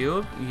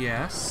Shield,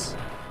 yes.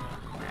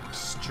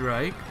 Next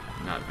strike.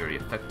 Not very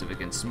effective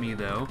against me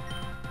though.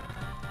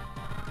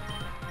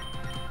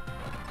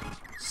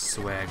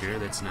 Swagger,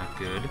 that's not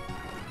good.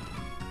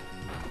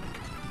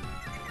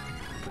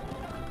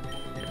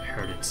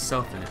 Hurt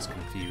itself in its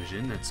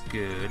confusion. That's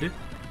good.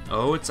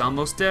 Oh, it's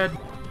almost dead.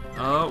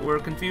 Oh, we're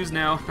confused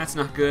now. That's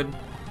not good.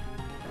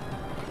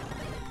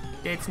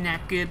 That's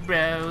not good,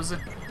 bros.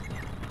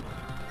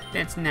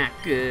 That's not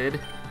good.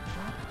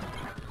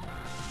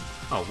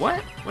 Oh,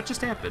 what? What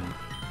just happened?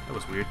 That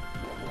was weird.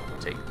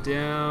 Take it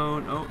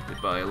down. Oh,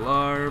 goodbye,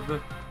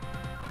 Larv.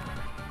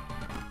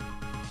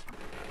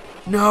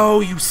 No,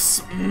 you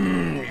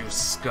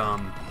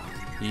scum.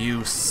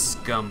 You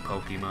scum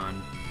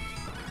Pokemon.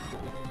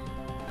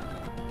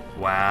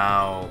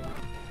 Wow.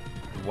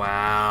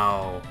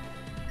 Wow.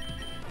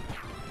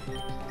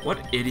 What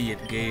idiot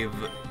gave,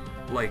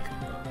 like,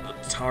 a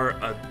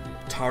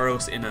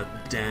Tauros in a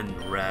den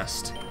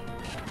rest?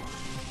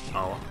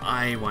 Oh,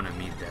 I want to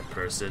meet that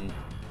person.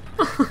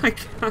 I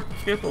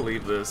can't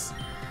believe this.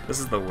 This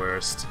is the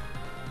worst.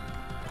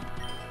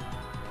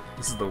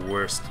 This is the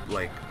worst,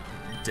 like,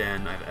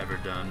 den I've ever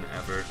done,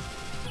 ever.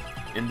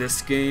 In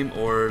this game,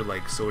 or,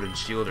 like, Sword and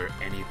Shield, or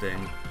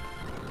anything.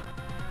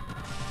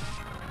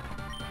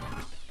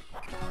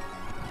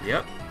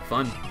 Yep,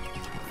 fun.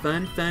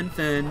 Fun, fun,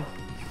 fun.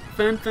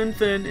 Fun, fun,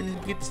 fun,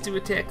 and gets to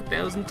attack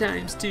 1,000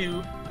 times,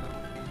 too.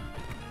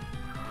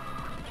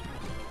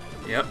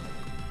 Yep.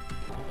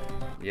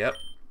 Yep.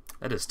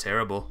 That is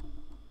terrible.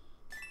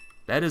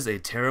 That is a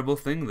terrible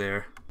thing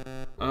there.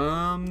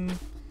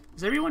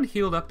 Is everyone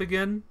healed up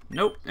again?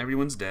 Nope,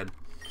 everyone's dead.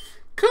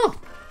 Cool.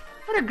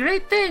 What a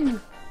great thing.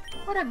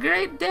 What a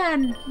great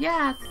den.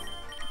 Yes.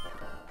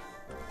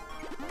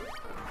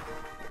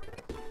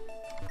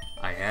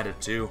 I had it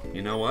too.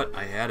 You know what?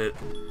 I had it.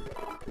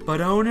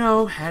 But oh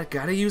no,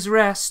 gotta use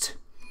rest.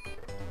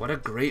 What a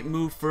great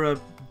move for a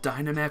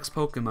Dynamax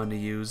Pokemon to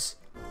use.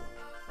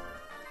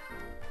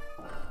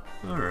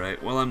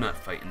 Alright, well I'm not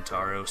fighting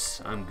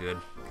Tauros. I'm good.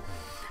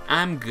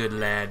 I'm good,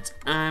 lads.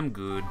 I'm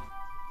good.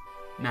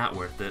 Not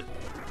worth it.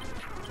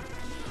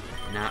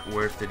 Not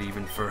worth it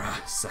even for a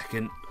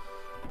second.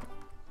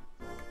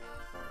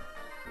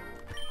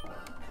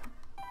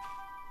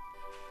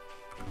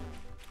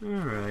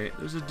 Alright,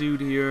 there's a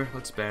dude here.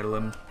 Let's battle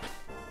him.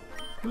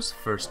 Who's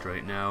first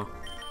right now?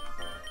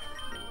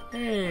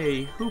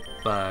 Hey,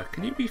 Hoopa,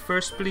 can you be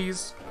first,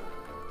 please?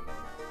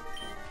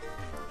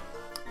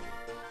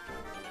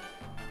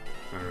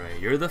 Alright,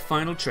 you're the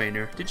final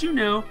trainer. Did you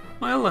know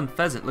male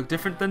Unpheasant look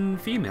different than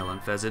female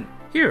Unpheasant?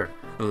 Here,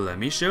 let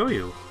me show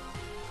you.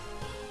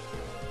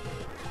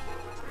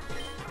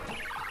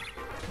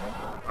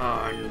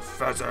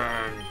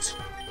 Unpheasant!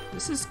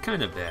 This is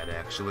kind of bad,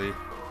 actually.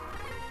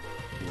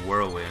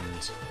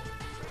 Whirlwind.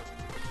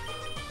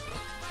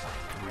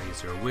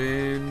 Razor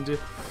Wind.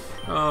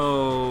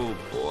 Oh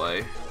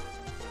boy.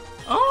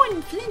 Oh,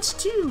 and flinch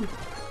too.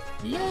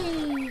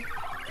 Yay.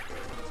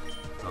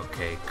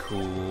 Okay,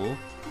 cool.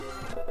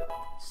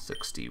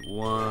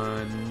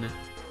 61.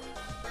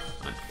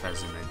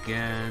 Unpheasant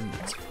again,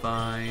 that's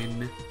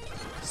fine.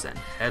 Zen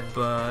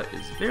Headbutt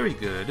is very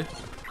good.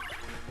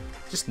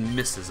 Just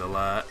misses a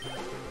lot.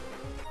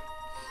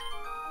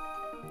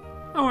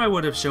 Oh, I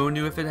would have shown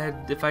you if I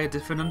had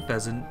different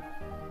Unpheasant.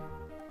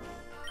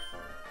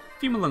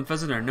 Female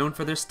Unpheasant are known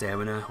for their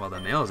stamina, while the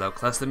males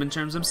outclass them in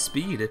terms of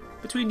speed.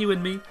 Between you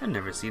and me, I've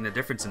never seen a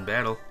difference in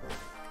battle.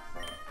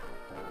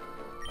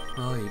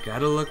 Well, you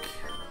gotta look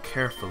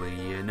carefully,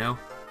 you know?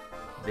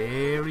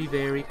 Very,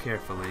 very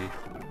carefully.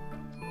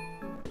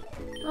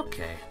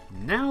 Okay,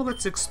 now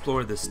let's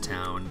explore this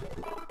town.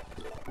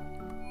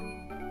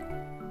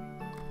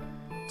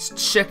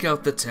 Let's check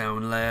out the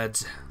town,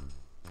 lads.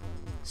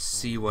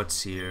 See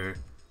what's here.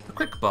 The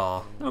quick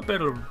ball. No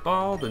better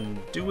ball than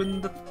doing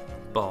the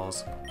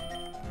balls.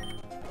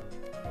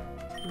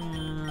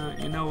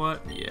 You know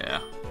what? Yeah.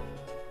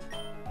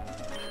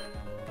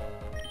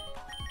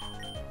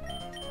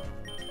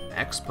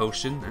 Max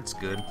potion, that's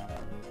good.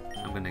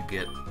 I'm gonna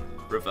get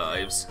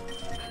revives.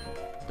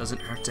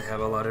 Doesn't hurt to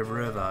have a lot of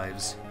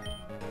revives.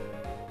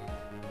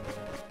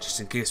 Just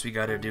in case we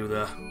gotta do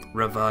the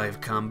revive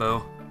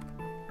combo.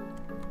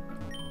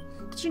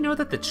 Did you know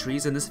that the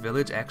trees in this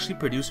village actually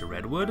produce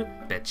redwood?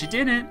 Bet you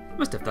didn't.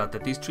 Must have thought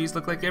that these trees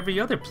look like every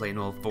other plain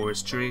old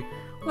forest tree.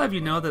 Well, have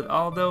you know that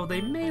although they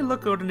may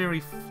look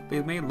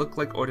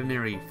like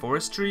ordinary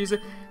forest trees,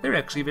 they're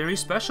actually very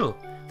special.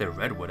 Their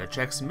redwood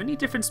attracts many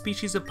different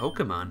species of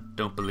Pokemon.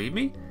 Don't believe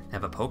me?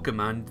 Have a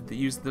Pokemon that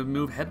use the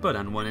move Headbutt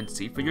on one and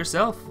see for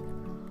yourself.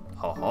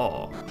 Ha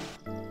ha.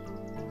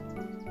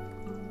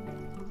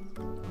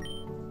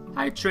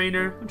 Hi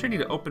trainer, I'm training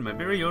to open my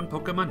very own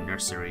Pokemon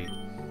nursery.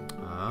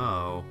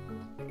 Oh.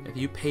 If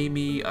you pay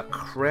me a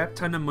crap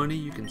ton of money,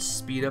 you can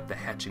speed up the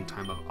hatching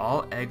time of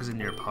all eggs in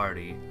your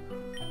party.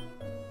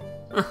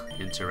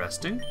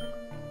 Interesting.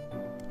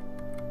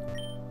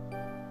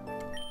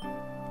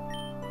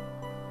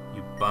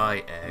 You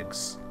buy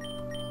eggs.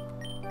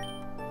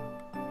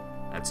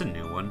 That's a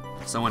new one.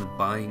 Someone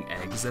buying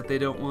eggs that they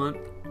don't want.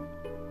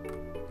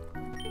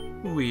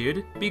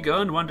 Weird. Be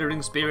gone,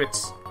 wandering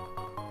spirits.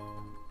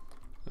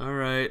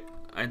 Alright,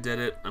 I did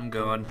it. I'm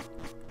gone.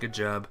 Good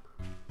job.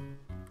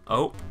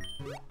 Oh.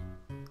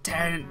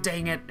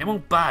 Dang it, it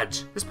won't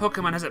budge. This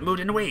Pokemon hasn't moved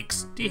in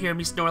weeks. Do you hear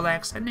me,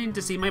 Snorlax? I need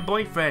to see my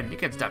boyfriend. You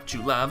can't stop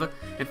true love.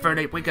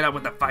 Infernape, wake it up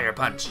with a fire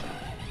punch.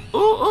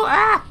 Ooh,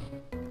 ah!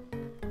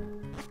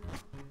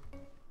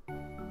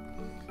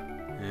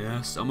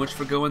 Yeah, so much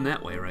for going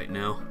that way right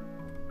now.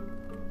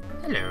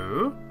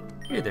 Hello?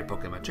 Hey there,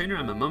 Pokemon Trainer.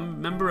 I'm a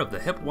member of the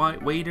Hip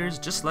Waders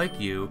just like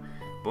you.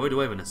 Boy, do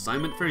I have an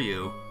assignment for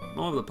you.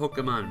 Know of the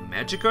Pokemon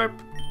Magikarp?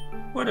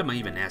 What am I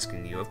even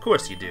asking you? Of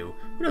course you do.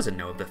 Who doesn't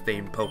know of the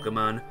famed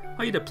Pokemon?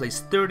 I need to place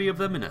 30 of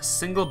them in a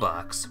single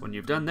box. When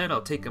you've done that,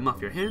 I'll take them off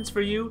your hands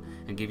for you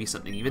and give you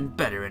something even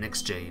better in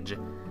exchange.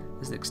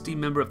 As an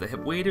esteemed member of the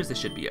Hip Waders, this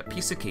should be a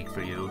piece of cake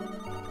for you.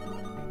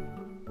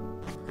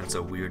 That's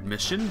a weird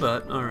mission,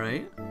 but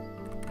alright.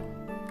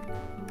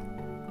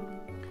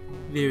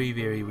 Very,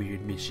 very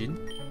weird mission.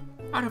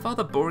 Out of all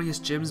the Boreas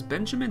gyms,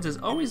 Benjamin's is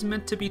always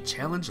meant to be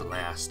challenged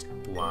last.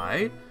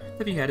 Why?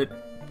 If you had it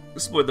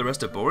explored the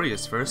rest of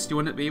Boreas first, you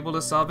wouldn't be able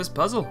to solve his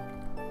puzzle.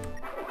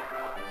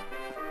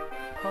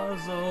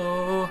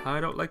 Puzzle. I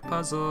don't like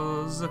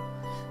puzzles.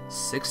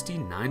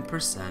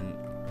 69%.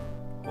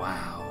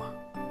 Wow.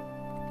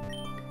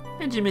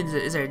 Benjamin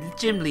is our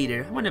gym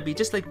leader. I want to be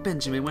just like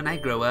Benjamin when I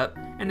grow up,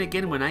 and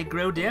again when I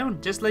grow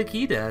down, just like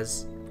he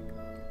does.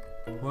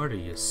 What are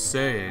you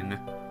saying?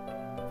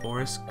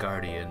 Forest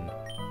Guardian.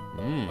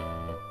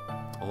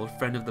 Old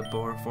friend of the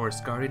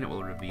Forest Guardian, it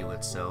will reveal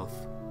itself.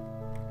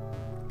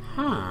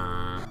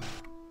 Huh.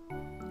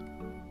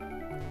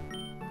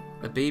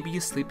 The baby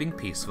is sleeping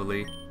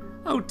peacefully.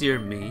 Oh dear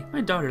me,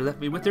 my daughter left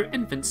me with her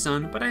infant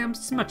son, but I am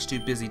much too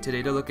busy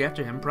today to look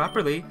after him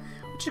properly.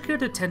 Would you care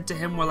to tend to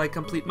him while I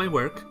complete my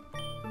work?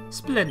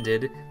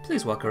 Splendid.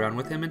 Please walk around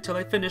with him until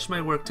I finish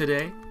my work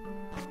today.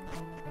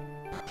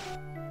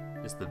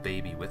 Is the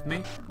baby with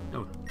me?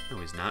 No,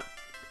 he's not.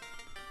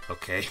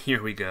 Okay,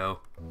 here we go.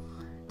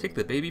 Take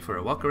the baby for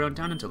a walk around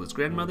town until his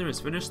grandmother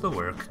has finished the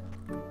work.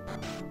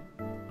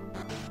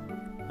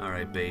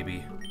 Alright,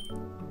 baby.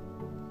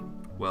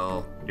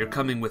 Well, you're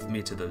coming with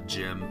me to the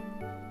gym.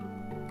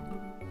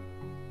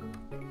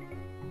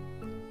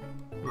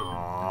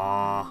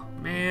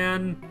 Aww,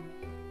 man.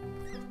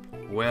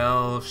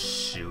 Well,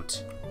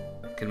 shoot.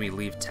 Can we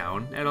leave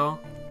town at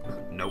all?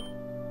 Nope.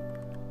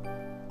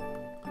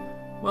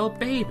 Well,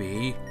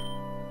 baby.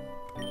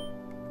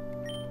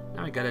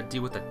 Now I gotta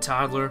deal with a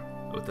toddler.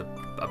 With a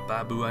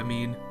babu, I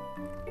mean.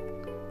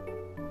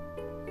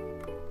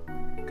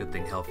 Good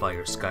thing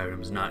Hellfire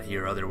Skyrim's not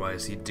here,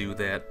 otherwise he'd do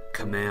that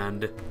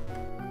command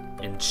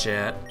in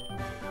chat.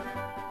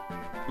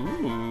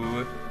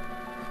 Ooh.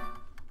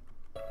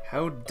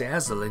 How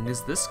dazzling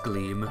is this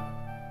gleam?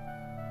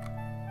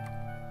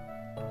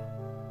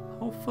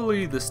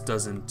 Hopefully this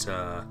doesn't,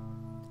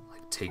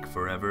 like, take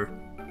forever.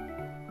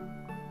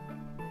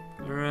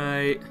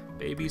 Alright,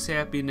 baby's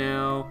happy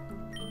now.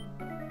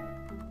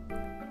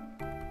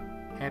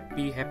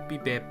 Happy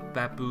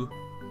babu.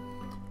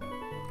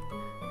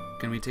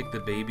 Can we take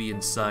the baby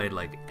inside,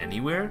 like,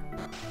 anywhere?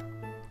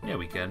 Yeah,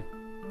 we can.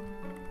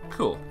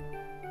 Cool.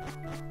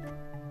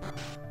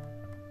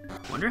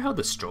 Wonder how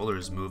the stroller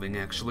is moving,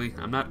 actually.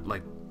 I'm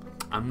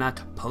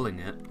not pulling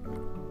it.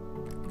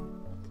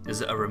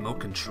 Is it a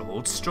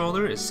remote-controlled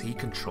stroller? Is he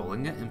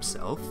controlling it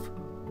himself?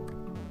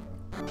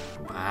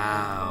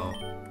 Wow.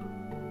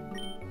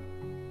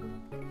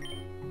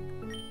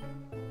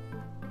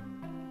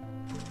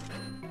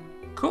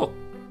 Cool.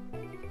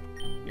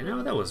 You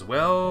know, that was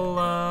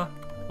well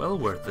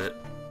worth it.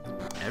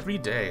 Every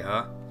day,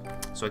 huh?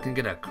 So I can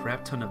get a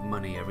crap ton of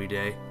money every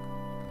day.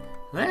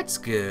 That's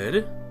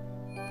good.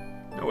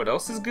 Know what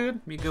else is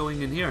good? Me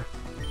going in here.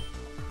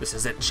 This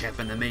is it, champ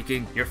in the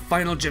making. Your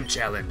final gym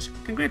challenge.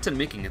 Congrats on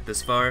making it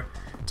this far.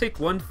 Take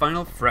one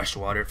final fresh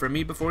water from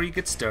me before you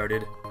get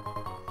started.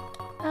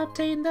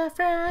 Obtain the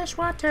fresh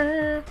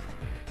water.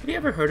 Have you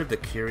ever heard of the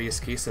curious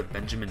case of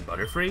Benjamin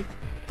Butterfree?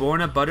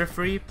 Born a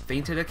Butterfree,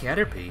 fainted a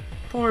Caterpie.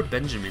 Poor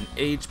Benjamin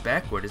aged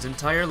backward his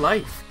entire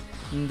life.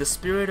 In the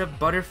spirit of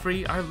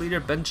Butterfree, our leader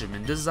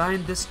Benjamin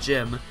designed this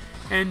gym.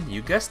 And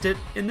you guessed it,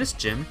 in this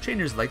gym,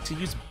 trainers like to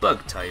use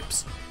bug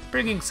types.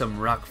 Bringing some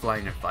rock,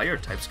 flying, or fire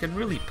types can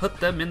really put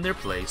them in their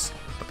place.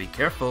 But be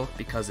careful,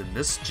 because in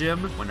this gym,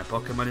 when a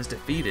Pokemon is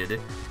defeated,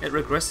 it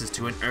regresses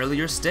to an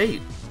earlier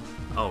state.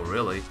 Oh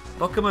really?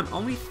 Pokemon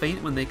only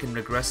faint when they can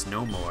regress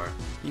no more.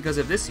 Because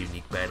of this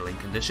unique battling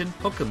condition,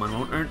 Pokemon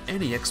won't earn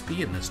any XP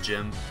in this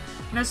gym.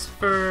 And as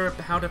for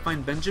how to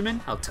find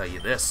Benjamin, I'll tell you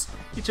this.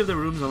 Each of the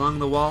rooms along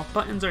the wall,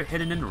 buttons are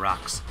hidden in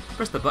rocks.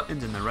 Press the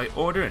buttons in the right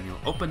order and you'll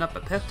open up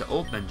a path to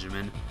old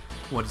Benjamin.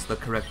 What is the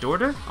correct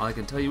order? All I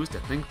can tell you is to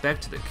think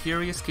back to the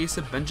curious case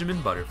of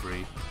Benjamin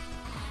Butterfree.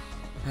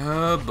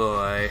 Oh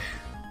boy.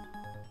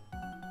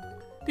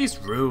 These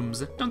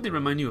rooms, don't they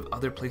remind you of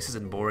other places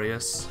in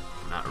Boreas?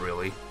 Not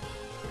really.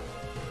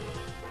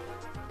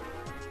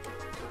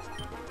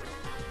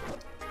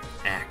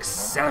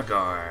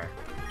 Axelgar.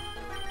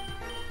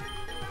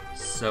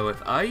 So if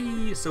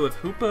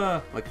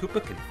Hoopa,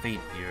 Hoopa can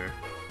faint here.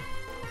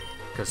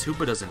 Because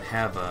Hoopa doesn't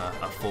have a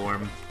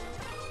form.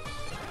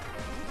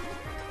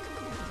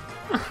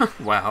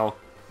 Wow.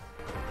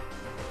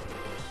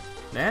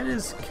 That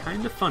is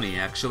kind of funny,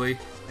 actually.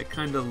 I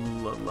kind of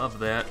love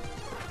that.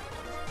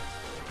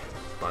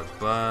 Bug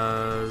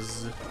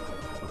Buzz.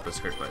 Hoopa's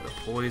hurt by the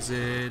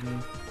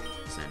poison.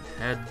 Send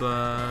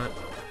Headbutt.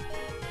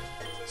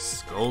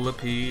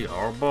 Scolipede.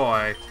 Oh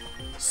boy.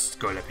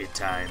 Scolipede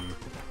time.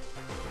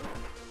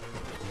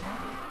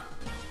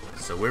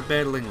 So we're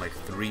battling like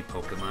 3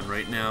 Pokemon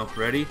right now.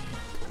 Ready?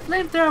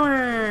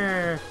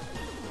 Flamethrower!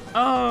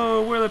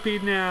 Oh,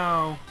 Whirlipede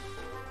now!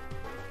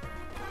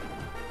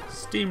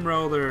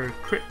 Steamroller,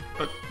 crit,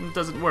 but it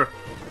doesn't work,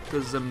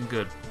 because I'm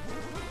good.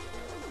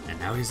 And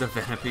now he's a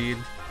Venipede.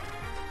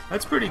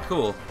 That's pretty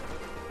cool.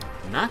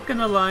 Not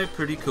gonna lie,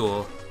 pretty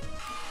cool.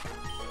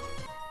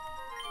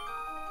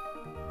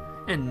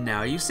 And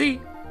now you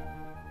see.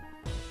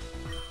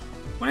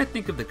 When I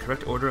think of the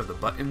correct order of the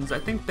buttons, I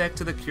think back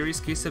to the curious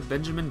case of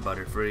Benjamin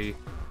Butterfree.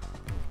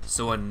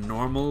 So a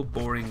normal,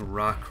 boring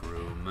rock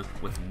room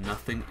with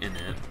nothing in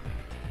it.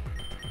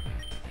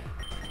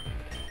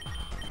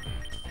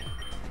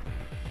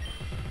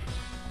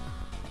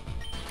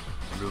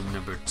 Room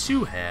number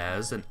 2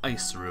 has an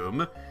ice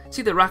room.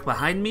 See the rock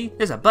behind me?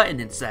 There's a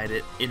button inside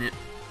it.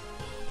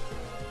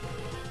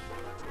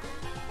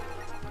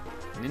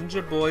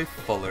 Ninja Boy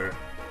Fuller.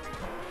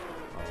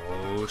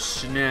 Oh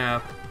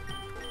snap.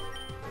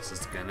 This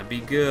is gonna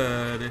be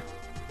good.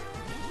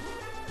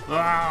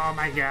 Oh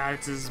my god,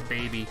 it's his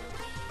baby.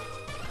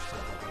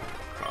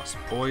 Cross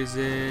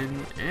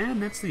poison,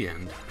 and that's the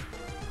end.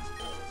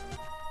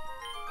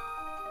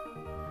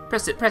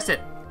 Press it, press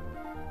it.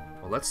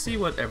 Well, let's see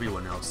what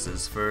everyone else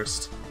is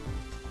first.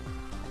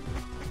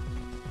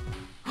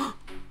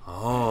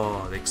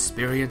 Oh, the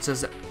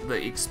experiences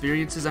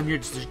on your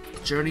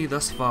journey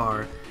thus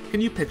far.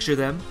 Can you picture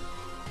them?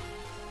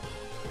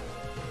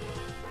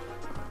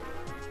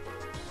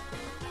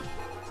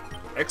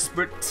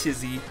 Expert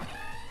Tizzy.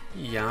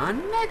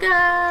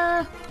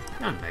 Yanmega!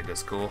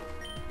 Yanmega's cool.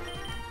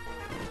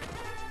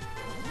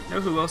 Know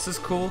who else is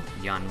cool?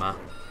 Yanma.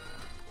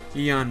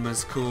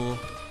 Yanma's cool.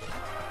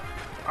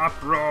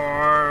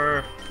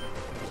 Uproar!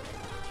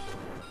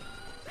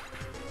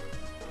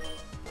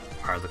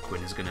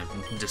 Harlequin is gonna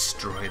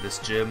destroy this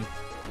gym.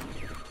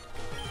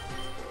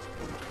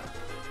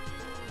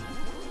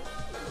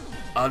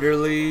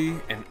 Utterly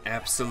and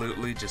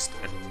absolutely just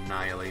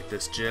annihilate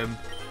this gym.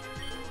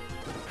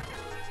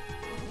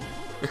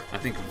 I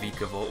think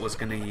Vikavolt was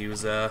gonna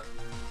use a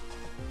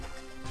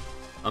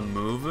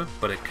move,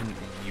 but it couldn't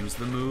use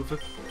the move.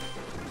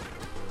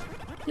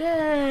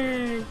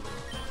 Yay!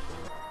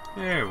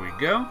 There we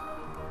go.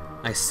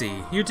 I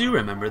see, you do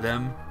remember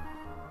them.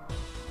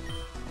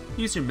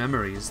 Use your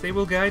memories, they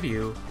will guide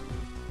you.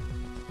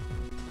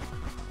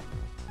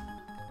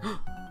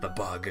 The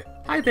bug.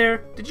 Hi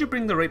there, did you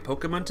bring the right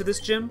Pokemon to this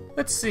gym?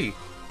 Let's see.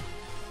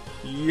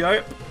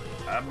 Yup,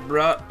 I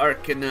brought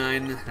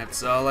Arcanine.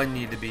 That's all I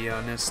need, to be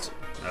honest.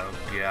 Oh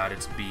god,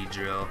 it's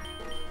Beedrill.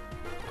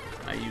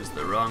 I used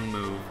the wrong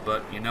move,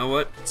 but you know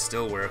what? It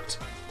still worked.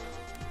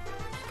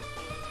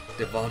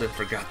 Devalda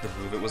forgot the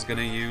move it was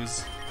gonna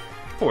use.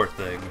 Poor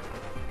thing.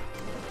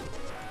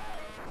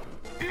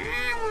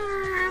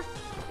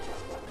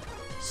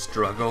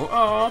 Struggle.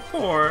 Oh,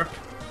 poor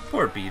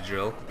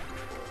Beedrill.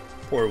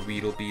 Poor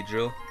Weedle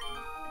Beedrill.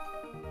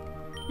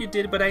 You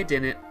did, but I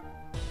didn't.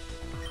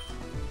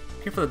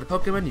 Careful of the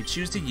Pokemon you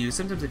choose to use.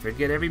 Sometimes they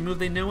forget every move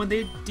they know when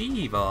they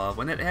de-evolve.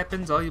 When that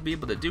happens, all you'll be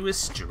able to do is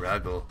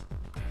struggle.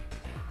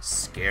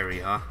 Scary,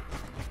 huh?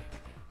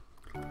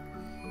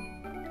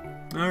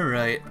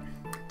 Alright.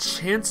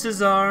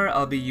 Chances are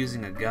I'll be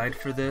using a guide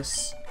for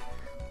this.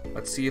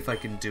 Let's see if I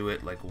can do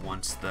it like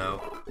once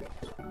though.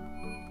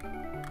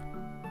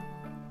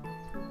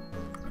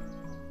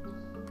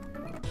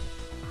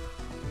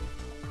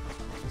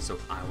 So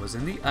I was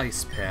in the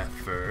ice path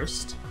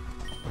first.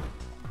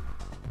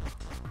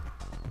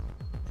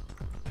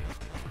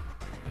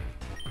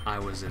 I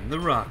was in the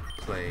rock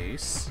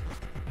place.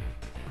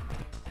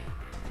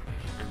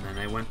 And then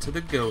I went to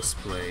the ghost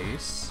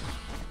place.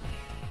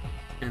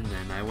 And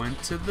then I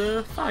went to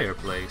the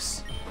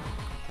fireplace.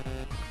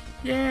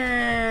 Yay!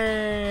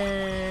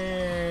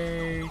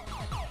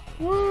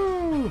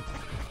 Woo!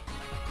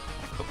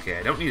 Okay,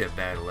 I don't need a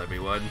battle,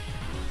 everyone.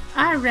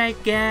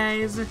 Alright,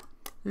 guys.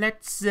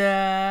 Let's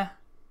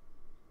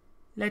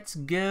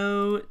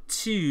go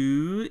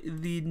to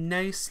the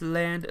nice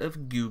land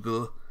of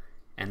Google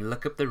and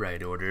look up the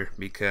right order,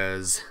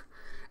 because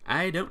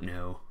I don't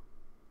know.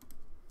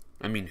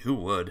 I mean, who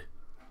would?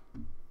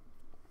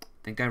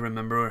 Think I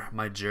remember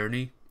my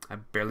journey? I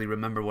barely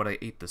remember what I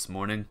ate this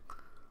morning.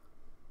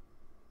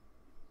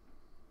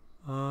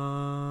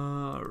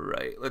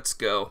 Alright, let's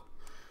go.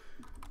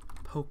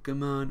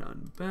 Pokemon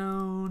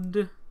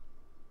Unbound.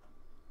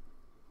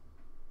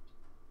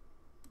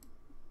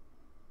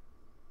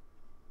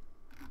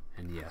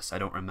 And yes, I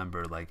don't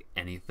remember like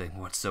anything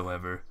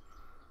whatsoever.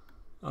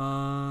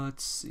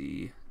 Let's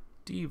see.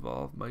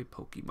 Devolve my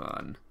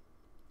Pokemon.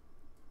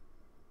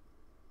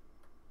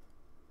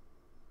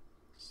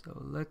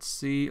 So let's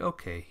see.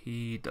 Okay,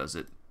 he does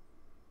it.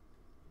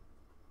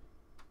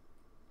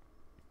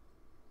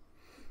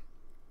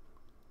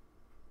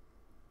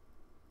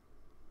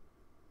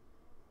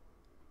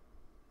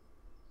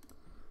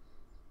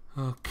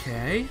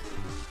 Okay.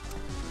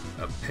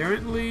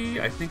 Apparently,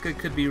 I think I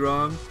could be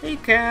wrong. Hey,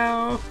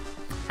 cow!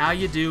 How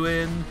you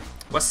doing?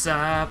 What's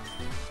up?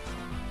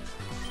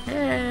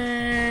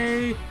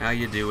 Hey! How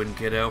you doing,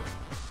 kiddo?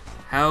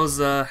 How's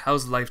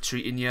life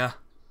treating ya?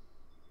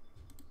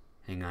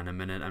 Hang on a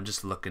minute, I'm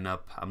looking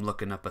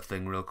up a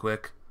thing real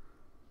quick.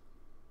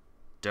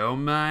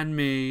 Don't mind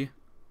me.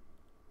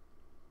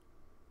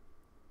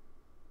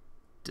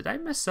 Did I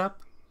mess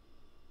up?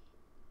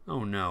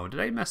 Oh no, did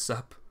I mess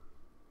up?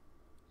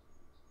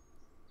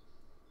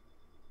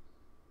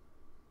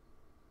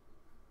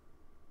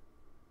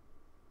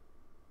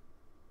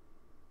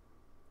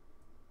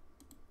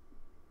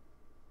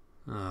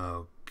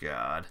 Oh,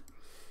 God.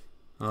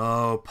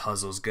 Oh,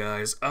 puzzles,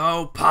 guys.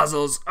 Oh,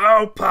 puzzles.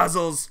 Oh,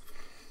 puzzles.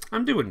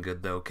 I'm doing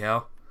good, though,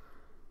 Cal.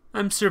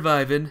 I'm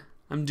surviving.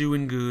 I'm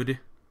doing good.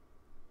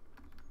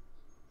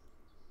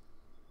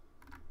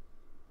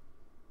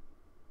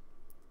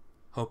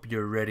 Hope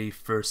you're ready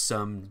for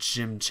some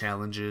gym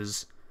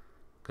challenges,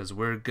 'cause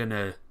we're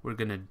gonna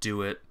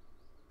do it.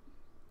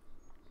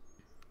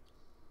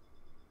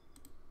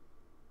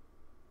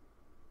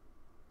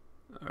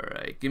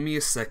 Alright, give me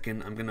a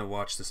second. I'm gonna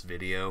watch this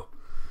video.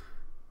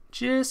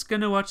 Just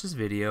gonna watch this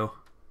video.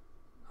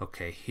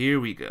 Okay, here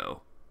we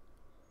go.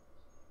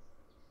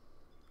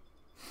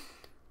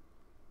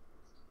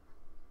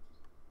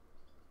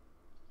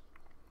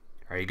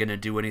 Are you gonna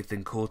do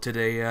anything cool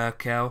today,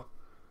 Cow?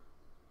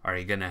 Are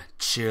you gonna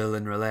chill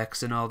and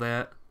relax and all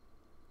that?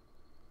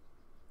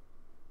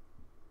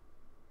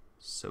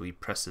 So he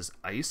presses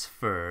ice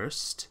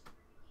first,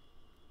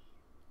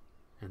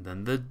 and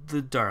then the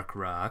dark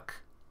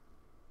rock,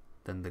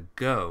 then the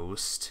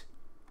ghost,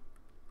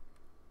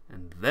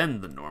 and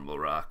then the normal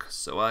rock.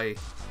 So I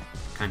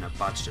kind of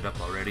botched it up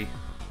already.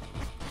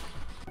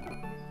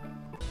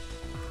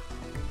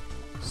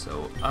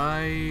 So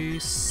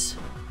ice,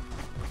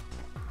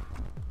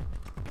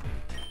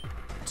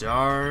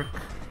 dark,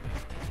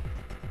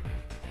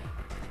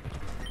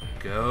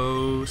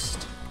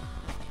 ghost,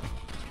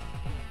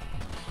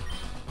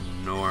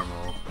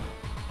 normal.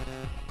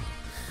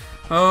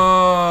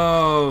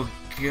 Oh,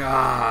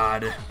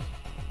 God.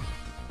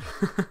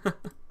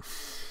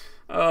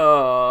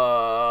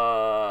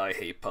 Oh, I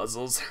hate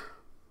puzzles.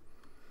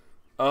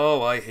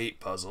 Oh, I hate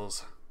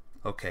puzzles.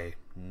 Okay,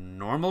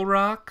 normal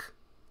rock,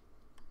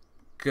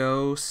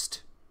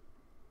 ghost,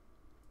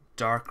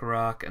 dark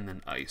rock, and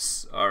then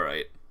ice.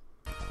 Alright.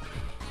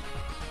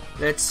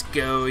 Let's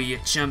go, you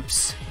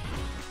chumps.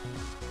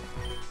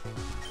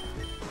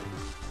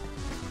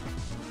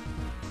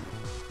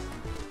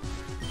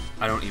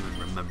 I don't even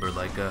remember,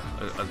 like, a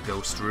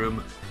ghost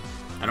room.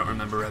 I don't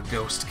remember a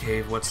ghost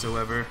cave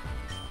whatsoever.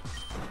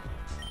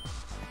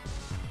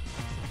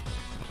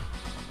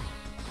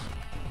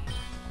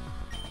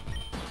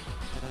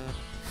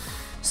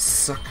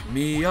 Suck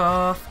me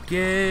off,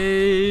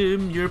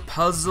 game. Your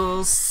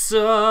puzzles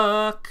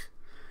suck.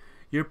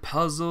 Your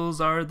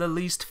puzzles are the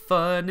least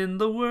fun in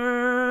the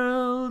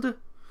world.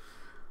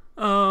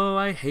 Oh,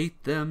 I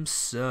hate them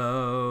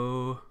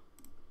so.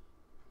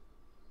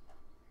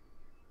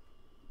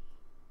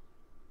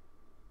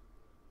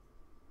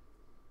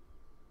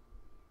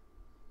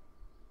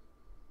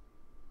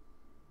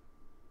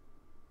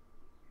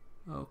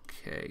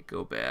 Okay,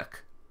 go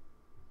back.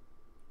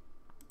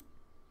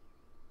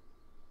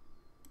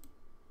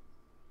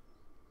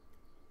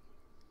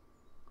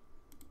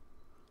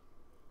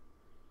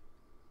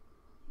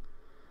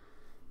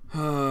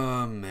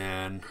 Oh,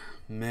 man.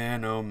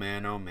 Man, oh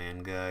man, oh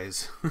man,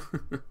 guys.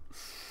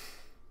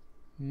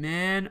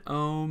 Man,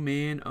 oh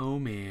man, oh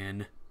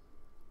man.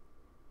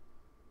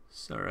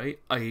 Sorry,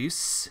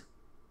 ice.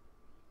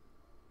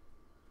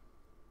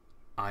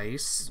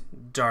 Ice,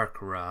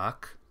 dark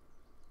rock,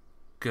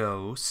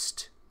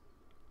 ghost,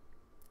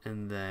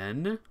 and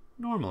then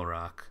normal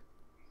rock.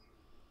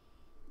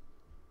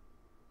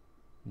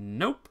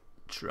 Nope.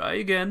 Try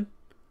again.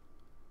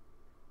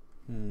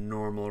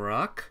 Normal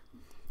rock.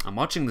 I'm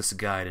watching this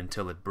guide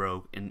until it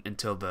broke,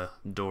 until the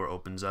door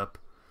opens up.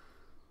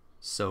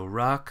 So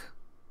rock,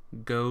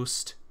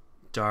 ghost,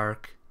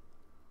 dark.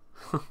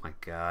 Oh my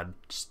god.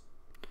 Just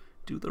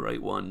do the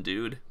right one,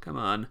 dude. Come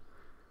on.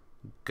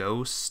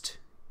 Ghost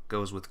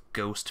goes with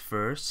ghost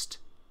first.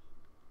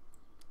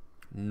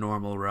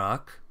 Normal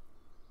rock.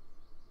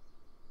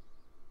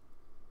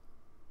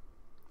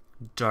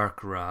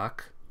 Dark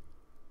rock.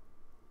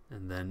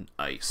 And then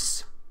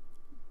ice.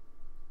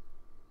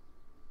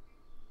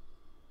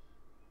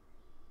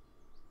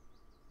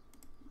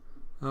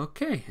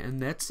 Okay, and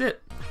that's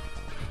it.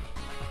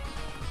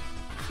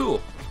 Cool.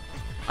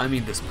 I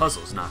mean, this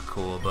puzzle's not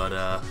cool, but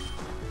the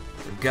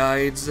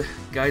guides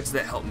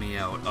that help me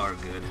out are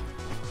good.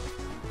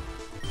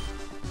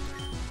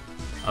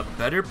 A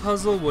better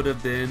puzzle would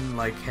have been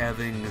like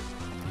having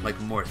like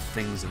more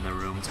things in the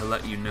room to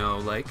let you know,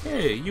 like,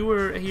 hey, you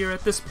were here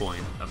at this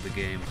point of the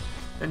game,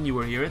 then you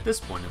were here at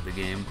this point of the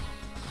game.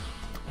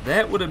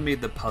 That would have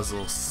made the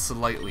puzzle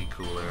slightly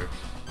cooler,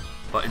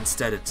 but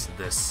instead it's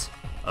this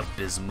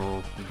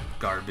abysmal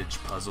garbage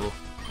puzzle.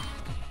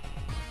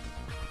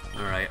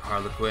 Alright,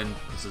 Harlequin,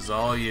 this is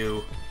all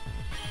you.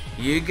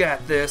 You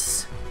got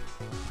this.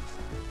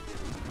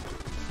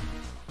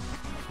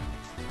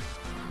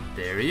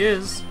 There he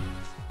is.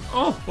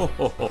 Oh ho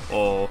ho ho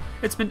ho.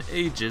 It's been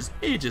ages,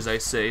 I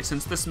say,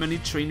 since this many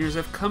trainers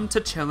have come to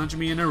challenge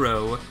me in a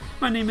row.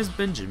 My name is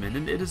Benjamin,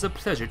 and it is a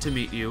pleasure to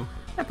meet you.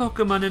 My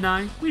Pokemon and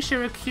I, we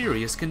share a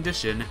curious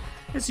condition.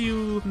 As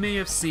you may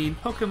have seen,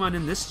 Pokemon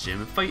in this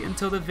gym fight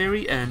until the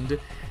very end.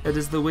 That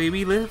is the way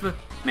we live.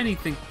 Many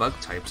think bug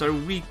types are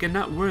weak and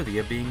not worthy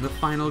of being the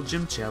final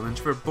gym challenge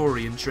for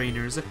Borean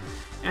trainers,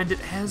 and it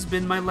has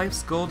been my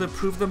life's goal to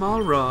prove them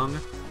all wrong.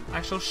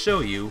 I shall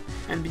show you,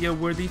 and be a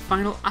worthy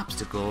final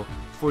obstacle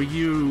for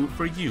you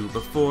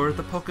before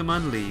the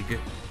Pokemon League.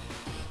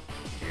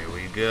 Here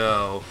we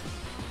go.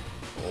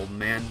 Old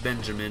Man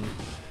Benjamin.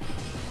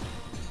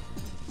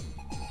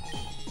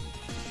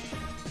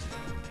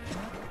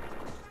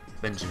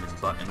 Benjamin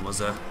Button was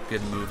a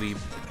good movie,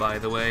 by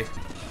the way.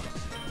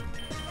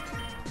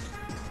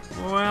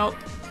 Well,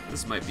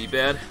 this might be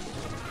bad.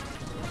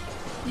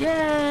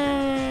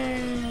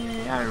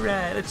 Yay!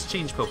 Alright, let's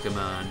change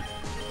Pokemon.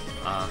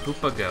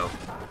 Hoopa go.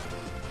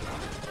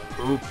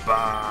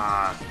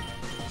 Hoopa!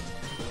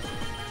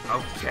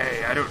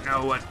 Okay, I don't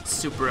know what's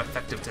super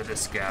effective to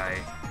this guy.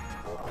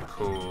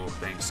 Cool,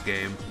 thanks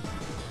game.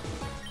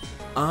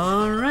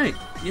 Alright,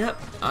 yep,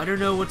 I don't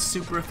know what's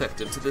super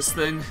effective to this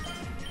thing.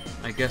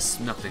 I guess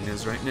nothing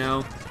is right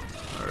now.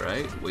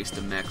 Alright, waste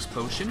a max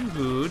potion,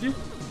 good.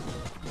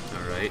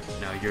 Alright,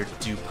 now you're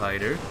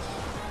Dupiter.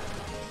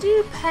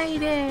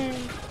 Dupiter!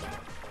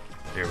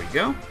 There we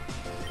go.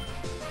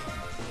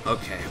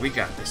 Okay, we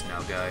got this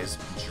now, guys.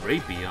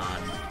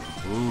 Drapion.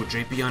 Ooh,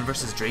 Drapion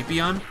versus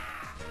Drapion?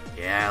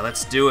 Yeah,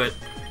 let's do it.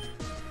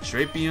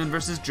 Drapion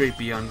versus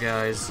Drapion,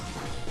 guys.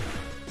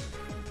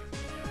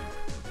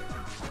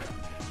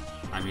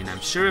 I mean, I'm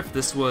sure if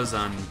this was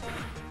on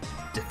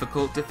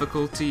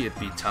difficulty, it'd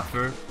be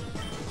tougher.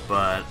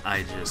 But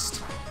I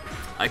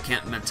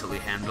can't mentally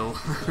handle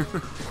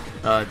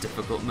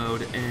difficult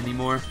mode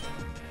anymore.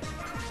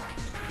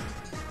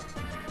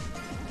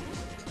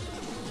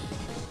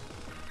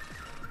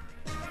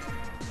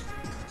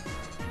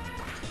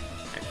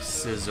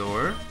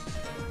 Scissor.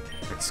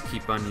 Let's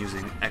keep on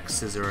using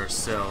X-Scissor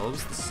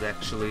ourselves. This is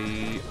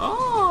actually...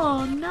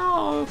 Oh,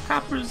 no!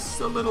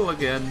 Copper's a little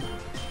again.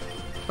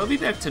 He'll be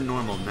back to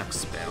normal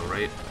next battle,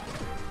 right?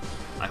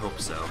 I hope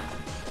so.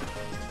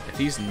 If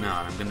he's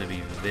not, I'm gonna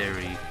be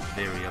very,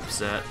 very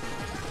upset.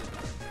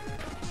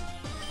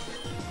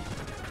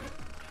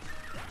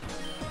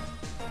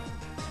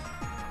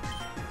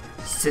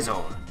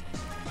 Scissor.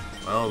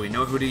 Well, we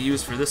know who to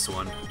use for this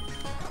one.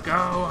 Go,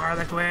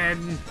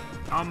 Harlequin!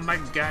 Oh my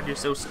god, you're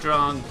so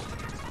strong.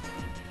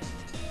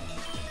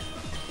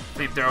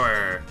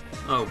 Flamethrower.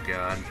 Oh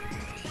god.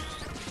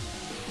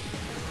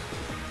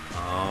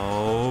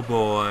 Oh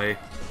boy.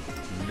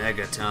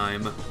 Mega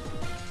time.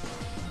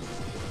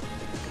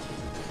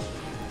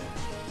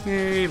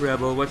 Hey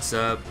Rebel, what's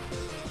up?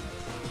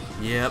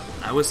 Yep,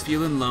 I was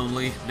feeling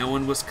lonely. No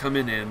one was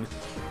coming in.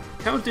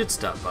 Cow did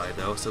stop by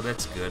though, so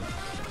that's good.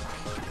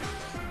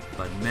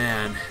 But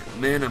man,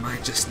 am I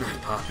just not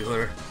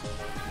popular.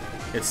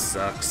 It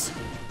sucks.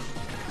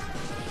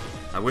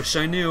 I wish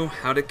I knew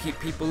how to keep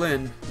people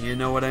in, you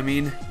know what I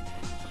mean?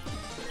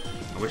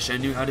 I wish I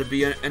knew how to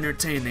be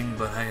entertaining,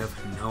 but I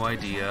have no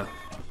idea.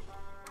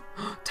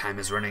 Time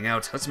is running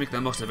out. Let's make the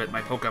most of it,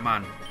 my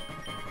Pokemon.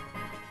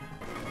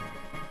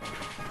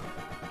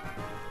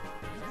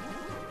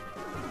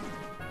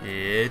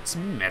 It's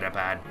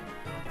Metapod.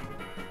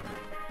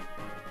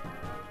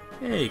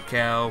 Hey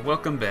Cal,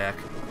 welcome back.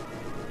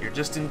 You're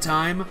just in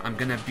time. I'm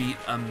gonna beat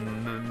a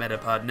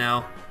Metapod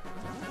now.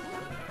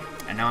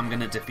 And now I'm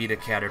gonna defeat a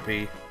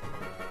Caterpie.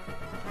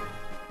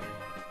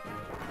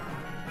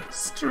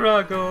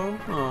 Struggle.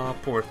 Aw,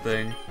 poor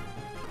thing.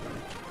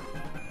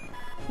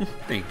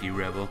 Thank you,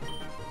 Rebel.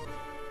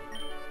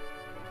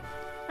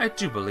 I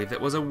do believe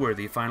that was a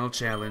worthy final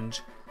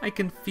challenge. I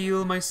can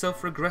feel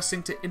myself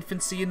regressing to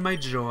infancy in my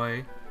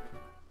joy.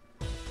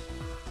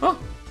 Oh,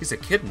 he's a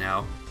kid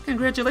now.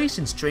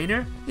 Congratulations,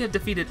 trainer! You have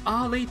defeated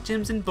all 8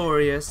 gyms in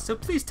Boreas, so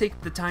please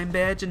take the time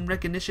badge in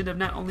recognition of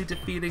not only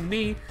defeating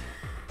me,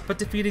 but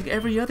defeating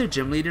every other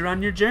gym leader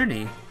on your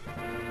journey.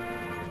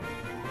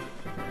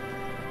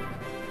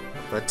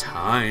 The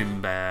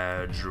time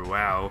badge,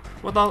 wow.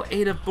 With all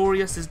 8 of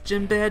Boreas'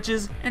 gym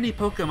badges, any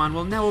Pokemon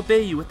will now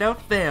obey you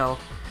without fail.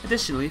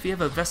 Additionally, if you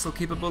have a vessel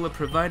capable of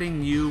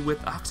providing you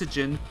with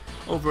oxygen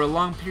over a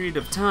long period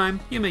of time,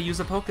 you may use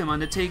a Pokemon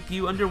to take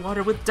you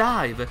underwater with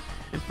Dive.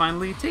 And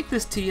finally, take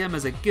this TM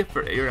as a gift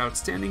for your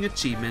outstanding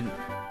achievement.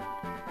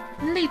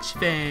 Leech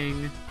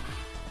Fang.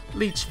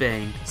 Leech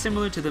Fang,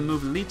 similar to the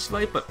move Leech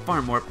Life but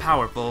far more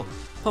powerful.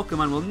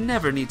 Pokemon will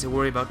never need to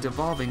worry about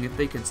devolving if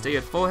they can stay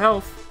at full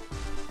health.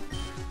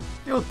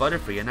 The old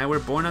Butterfree and I were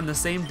born on the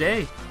same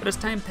day, but as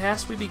time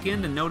passed we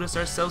began to notice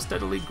ourselves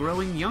steadily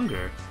growing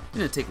younger. It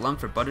didn't take long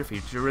for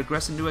Butterfree to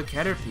regress into a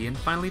Caterpie and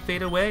finally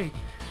fade away.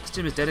 This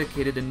gym is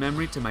dedicated in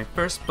memory to my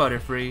first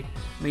Butterfree.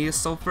 May his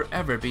soul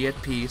forever be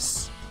at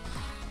peace.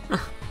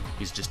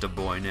 He's just a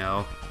boy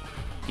now.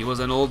 He was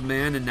an old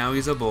man and now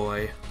he's a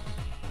boy.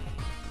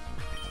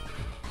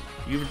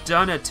 You've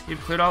done it!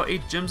 You've cleared all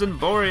 8 gyms in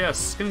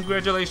Boreas!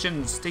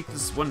 Congratulations! Take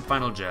this one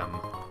final gem.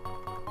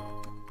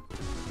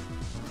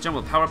 The gem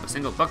will power up a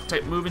single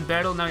bug-type move in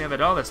battle. Now you have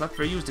it all that's left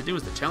for you to do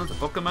is to challenge the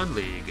Pokemon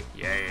League.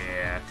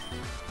 Yeah!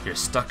 You're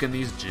stuck in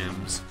these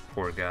gyms.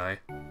 Poor guy.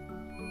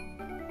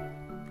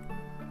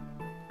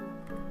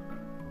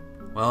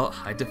 Well,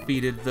 I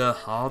defeated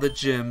all the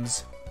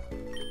gyms.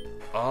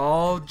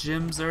 All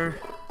gyms are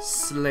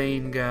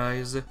slain,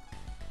 guys.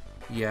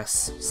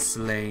 Yes,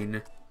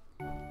 slain.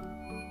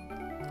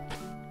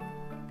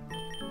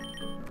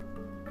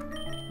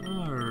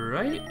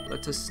 Alright,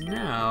 let us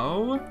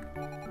now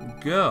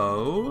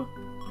go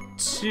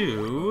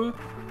to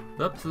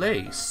the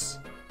place.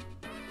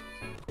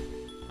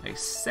 I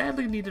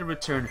sadly need to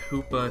return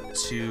Hoopa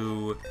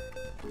to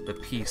the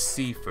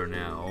PC for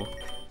now.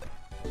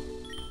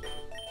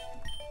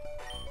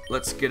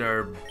 Let's get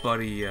our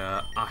buddy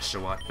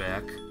Oshawott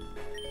back.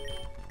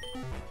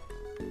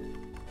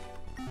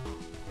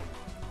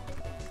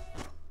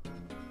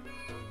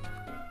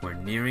 We're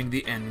nearing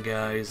the end,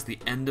 guys. The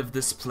end of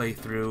this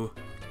playthrough.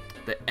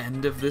 The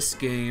end of this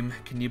game.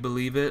 Can you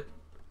believe it?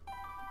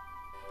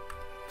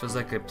 Feels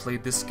like I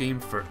played this game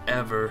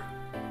forever.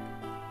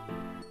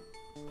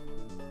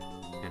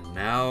 And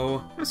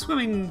now, I'm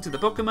swimming to the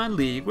Pokemon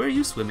League. Where are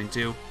you swimming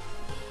to?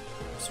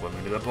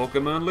 swimming to the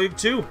Pokemon League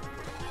too.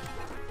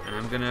 And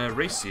I'm gonna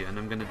race you, and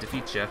I'm gonna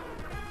defeat you.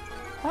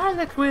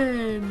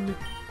 Harlequin!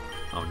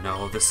 Oh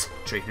no, this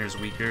trainer's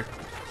weaker.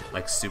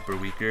 Like, super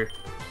weaker.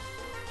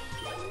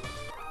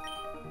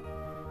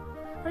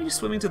 Are you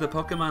swimming to the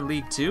Pokemon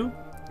League too?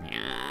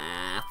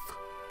 Yeah.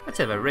 Let's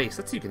have a race.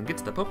 Let's see who can get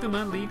to the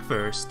Pokemon League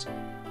first.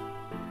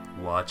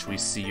 Watch, we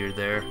see you're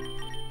there.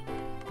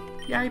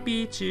 Yeah, I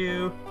beat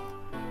you.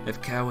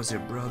 If Cal was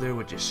your brother,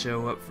 would you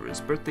show up for his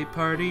birthday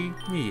party?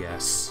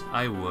 Yes,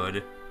 I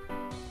would.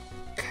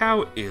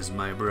 Cal is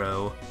my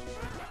bro.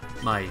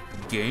 My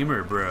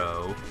gamer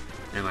bro.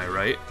 Am I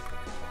right?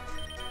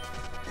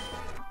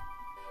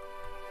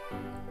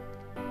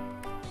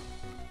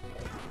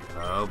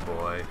 Oh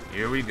boy,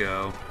 here we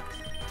go.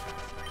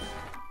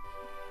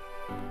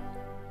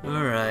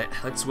 Alright,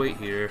 let's wait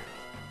here.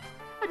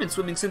 I've been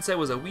swimming since I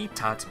was a wee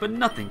tot, but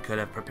nothing could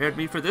have prepared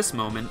me for this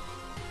moment.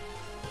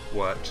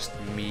 What, just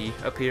me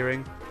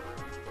appearing?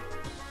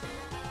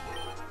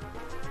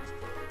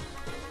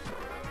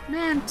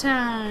 Man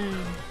time!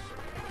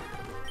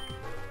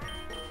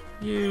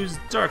 Use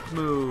dark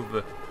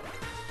move.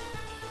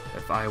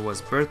 If I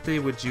was birthday,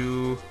 would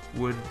you?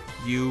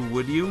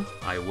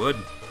 I would.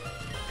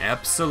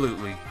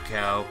 Absolutely,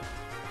 Cow.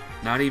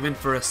 Not even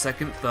for a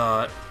second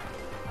thought.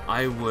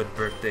 I would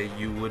birthday,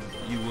 you would.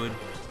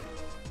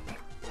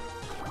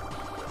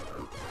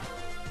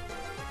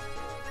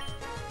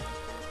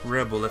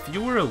 Rebel, if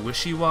you were a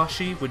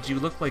wishy-washy, would you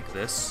look like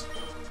this?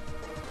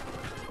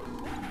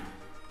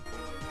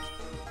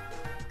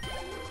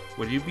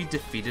 Would you be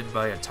defeated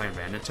by a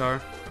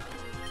Tyranitar?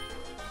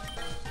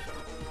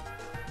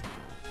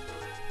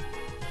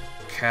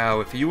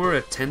 Cow, if you were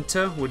a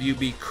Tenta, would you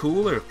be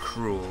cool or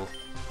cruel?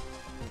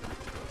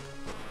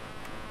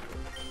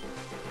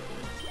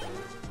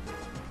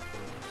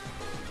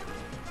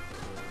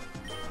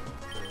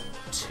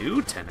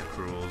 Two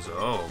Tentacruels,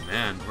 oh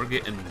man, we're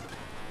getting,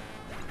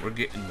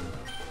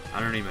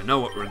 I don't even know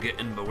what we're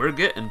getting, but we're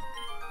getting.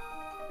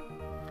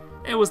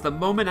 It was the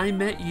moment I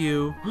met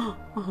you.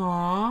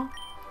 Aww,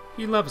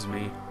 he loves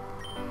me.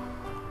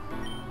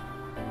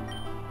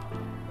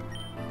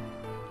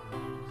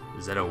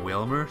 Is that a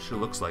Whalmer? She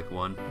looks like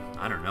one.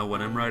 I don't know what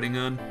I'm riding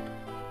on.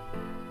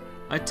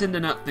 I tend to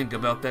not think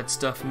about that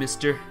stuff,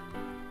 mister.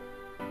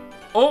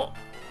 Oh!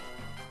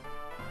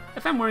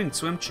 If I'm wearing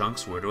swim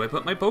trunks, where do I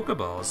put my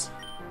Pokeballs?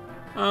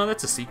 Oh,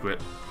 that's a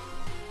secret.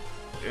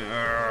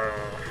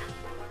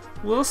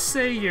 We'll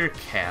say your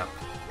cap.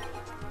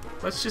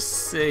 Let's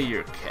just say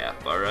your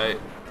cap, alright?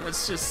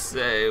 Let's just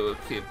say we'll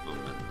keep them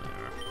in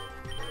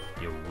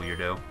there. You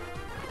weirdo.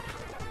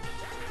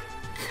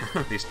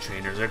 These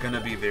trainers are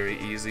gonna be very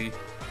easy.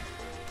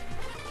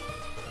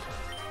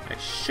 I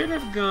should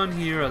have gone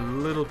here a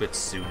little bit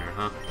sooner,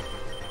 huh?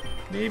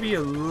 Maybe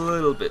a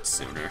little bit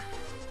sooner.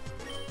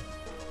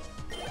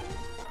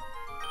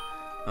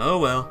 Oh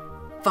well.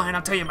 Fine,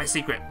 I'll tell you my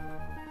secret.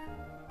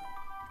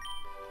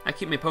 I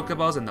keep my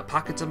Pokeballs in the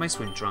pockets of my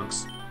swim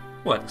trunks.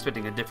 What,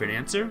 expecting a different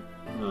answer?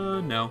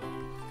 No.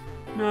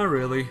 Not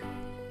really.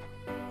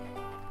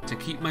 To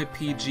keep my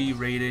PG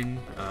rating,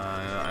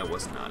 I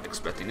was not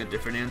expecting a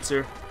different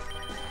answer.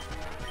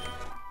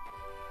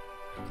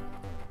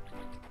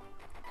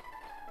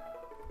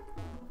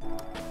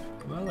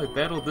 Well, I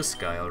battled this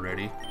guy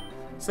already.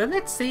 So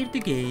let's save the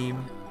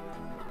game.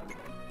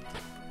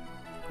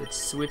 Let's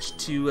switch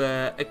to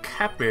a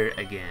Capper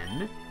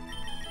again.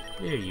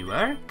 There you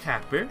are,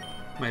 Capper.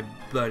 My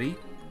buddy.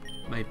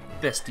 My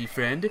bestie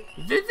friend.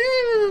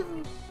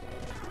 Vivu!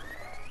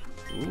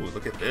 Ooh,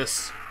 look at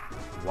this.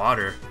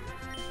 Water.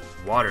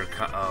 Water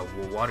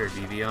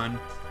Vivian.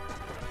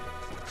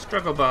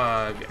 Struggle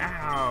Bug.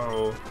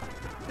 Ow.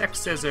 Deck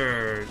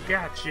Scissor.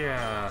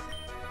 Gotcha.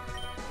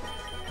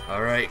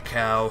 Alright,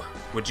 Cow.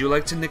 Would you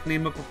like to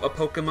nickname a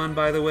Pokemon,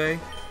 by the way?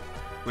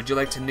 Would you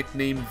like to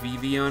nickname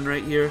Vivian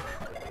right here?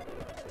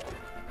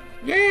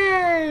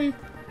 Yay!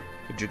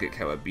 Would you get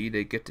Cow a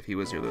B-Day gift if he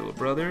was your little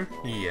brother?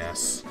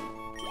 Yes.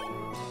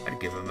 I'd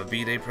give him a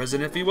B-Day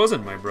present if he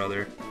wasn't my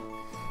brother.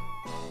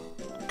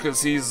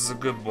 'Cause he's a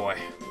good boy.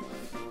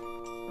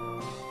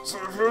 So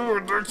who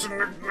would like to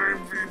nickname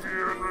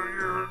Vivian right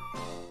here?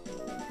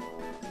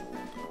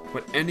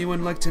 Would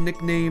anyone like to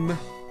nickname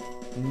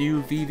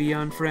new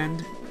Vivian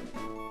friend?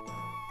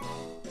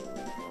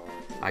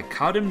 I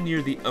caught him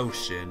near the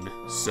ocean,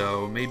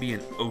 so maybe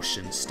an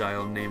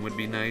ocean-style name would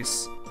be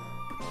nice.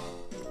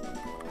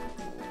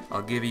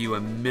 I'll give you a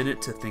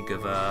minute to think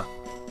of a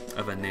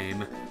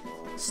name.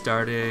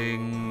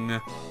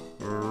 Starting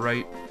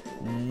right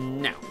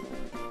now.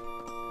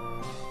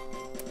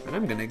 And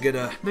I'm gonna get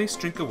a nice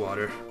drink of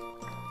water.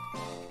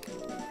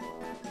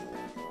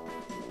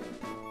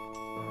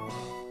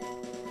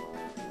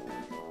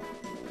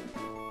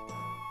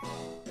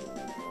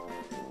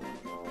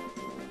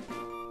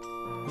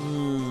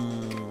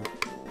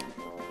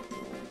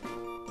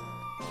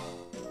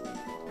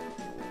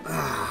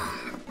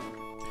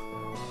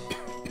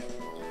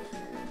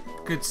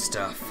 Good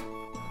stuff.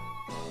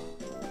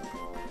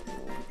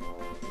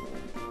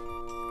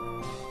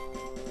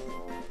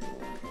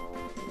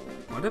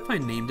 What if I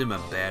named him a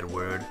bad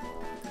word?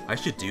 I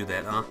should do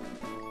that, huh?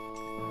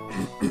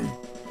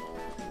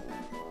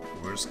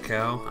 Where's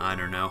Cow? I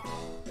don't know.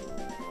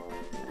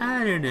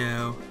 I don't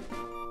know.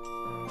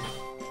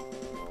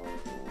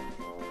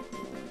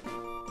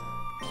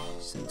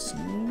 Since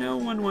no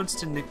one wants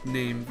to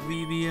nickname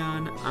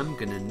Vivian, I'm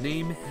gonna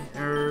name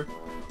her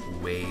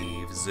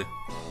Waves.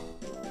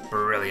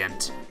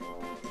 Brilliant.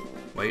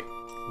 Wait,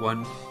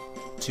 1,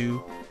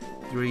 2,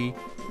 3,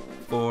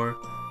 4.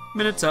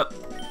 Minutes up.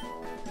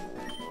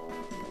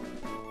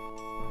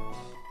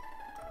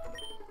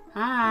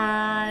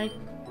 Hi.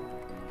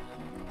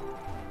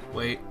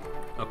 Wait,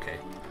 okay.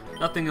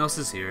 Nothing else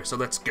is here, so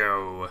let's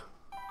go.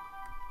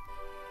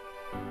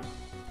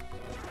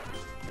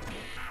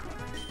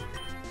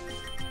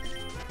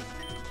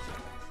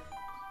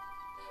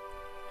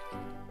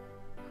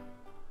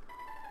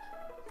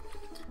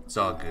 It's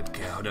all good,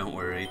 Cow, don't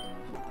worry.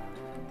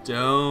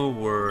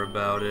 Don't worry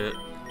about it.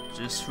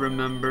 Just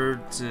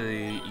remember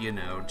to, you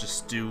know,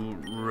 just do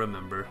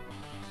remember.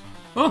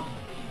 Oh!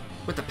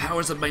 With the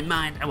powers of my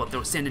mind, I will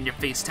throw sand in your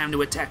face. Time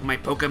to attack my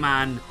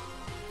Pokemon.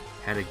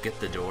 Had to get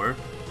the door?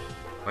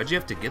 Why'd you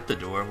have to get the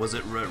door? Was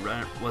it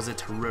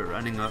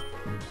running up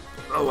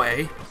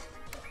Away.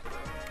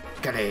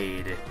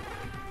 Grenade.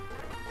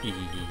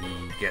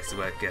 Guess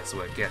what? Guess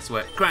what? Guess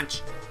what?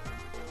 Crunch!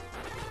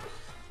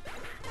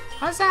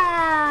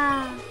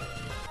 Huzzah!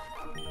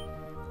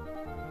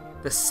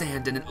 The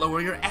sand didn't lower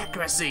your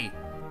accuracy.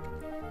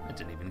 I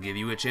didn't even give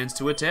you a chance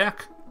to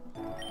attack.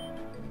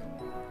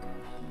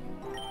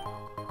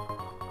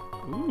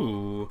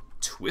 Ooh,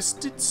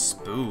 Twisted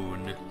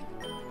Spoon.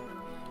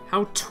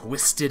 How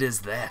twisted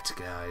is that,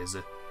 guys?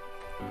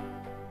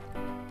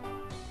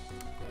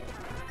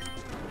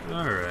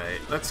 Alright,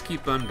 let's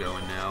keep on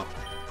going now.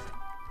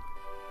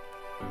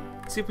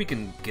 See if we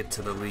can get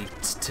to the league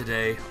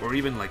today, or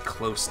even like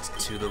close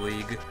to the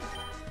league.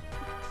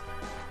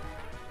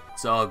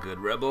 It's all good,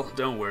 Rebel,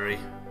 don't worry.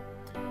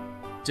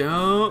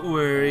 Don't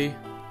worry.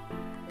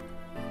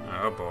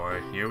 Oh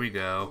boy, here we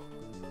go.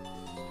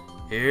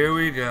 Here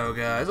we go,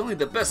 guys. Only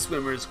the best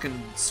swimmers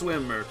can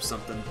swim or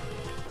something.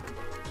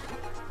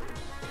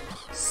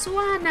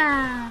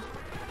 Swanna!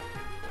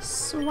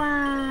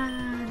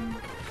 Swan!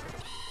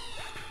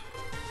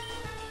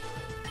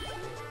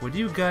 Would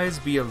you guys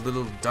be a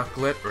little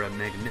ducklet or a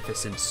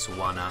magnificent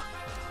swanna?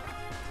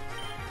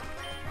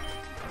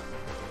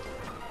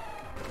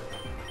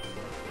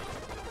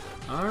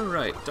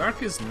 Alright,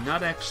 Dark is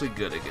not actually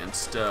good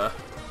against a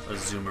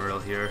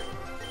Azumarill here.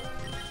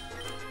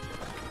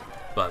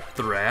 But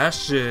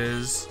Thrash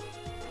is.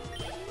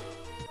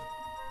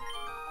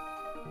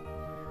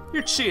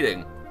 You're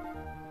cheating!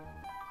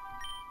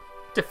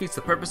 Defeats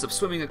the purpose of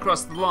swimming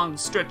across the long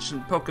stretch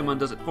and Pokemon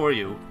does it for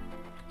you.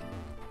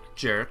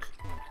 Jerk.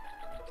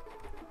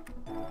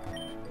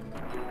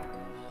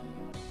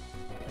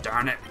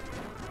 Darn it.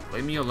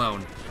 Leave me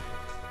alone.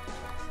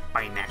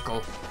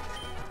 Binacle.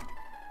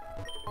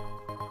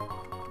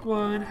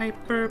 One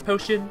hyper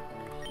potion.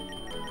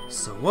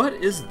 So what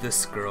is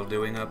this girl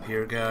doing up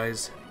here,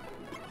 guys?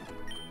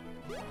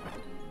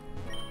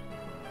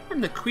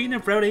 I'm the queen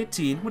of Route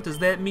 18. What does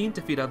that mean?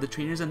 Defeat all the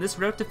trainers on this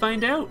route to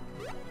find out.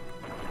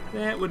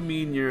 That would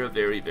mean you're a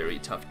very, very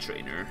tough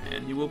trainer,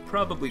 and you will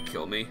probably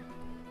kill me.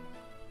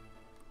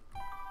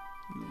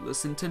 You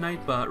listen to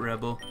Nightbot,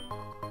 Rebel.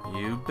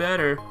 You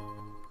better.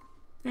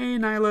 Hey,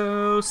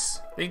 Nilos.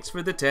 Thanks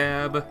for the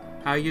tab.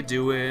 How you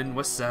doing?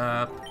 What's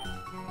up?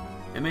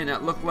 It may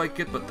not look like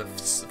it,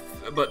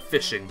 but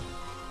fishing.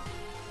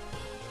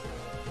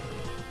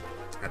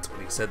 That's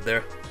what he said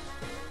there.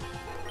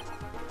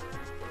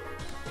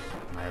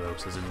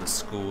 Nilos is in the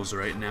schools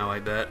right now, I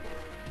bet.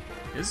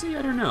 Is he?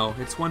 I don't know.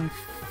 It's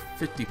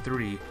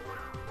 1:53.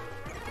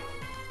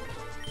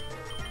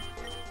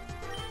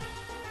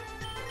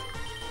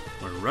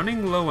 We're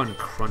running low on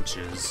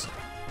crunches.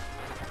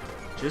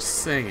 Just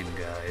saying,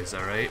 guys,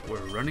 alright?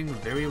 We're running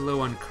very low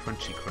on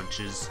crunchy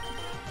crunches.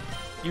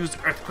 Use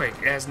Earthquake.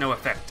 It has no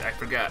effect. I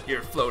forgot.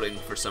 You're floating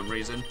for some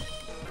reason.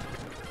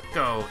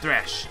 Go,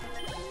 Thrash.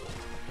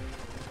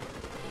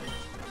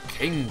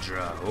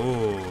 Kingdra.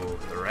 Oh,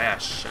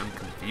 Thrash. I'm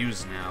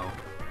confused now.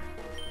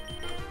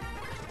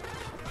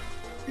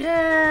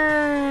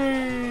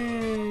 Yay!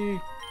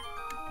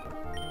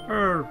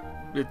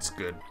 It's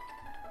good.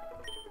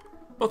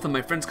 Both of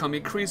my friends call me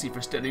crazy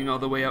for standing all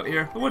the way out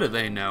here, but what do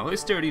they know? They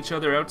stare at each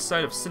other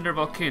outside of Cinder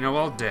Volcano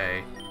all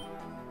day.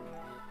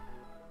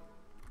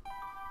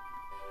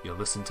 You'll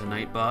listen to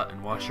Nightbot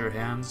and wash your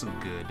hands?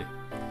 Good.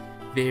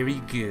 Very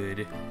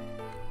good.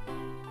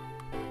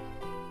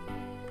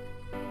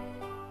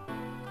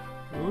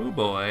 Oh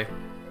boy.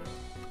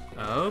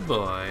 Oh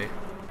boy.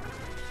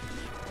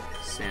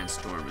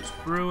 Sandstorm is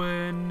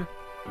brewing.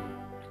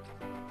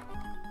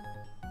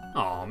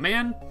 Aw,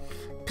 man.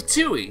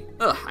 Patooey!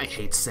 Ugh, I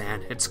hate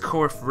sand. It's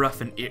rough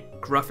and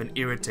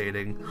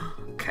irritating.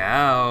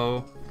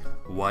 Cow.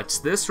 What's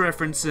this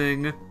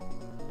referencing?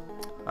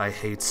 I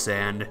hate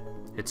sand.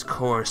 It's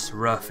coarse,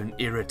 rough, and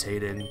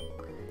irritating,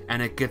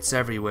 and it gets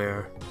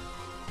everywhere.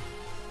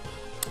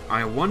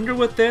 I wonder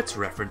what that's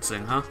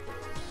referencing, huh?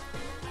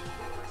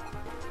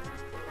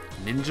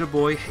 Ninja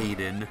Boy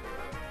Hayden.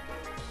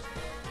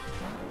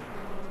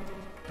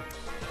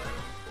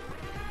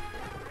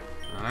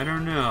 I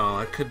don't know,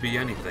 it could be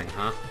anything,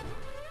 huh?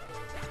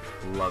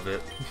 Love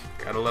it.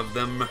 Gotta love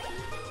them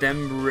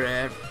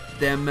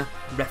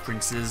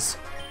references.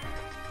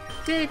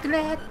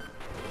 Diglett.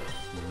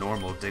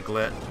 Normal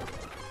Diglett.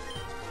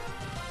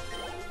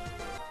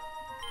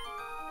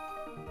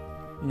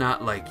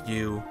 Not like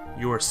you.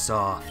 You're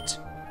soft.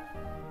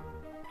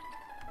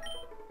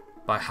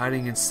 By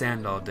hiding in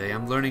sand all day,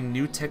 I'm learning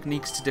new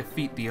techniques to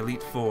defeat the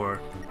Elite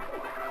Four.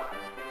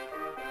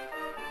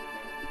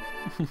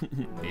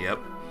 Yep,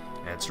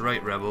 that's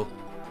right, Rebel.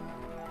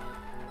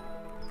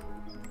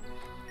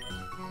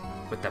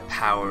 With the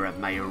power of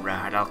my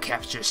rod, I'll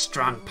capture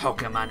strong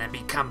Pokemon and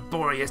become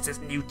Boreas'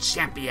 new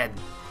champion.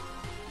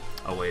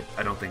 Oh wait,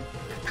 I don't think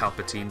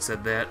Palpatine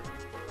said that.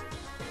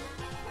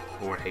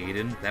 Or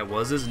Hayden, that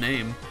was his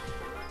name.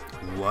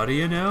 What do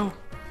you know?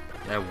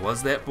 That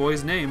was that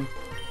boy's name.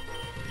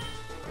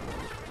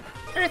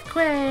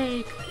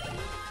 Earthquake!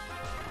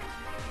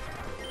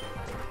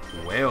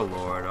 Whale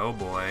Lord, oh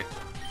boy.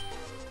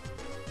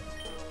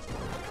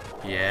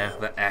 Yeah,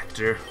 the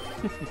actor.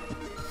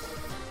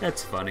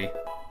 That's funny.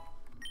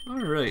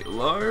 Alright,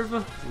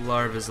 Larv.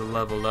 Larv is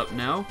leveled up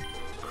now.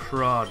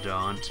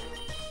 Crawdaunt.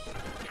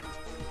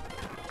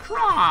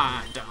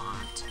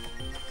 Crawdaunt!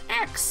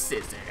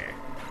 X-Scissor!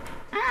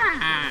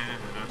 Ah!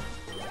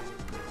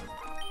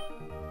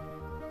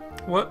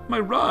 What? My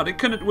rod, it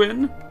couldn't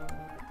win?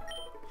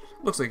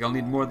 Looks like I'll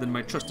need more than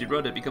my trusty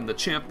rod to become the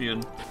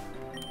champion.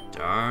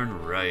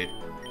 Darn right.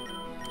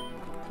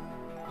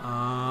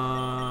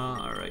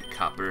 Alright,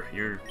 Copper,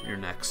 you're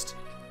next.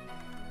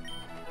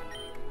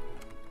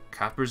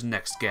 Copper's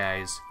next,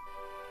 guys.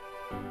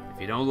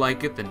 If you don't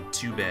like it, then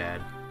too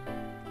bad.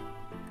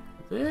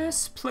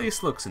 This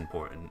place looks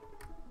important.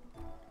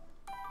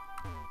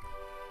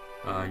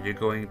 You're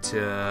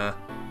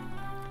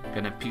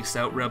gonna peace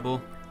out,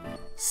 Rebel?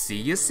 See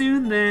you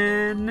soon,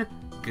 then!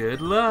 Good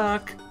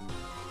luck!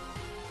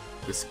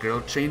 This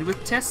girl trained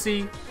with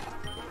Tessie.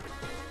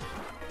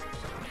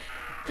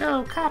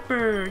 Go,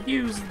 Copper!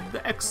 Use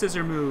the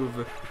X-Scissor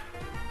move!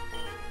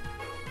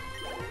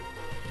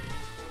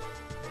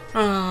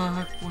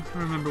 I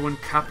remember when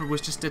Copper was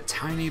just a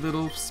tiny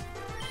little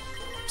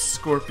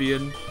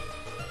scorpion.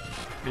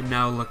 And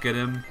now look at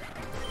him.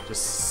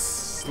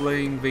 Just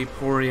slaying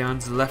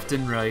Vaporeons left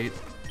and right.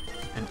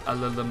 And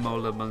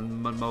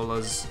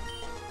Alalamolas.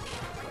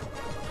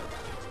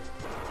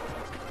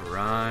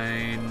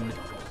 Brine.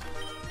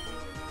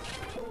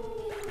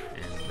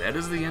 And that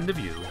is the end of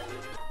you.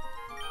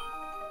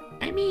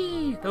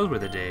 Amy! Those were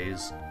the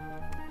days.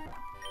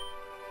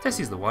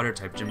 Tessie's the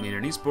water-type gym leader,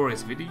 and he's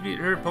Boreas if you defeat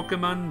her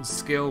Pokemon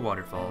scale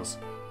waterfalls.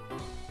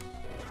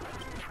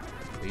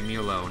 Leave me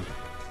alone.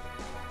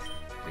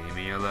 Leave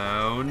me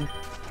alone.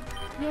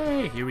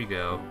 Yay, here we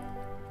go.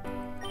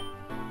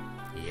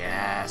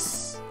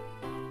 Yes!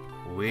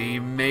 We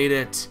made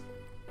it!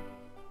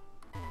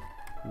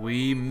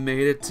 We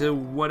made it to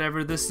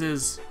whatever this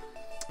is.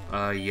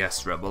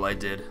 Yes, Rebel, I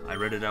did. I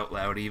read it out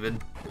loud, even.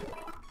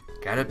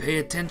 Gotta pay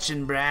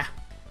attention, brah.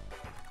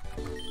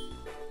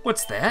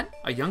 What's that?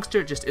 A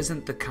youngster just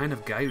isn't the kind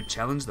of guy who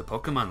challenged the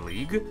Pokemon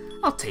League?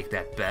 I'll take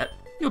that bet.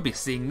 You'll be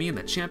seeing me in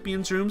the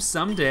Champions Room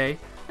someday.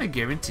 I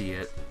guarantee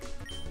it.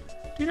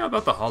 Do you know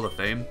about the Hall of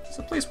Fame? It's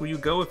a place where you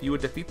go if you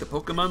would defeat the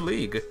Pokemon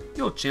League.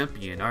 The old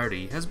champion,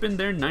 Artie, has been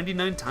there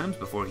 99 times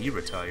before he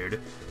retired.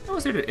 I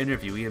was there to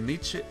interview him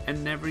each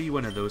and every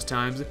one of those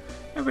times.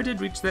 Never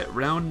did reach that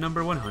round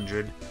number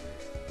 100.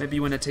 Maybe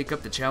you want to take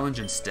up the challenge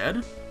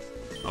instead?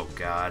 Oh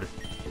god.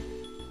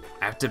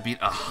 I have to beat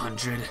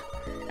 100.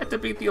 I have to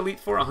beat the Elite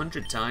Four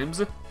 100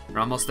 times. We're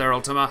almost there,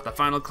 Ultima. The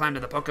final climb to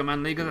the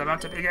Pokemon League is about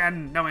to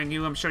begin. Knowing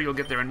you, I'm sure you'll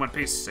get there in one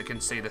piece. I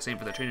can say the same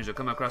for the trainers you'll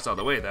come across all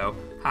the way, though.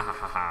 Ha ha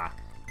ha ha.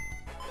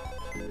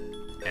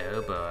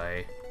 Oh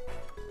boy.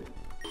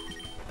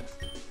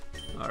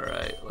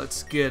 Alright,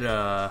 let's get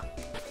our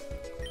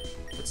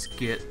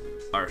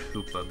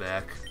Hoopa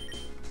back.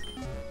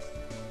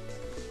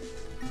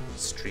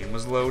 Stream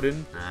was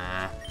loading.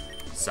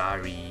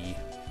 Sorry.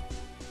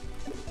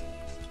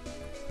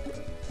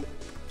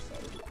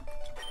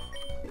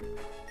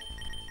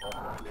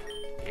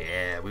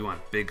 Yeah, we want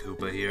big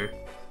Hoopa here.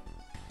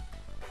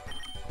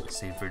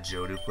 Same for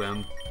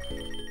Joduquem.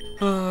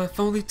 If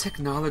only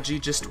technology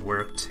just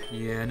worked.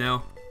 Yeah,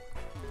 no.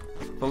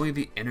 If only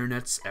the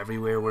internets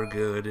everywhere were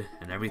good,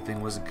 and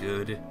everything was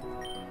good.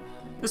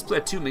 This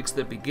plateau makes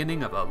the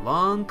beginning of a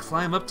long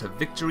climb up to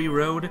Victory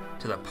Road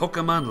to the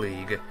Pokemon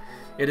League.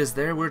 It is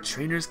there where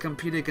trainers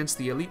compete against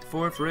the Elite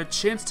Four for a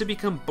chance to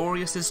become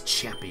Boreas'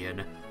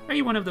 champion. Are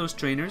you one of those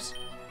trainers?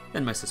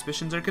 Then my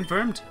suspicions are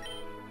confirmed.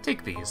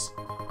 Take these.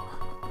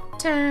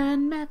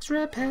 10 max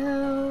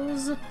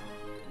repels.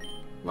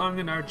 Long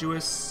and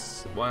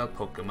arduous, wild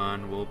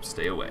Pokemon will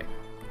stay away.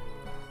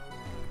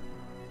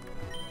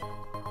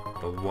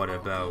 But what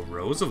about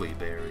Rosalie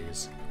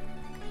berries?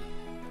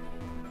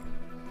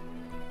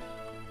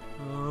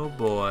 Oh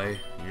boy,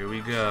 here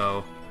we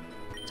go.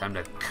 Time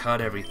to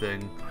cut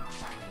everything.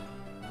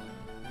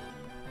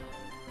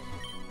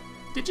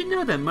 Did you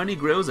know that money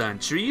grows on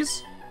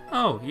trees?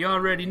 Oh, you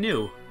already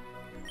knew.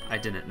 I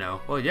didn't know.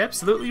 Well, you're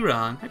absolutely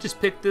wrong. I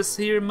just picked this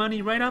here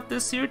money right off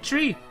this here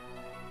tree.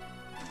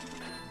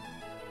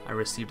 I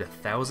received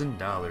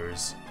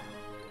 $1,000.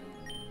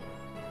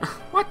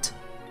 What?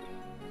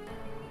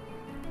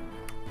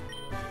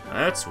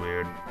 That's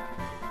weird.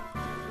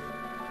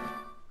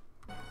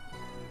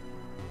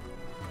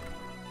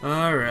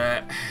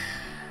 Alright.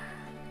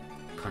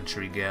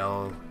 Country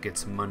gal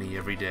gets money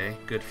every day.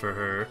 Good for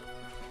her.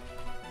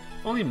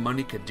 If only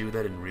money could do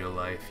that in real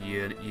life,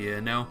 you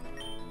know?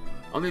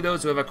 Only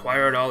those who have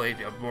acquired all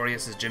 8 of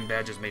Boreas's gym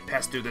badges may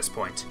pass through this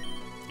point.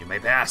 You may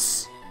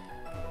pass.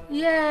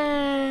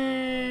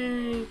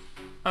 Yay!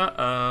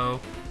 Uh-oh.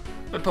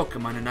 My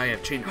Pokemon and I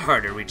have trained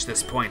hard to reach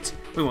this point.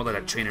 We won't let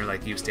a trainer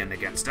like you stand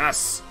against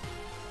us.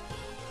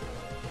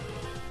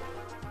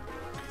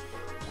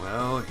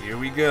 Well, here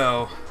we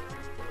go.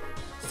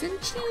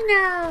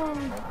 Cinccino!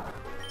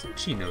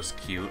 Cinccino's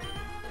cute.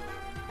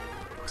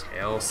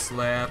 Tail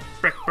slap.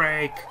 Brick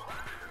break!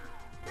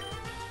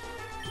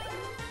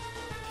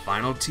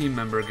 Final team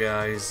member,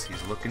 guys.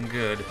 He's looking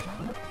good.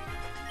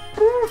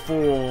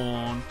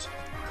 Perfect!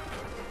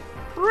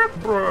 Brick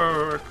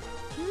break!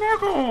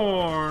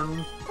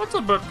 Meghorn! That's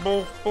a bit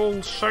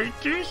bullshit,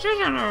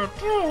 isn't it?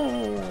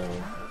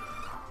 Oh.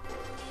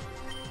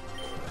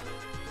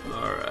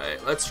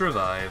 Alright, let's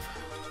revive.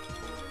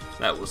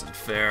 That wasn't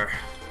fair.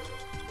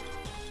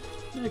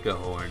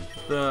 Meghorn,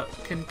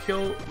 can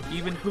kill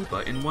even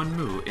Hoopa in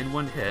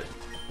one hit.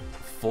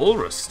 Full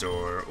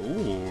restore.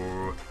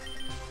 Ooh.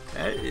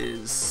 That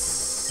is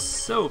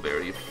so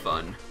very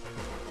fun.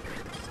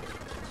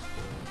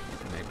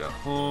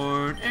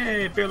 Meghorn.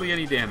 Hey, barely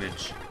any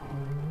damage.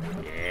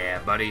 Yeah,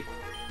 buddy.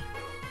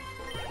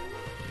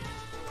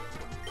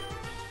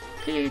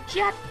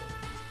 Pidgeot!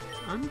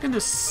 I'm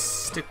gonna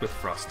stick with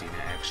Frostina,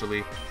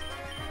 actually.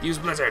 Use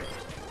Blizzard!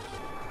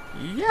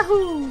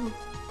 Yahoo!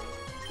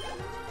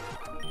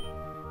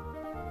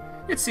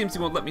 It seems he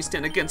won't let me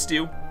stand against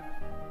you.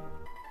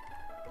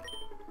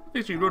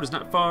 Victory Road is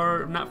not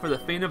for the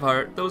faint of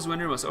heart. Those who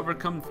enter must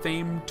overcome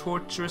famed,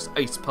 torturous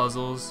ice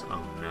puzzles.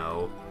 Oh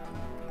no.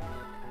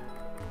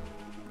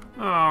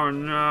 Oh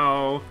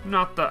no,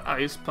 not the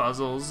ice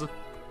puzzles.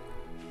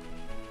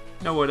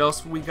 Know what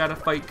else we gotta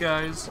fight,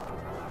 guys?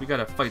 We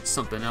gotta fight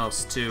something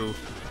else, too.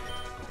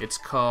 It's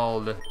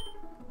called,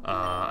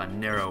 a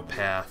narrow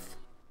path.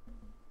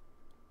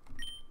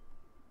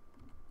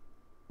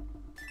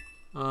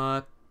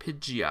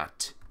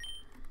 Pidgeot.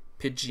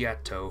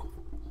 Pidgeotto.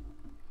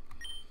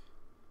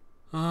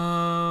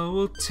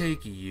 We'll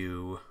take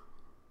you.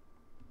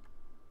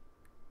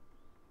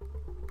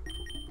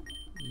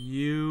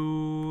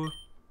 You,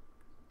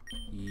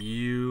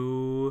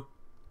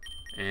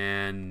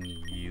 and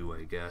you,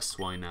 I guess.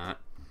 Why not?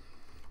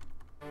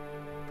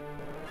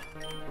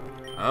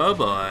 Oh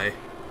boy.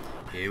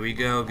 Here we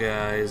go,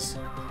 guys.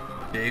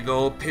 Big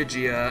ol'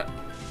 Pidgeot.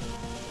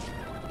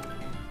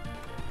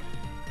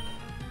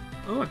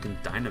 Oh, I can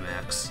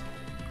Dynamax.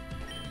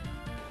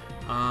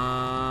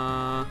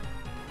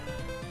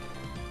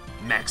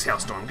 Max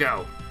Hailstorm,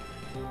 go!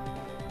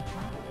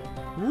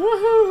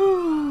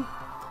 Woohoo!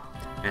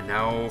 And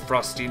now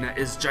Frostina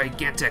is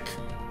gigantic.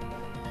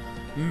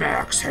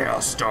 Max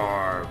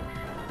Hailstorm!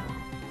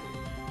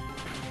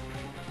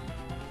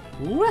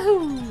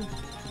 Woohoo!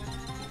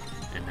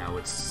 And now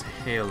it's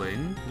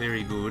hailing.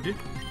 Very good.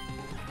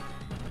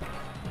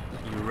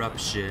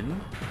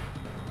 Eruption.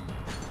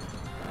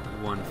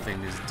 One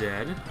thing is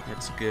dead.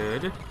 That's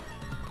good.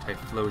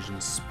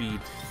 Typhlosion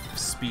speed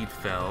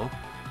fell.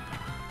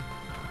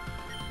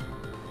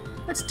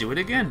 Let's do it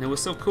again. It was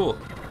so cool.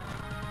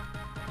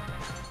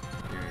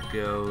 There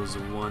goes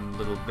one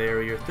little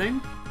barrier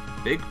thing.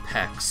 Big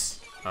pecs.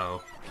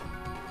 Oh.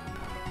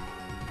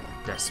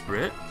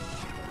 Desperate.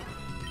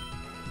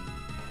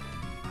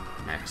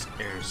 Max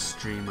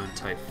Airstream on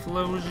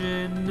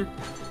Typhlosion.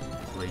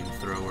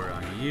 Flamethrower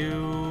on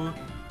you.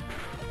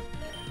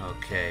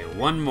 Okay,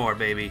 one more,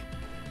 baby.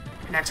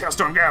 Max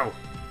Hailstorm, go!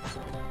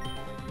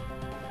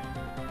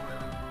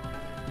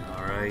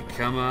 Alright,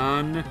 come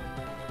on.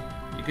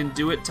 You can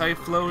do it,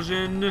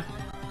 Typhlosion.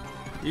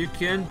 You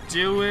can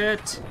do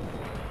it.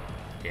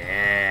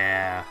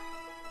 Yeah.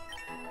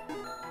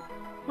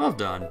 Well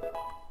done.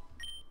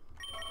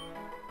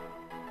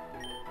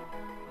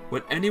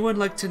 Would anyone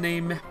like to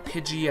name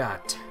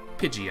Pidgeot?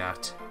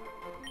 Pidgeot.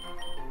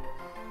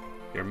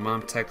 Your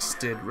mom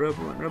texted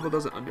Rebel, and Rebel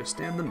doesn't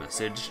understand the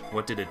message.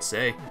 What did it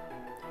say?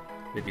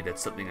 Maybe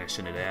that's something I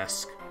shouldn't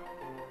ask.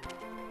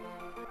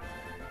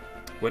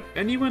 Would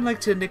anyone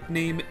like to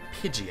nickname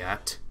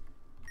Pidgeot?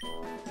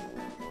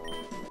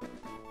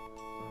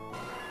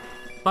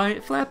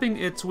 By flapping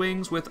its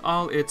wings with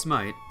all its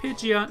might,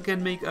 Pidgeot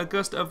can make a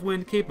gust of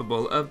wind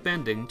capable of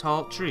bending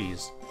tall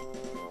trees.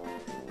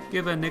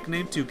 Give a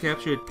nickname to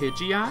captured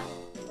Pidgeot?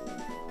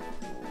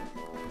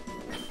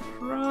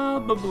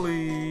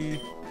 Probably.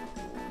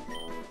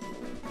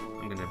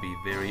 I'm gonna be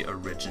very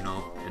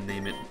original and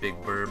name it Big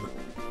Burb.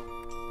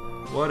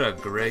 What a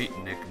great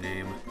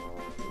nickname.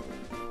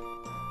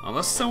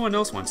 Unless someone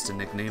else wants to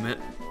nickname it.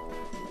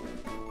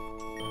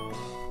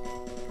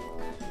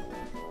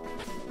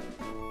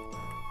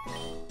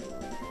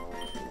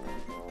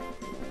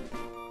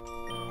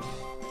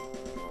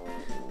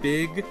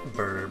 Big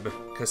Burb,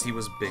 because he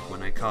was big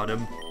when I caught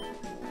him.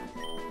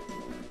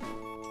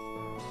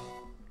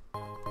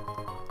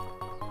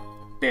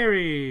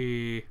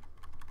 Berry!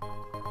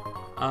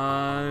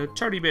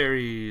 Charty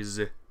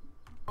berries.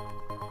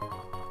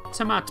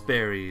 Tomato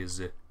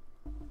berries.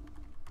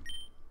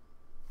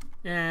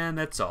 And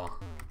that's all.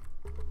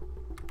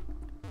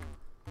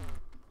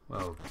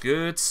 Well,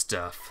 good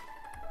stuff.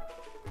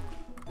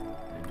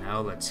 And now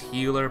let's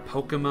heal our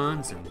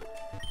Pokemons and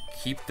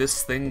keep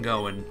this thing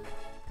going.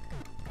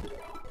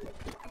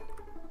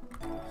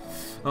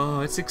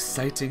 Oh, it's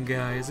exciting,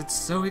 guys. It's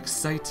so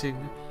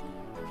exciting.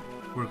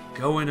 We're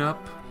going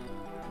up.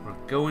 We're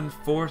going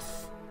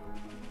forth.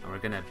 And we're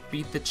gonna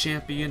beat the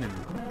champion and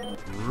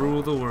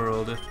rule the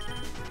world.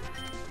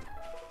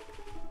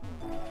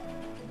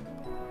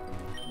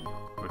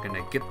 We're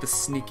gonna get the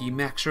sneaky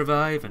Max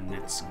Revive, and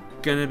it's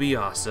gonna be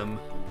awesome.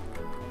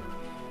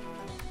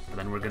 And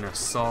then we're gonna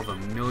solve a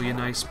million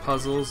ice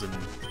puzzles and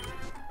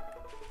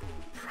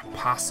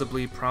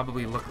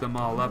probably look them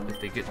all up if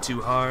they get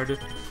too hard.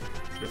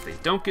 But if they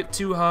don't get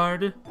too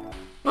hard...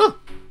 Oh!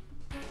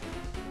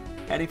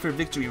 Heading for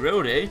Victory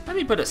Road, eh? Let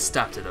me put a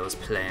stop to those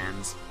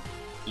plans.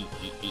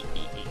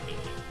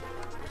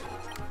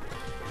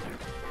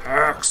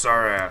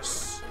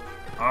 Haxorus!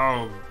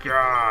 Oh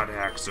god,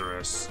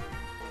 Haxorus.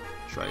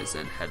 Try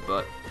Zen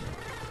Headbutt.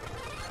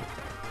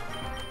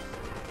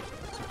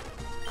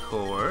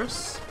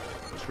 Course.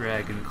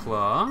 Dragon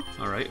Claw.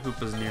 Alright,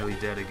 Hoopa's nearly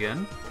dead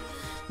again.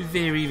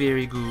 Very,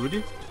 very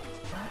good.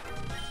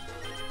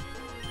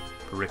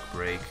 Brick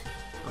Break.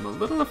 I'm a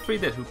little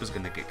afraid that Hoopa's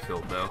gonna get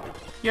killed though.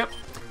 Yep.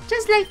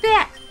 Just like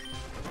that.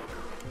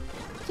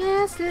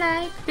 Just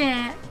like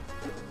that.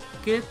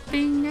 Good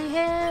thing I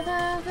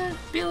have a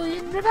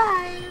billion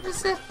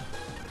revives.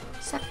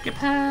 Sucker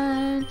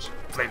punch.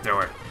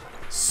 Flamethrower.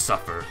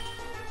 Suffer.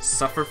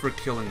 Suffer for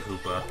killing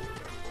Hoopa.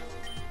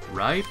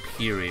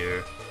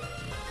 Rhyperior.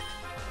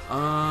 Go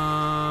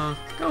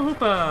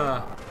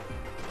Hoopa!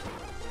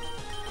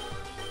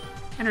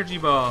 Energy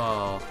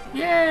Ball.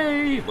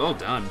 Yay! Well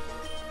done.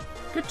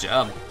 Good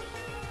job.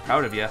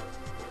 Proud of you.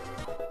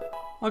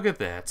 Look at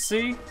that,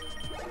 see?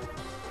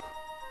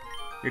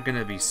 You're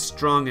gonna be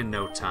strong in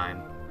no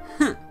time.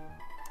 Huh.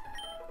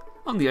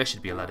 Only I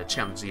should be allowed to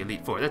challenge the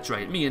Elite Four. That's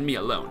right, me and me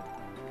alone.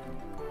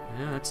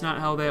 Yeah, that's not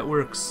how that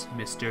works,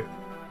 mister.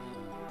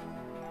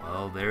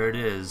 Well, there it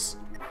is.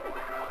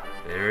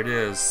 There it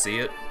is, see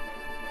it?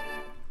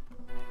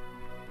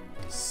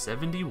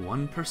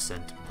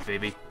 71%,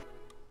 baby.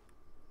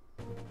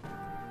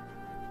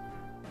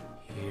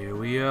 Here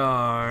we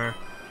are.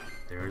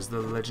 There's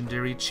the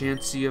legendary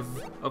Chansey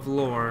of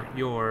lore,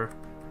 Yor.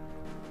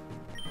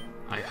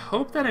 I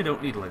hope that I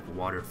don't need, like,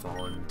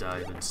 waterfall and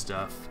dive and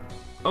stuff.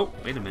 Oh,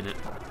 wait a minute.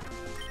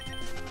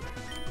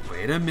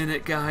 Wait a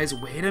minute, guys,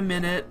 wait a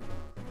minute.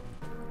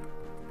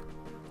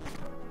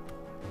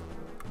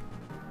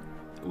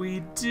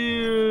 We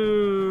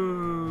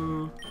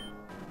do!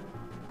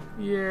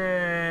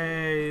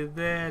 Yay,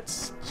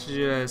 that's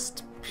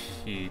just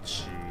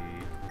peachy.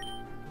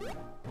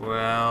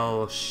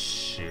 Well,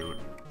 shoot.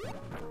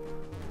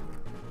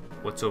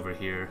 What's over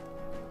here?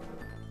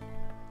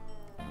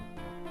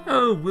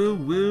 Oh, woo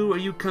woo, are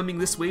you coming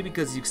this way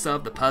because you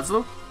solved the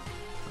puzzle?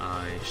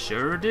 I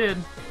sure did.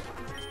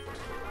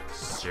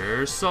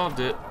 Sure solved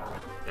it.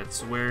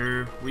 That's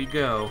where we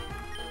go.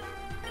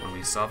 When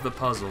we solve the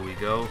puzzle, we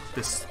go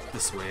this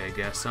way, I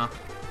guess, huh?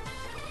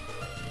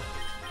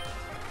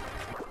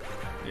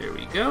 There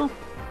we go.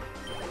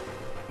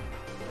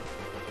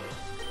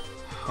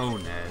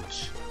 Hone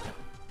Edge.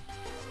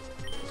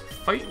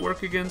 Fight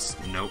work against?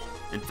 Nope.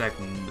 In fact,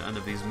 none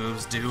of these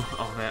moves do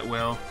all that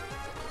well.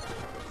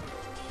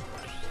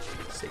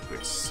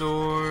 Sacred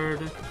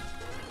Sword.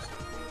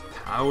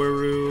 Power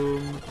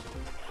Room.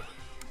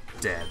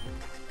 Dead.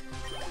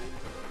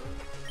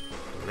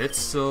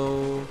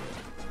 Blitzel.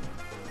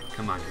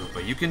 Come on,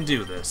 Hoopa, you can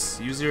do this.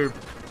 Use your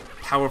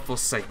powerful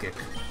psychic.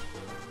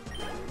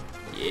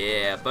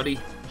 Yeah, buddy.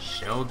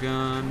 Shell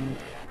Gun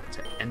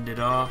to end it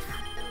off.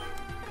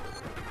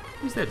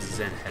 Use that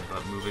Zen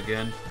Headbutt move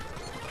again.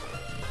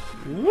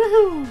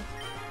 Woohoo!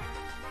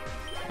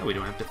 Now we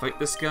don't have to fight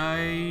this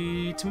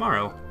guy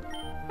tomorrow.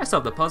 I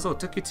solved the puzzle, it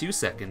took you 2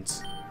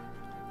 seconds.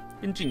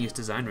 Ingenious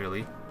design,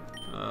 really.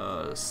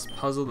 This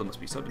puzzle that must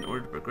be solved in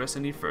order to progress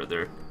any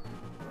further.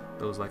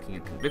 Those lacking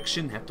in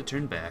conviction have to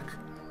turn back.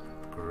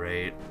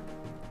 Great.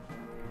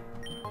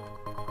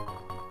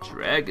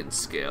 Dragon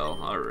Scale,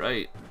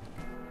 alright.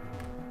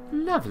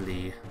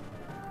 Lovely.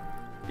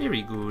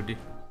 Very good.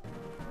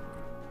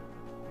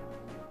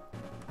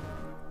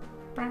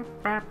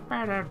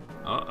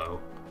 Uh-oh.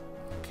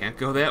 Can't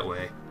go that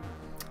way.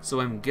 So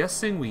I'm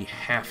guessing we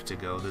have to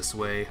go this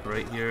way,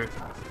 right here.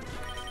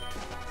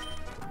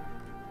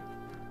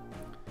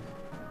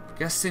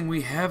 Guessing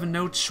we have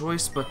no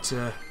choice but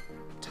to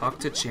talk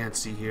to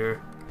Chansey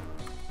here.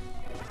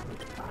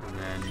 And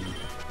then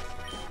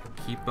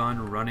keep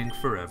on running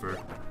forever.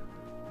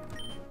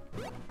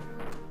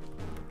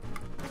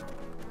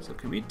 So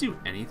can we do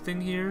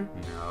anything here?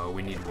 No,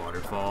 we need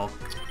waterfall.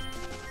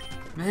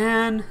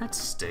 Man, that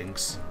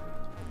stinks.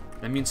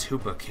 That means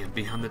Hoopa can't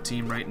be on the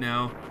team right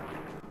now.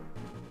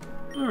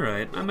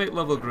 Alright, I might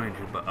level grind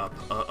Hoopa up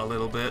a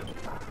little bit.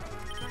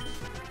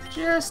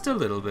 Just a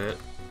little bit.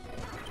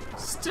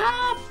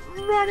 Stop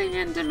running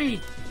into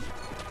me!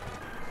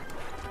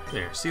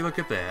 There, see, look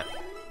at that.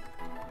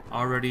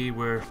 Already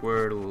we're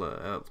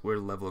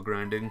level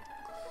grinding.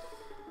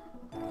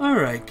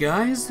 Alright,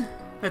 guys.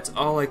 That's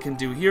all I can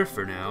do here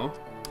for now.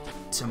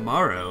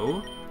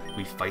 Tomorrow,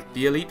 we fight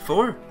the Elite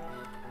Four.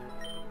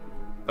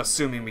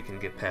 Assuming we can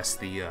get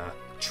past the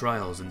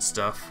trials and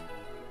stuff.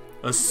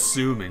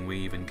 Assuming we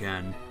even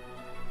can.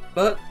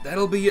 But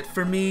that'll be it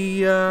for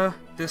me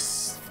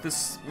this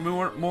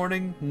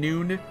morning,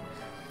 noon.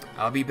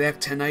 I'll be back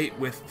tonight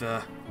with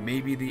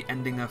maybe the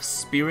ending of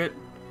Spirit,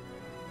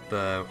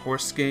 the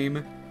horse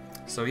game.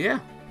 So yeah,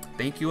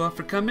 thank you all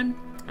for coming,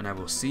 and I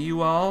will see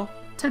you all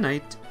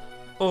tonight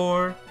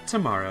or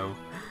tomorrow.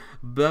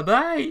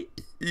 Bye-bye.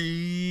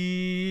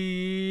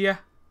 Yeah.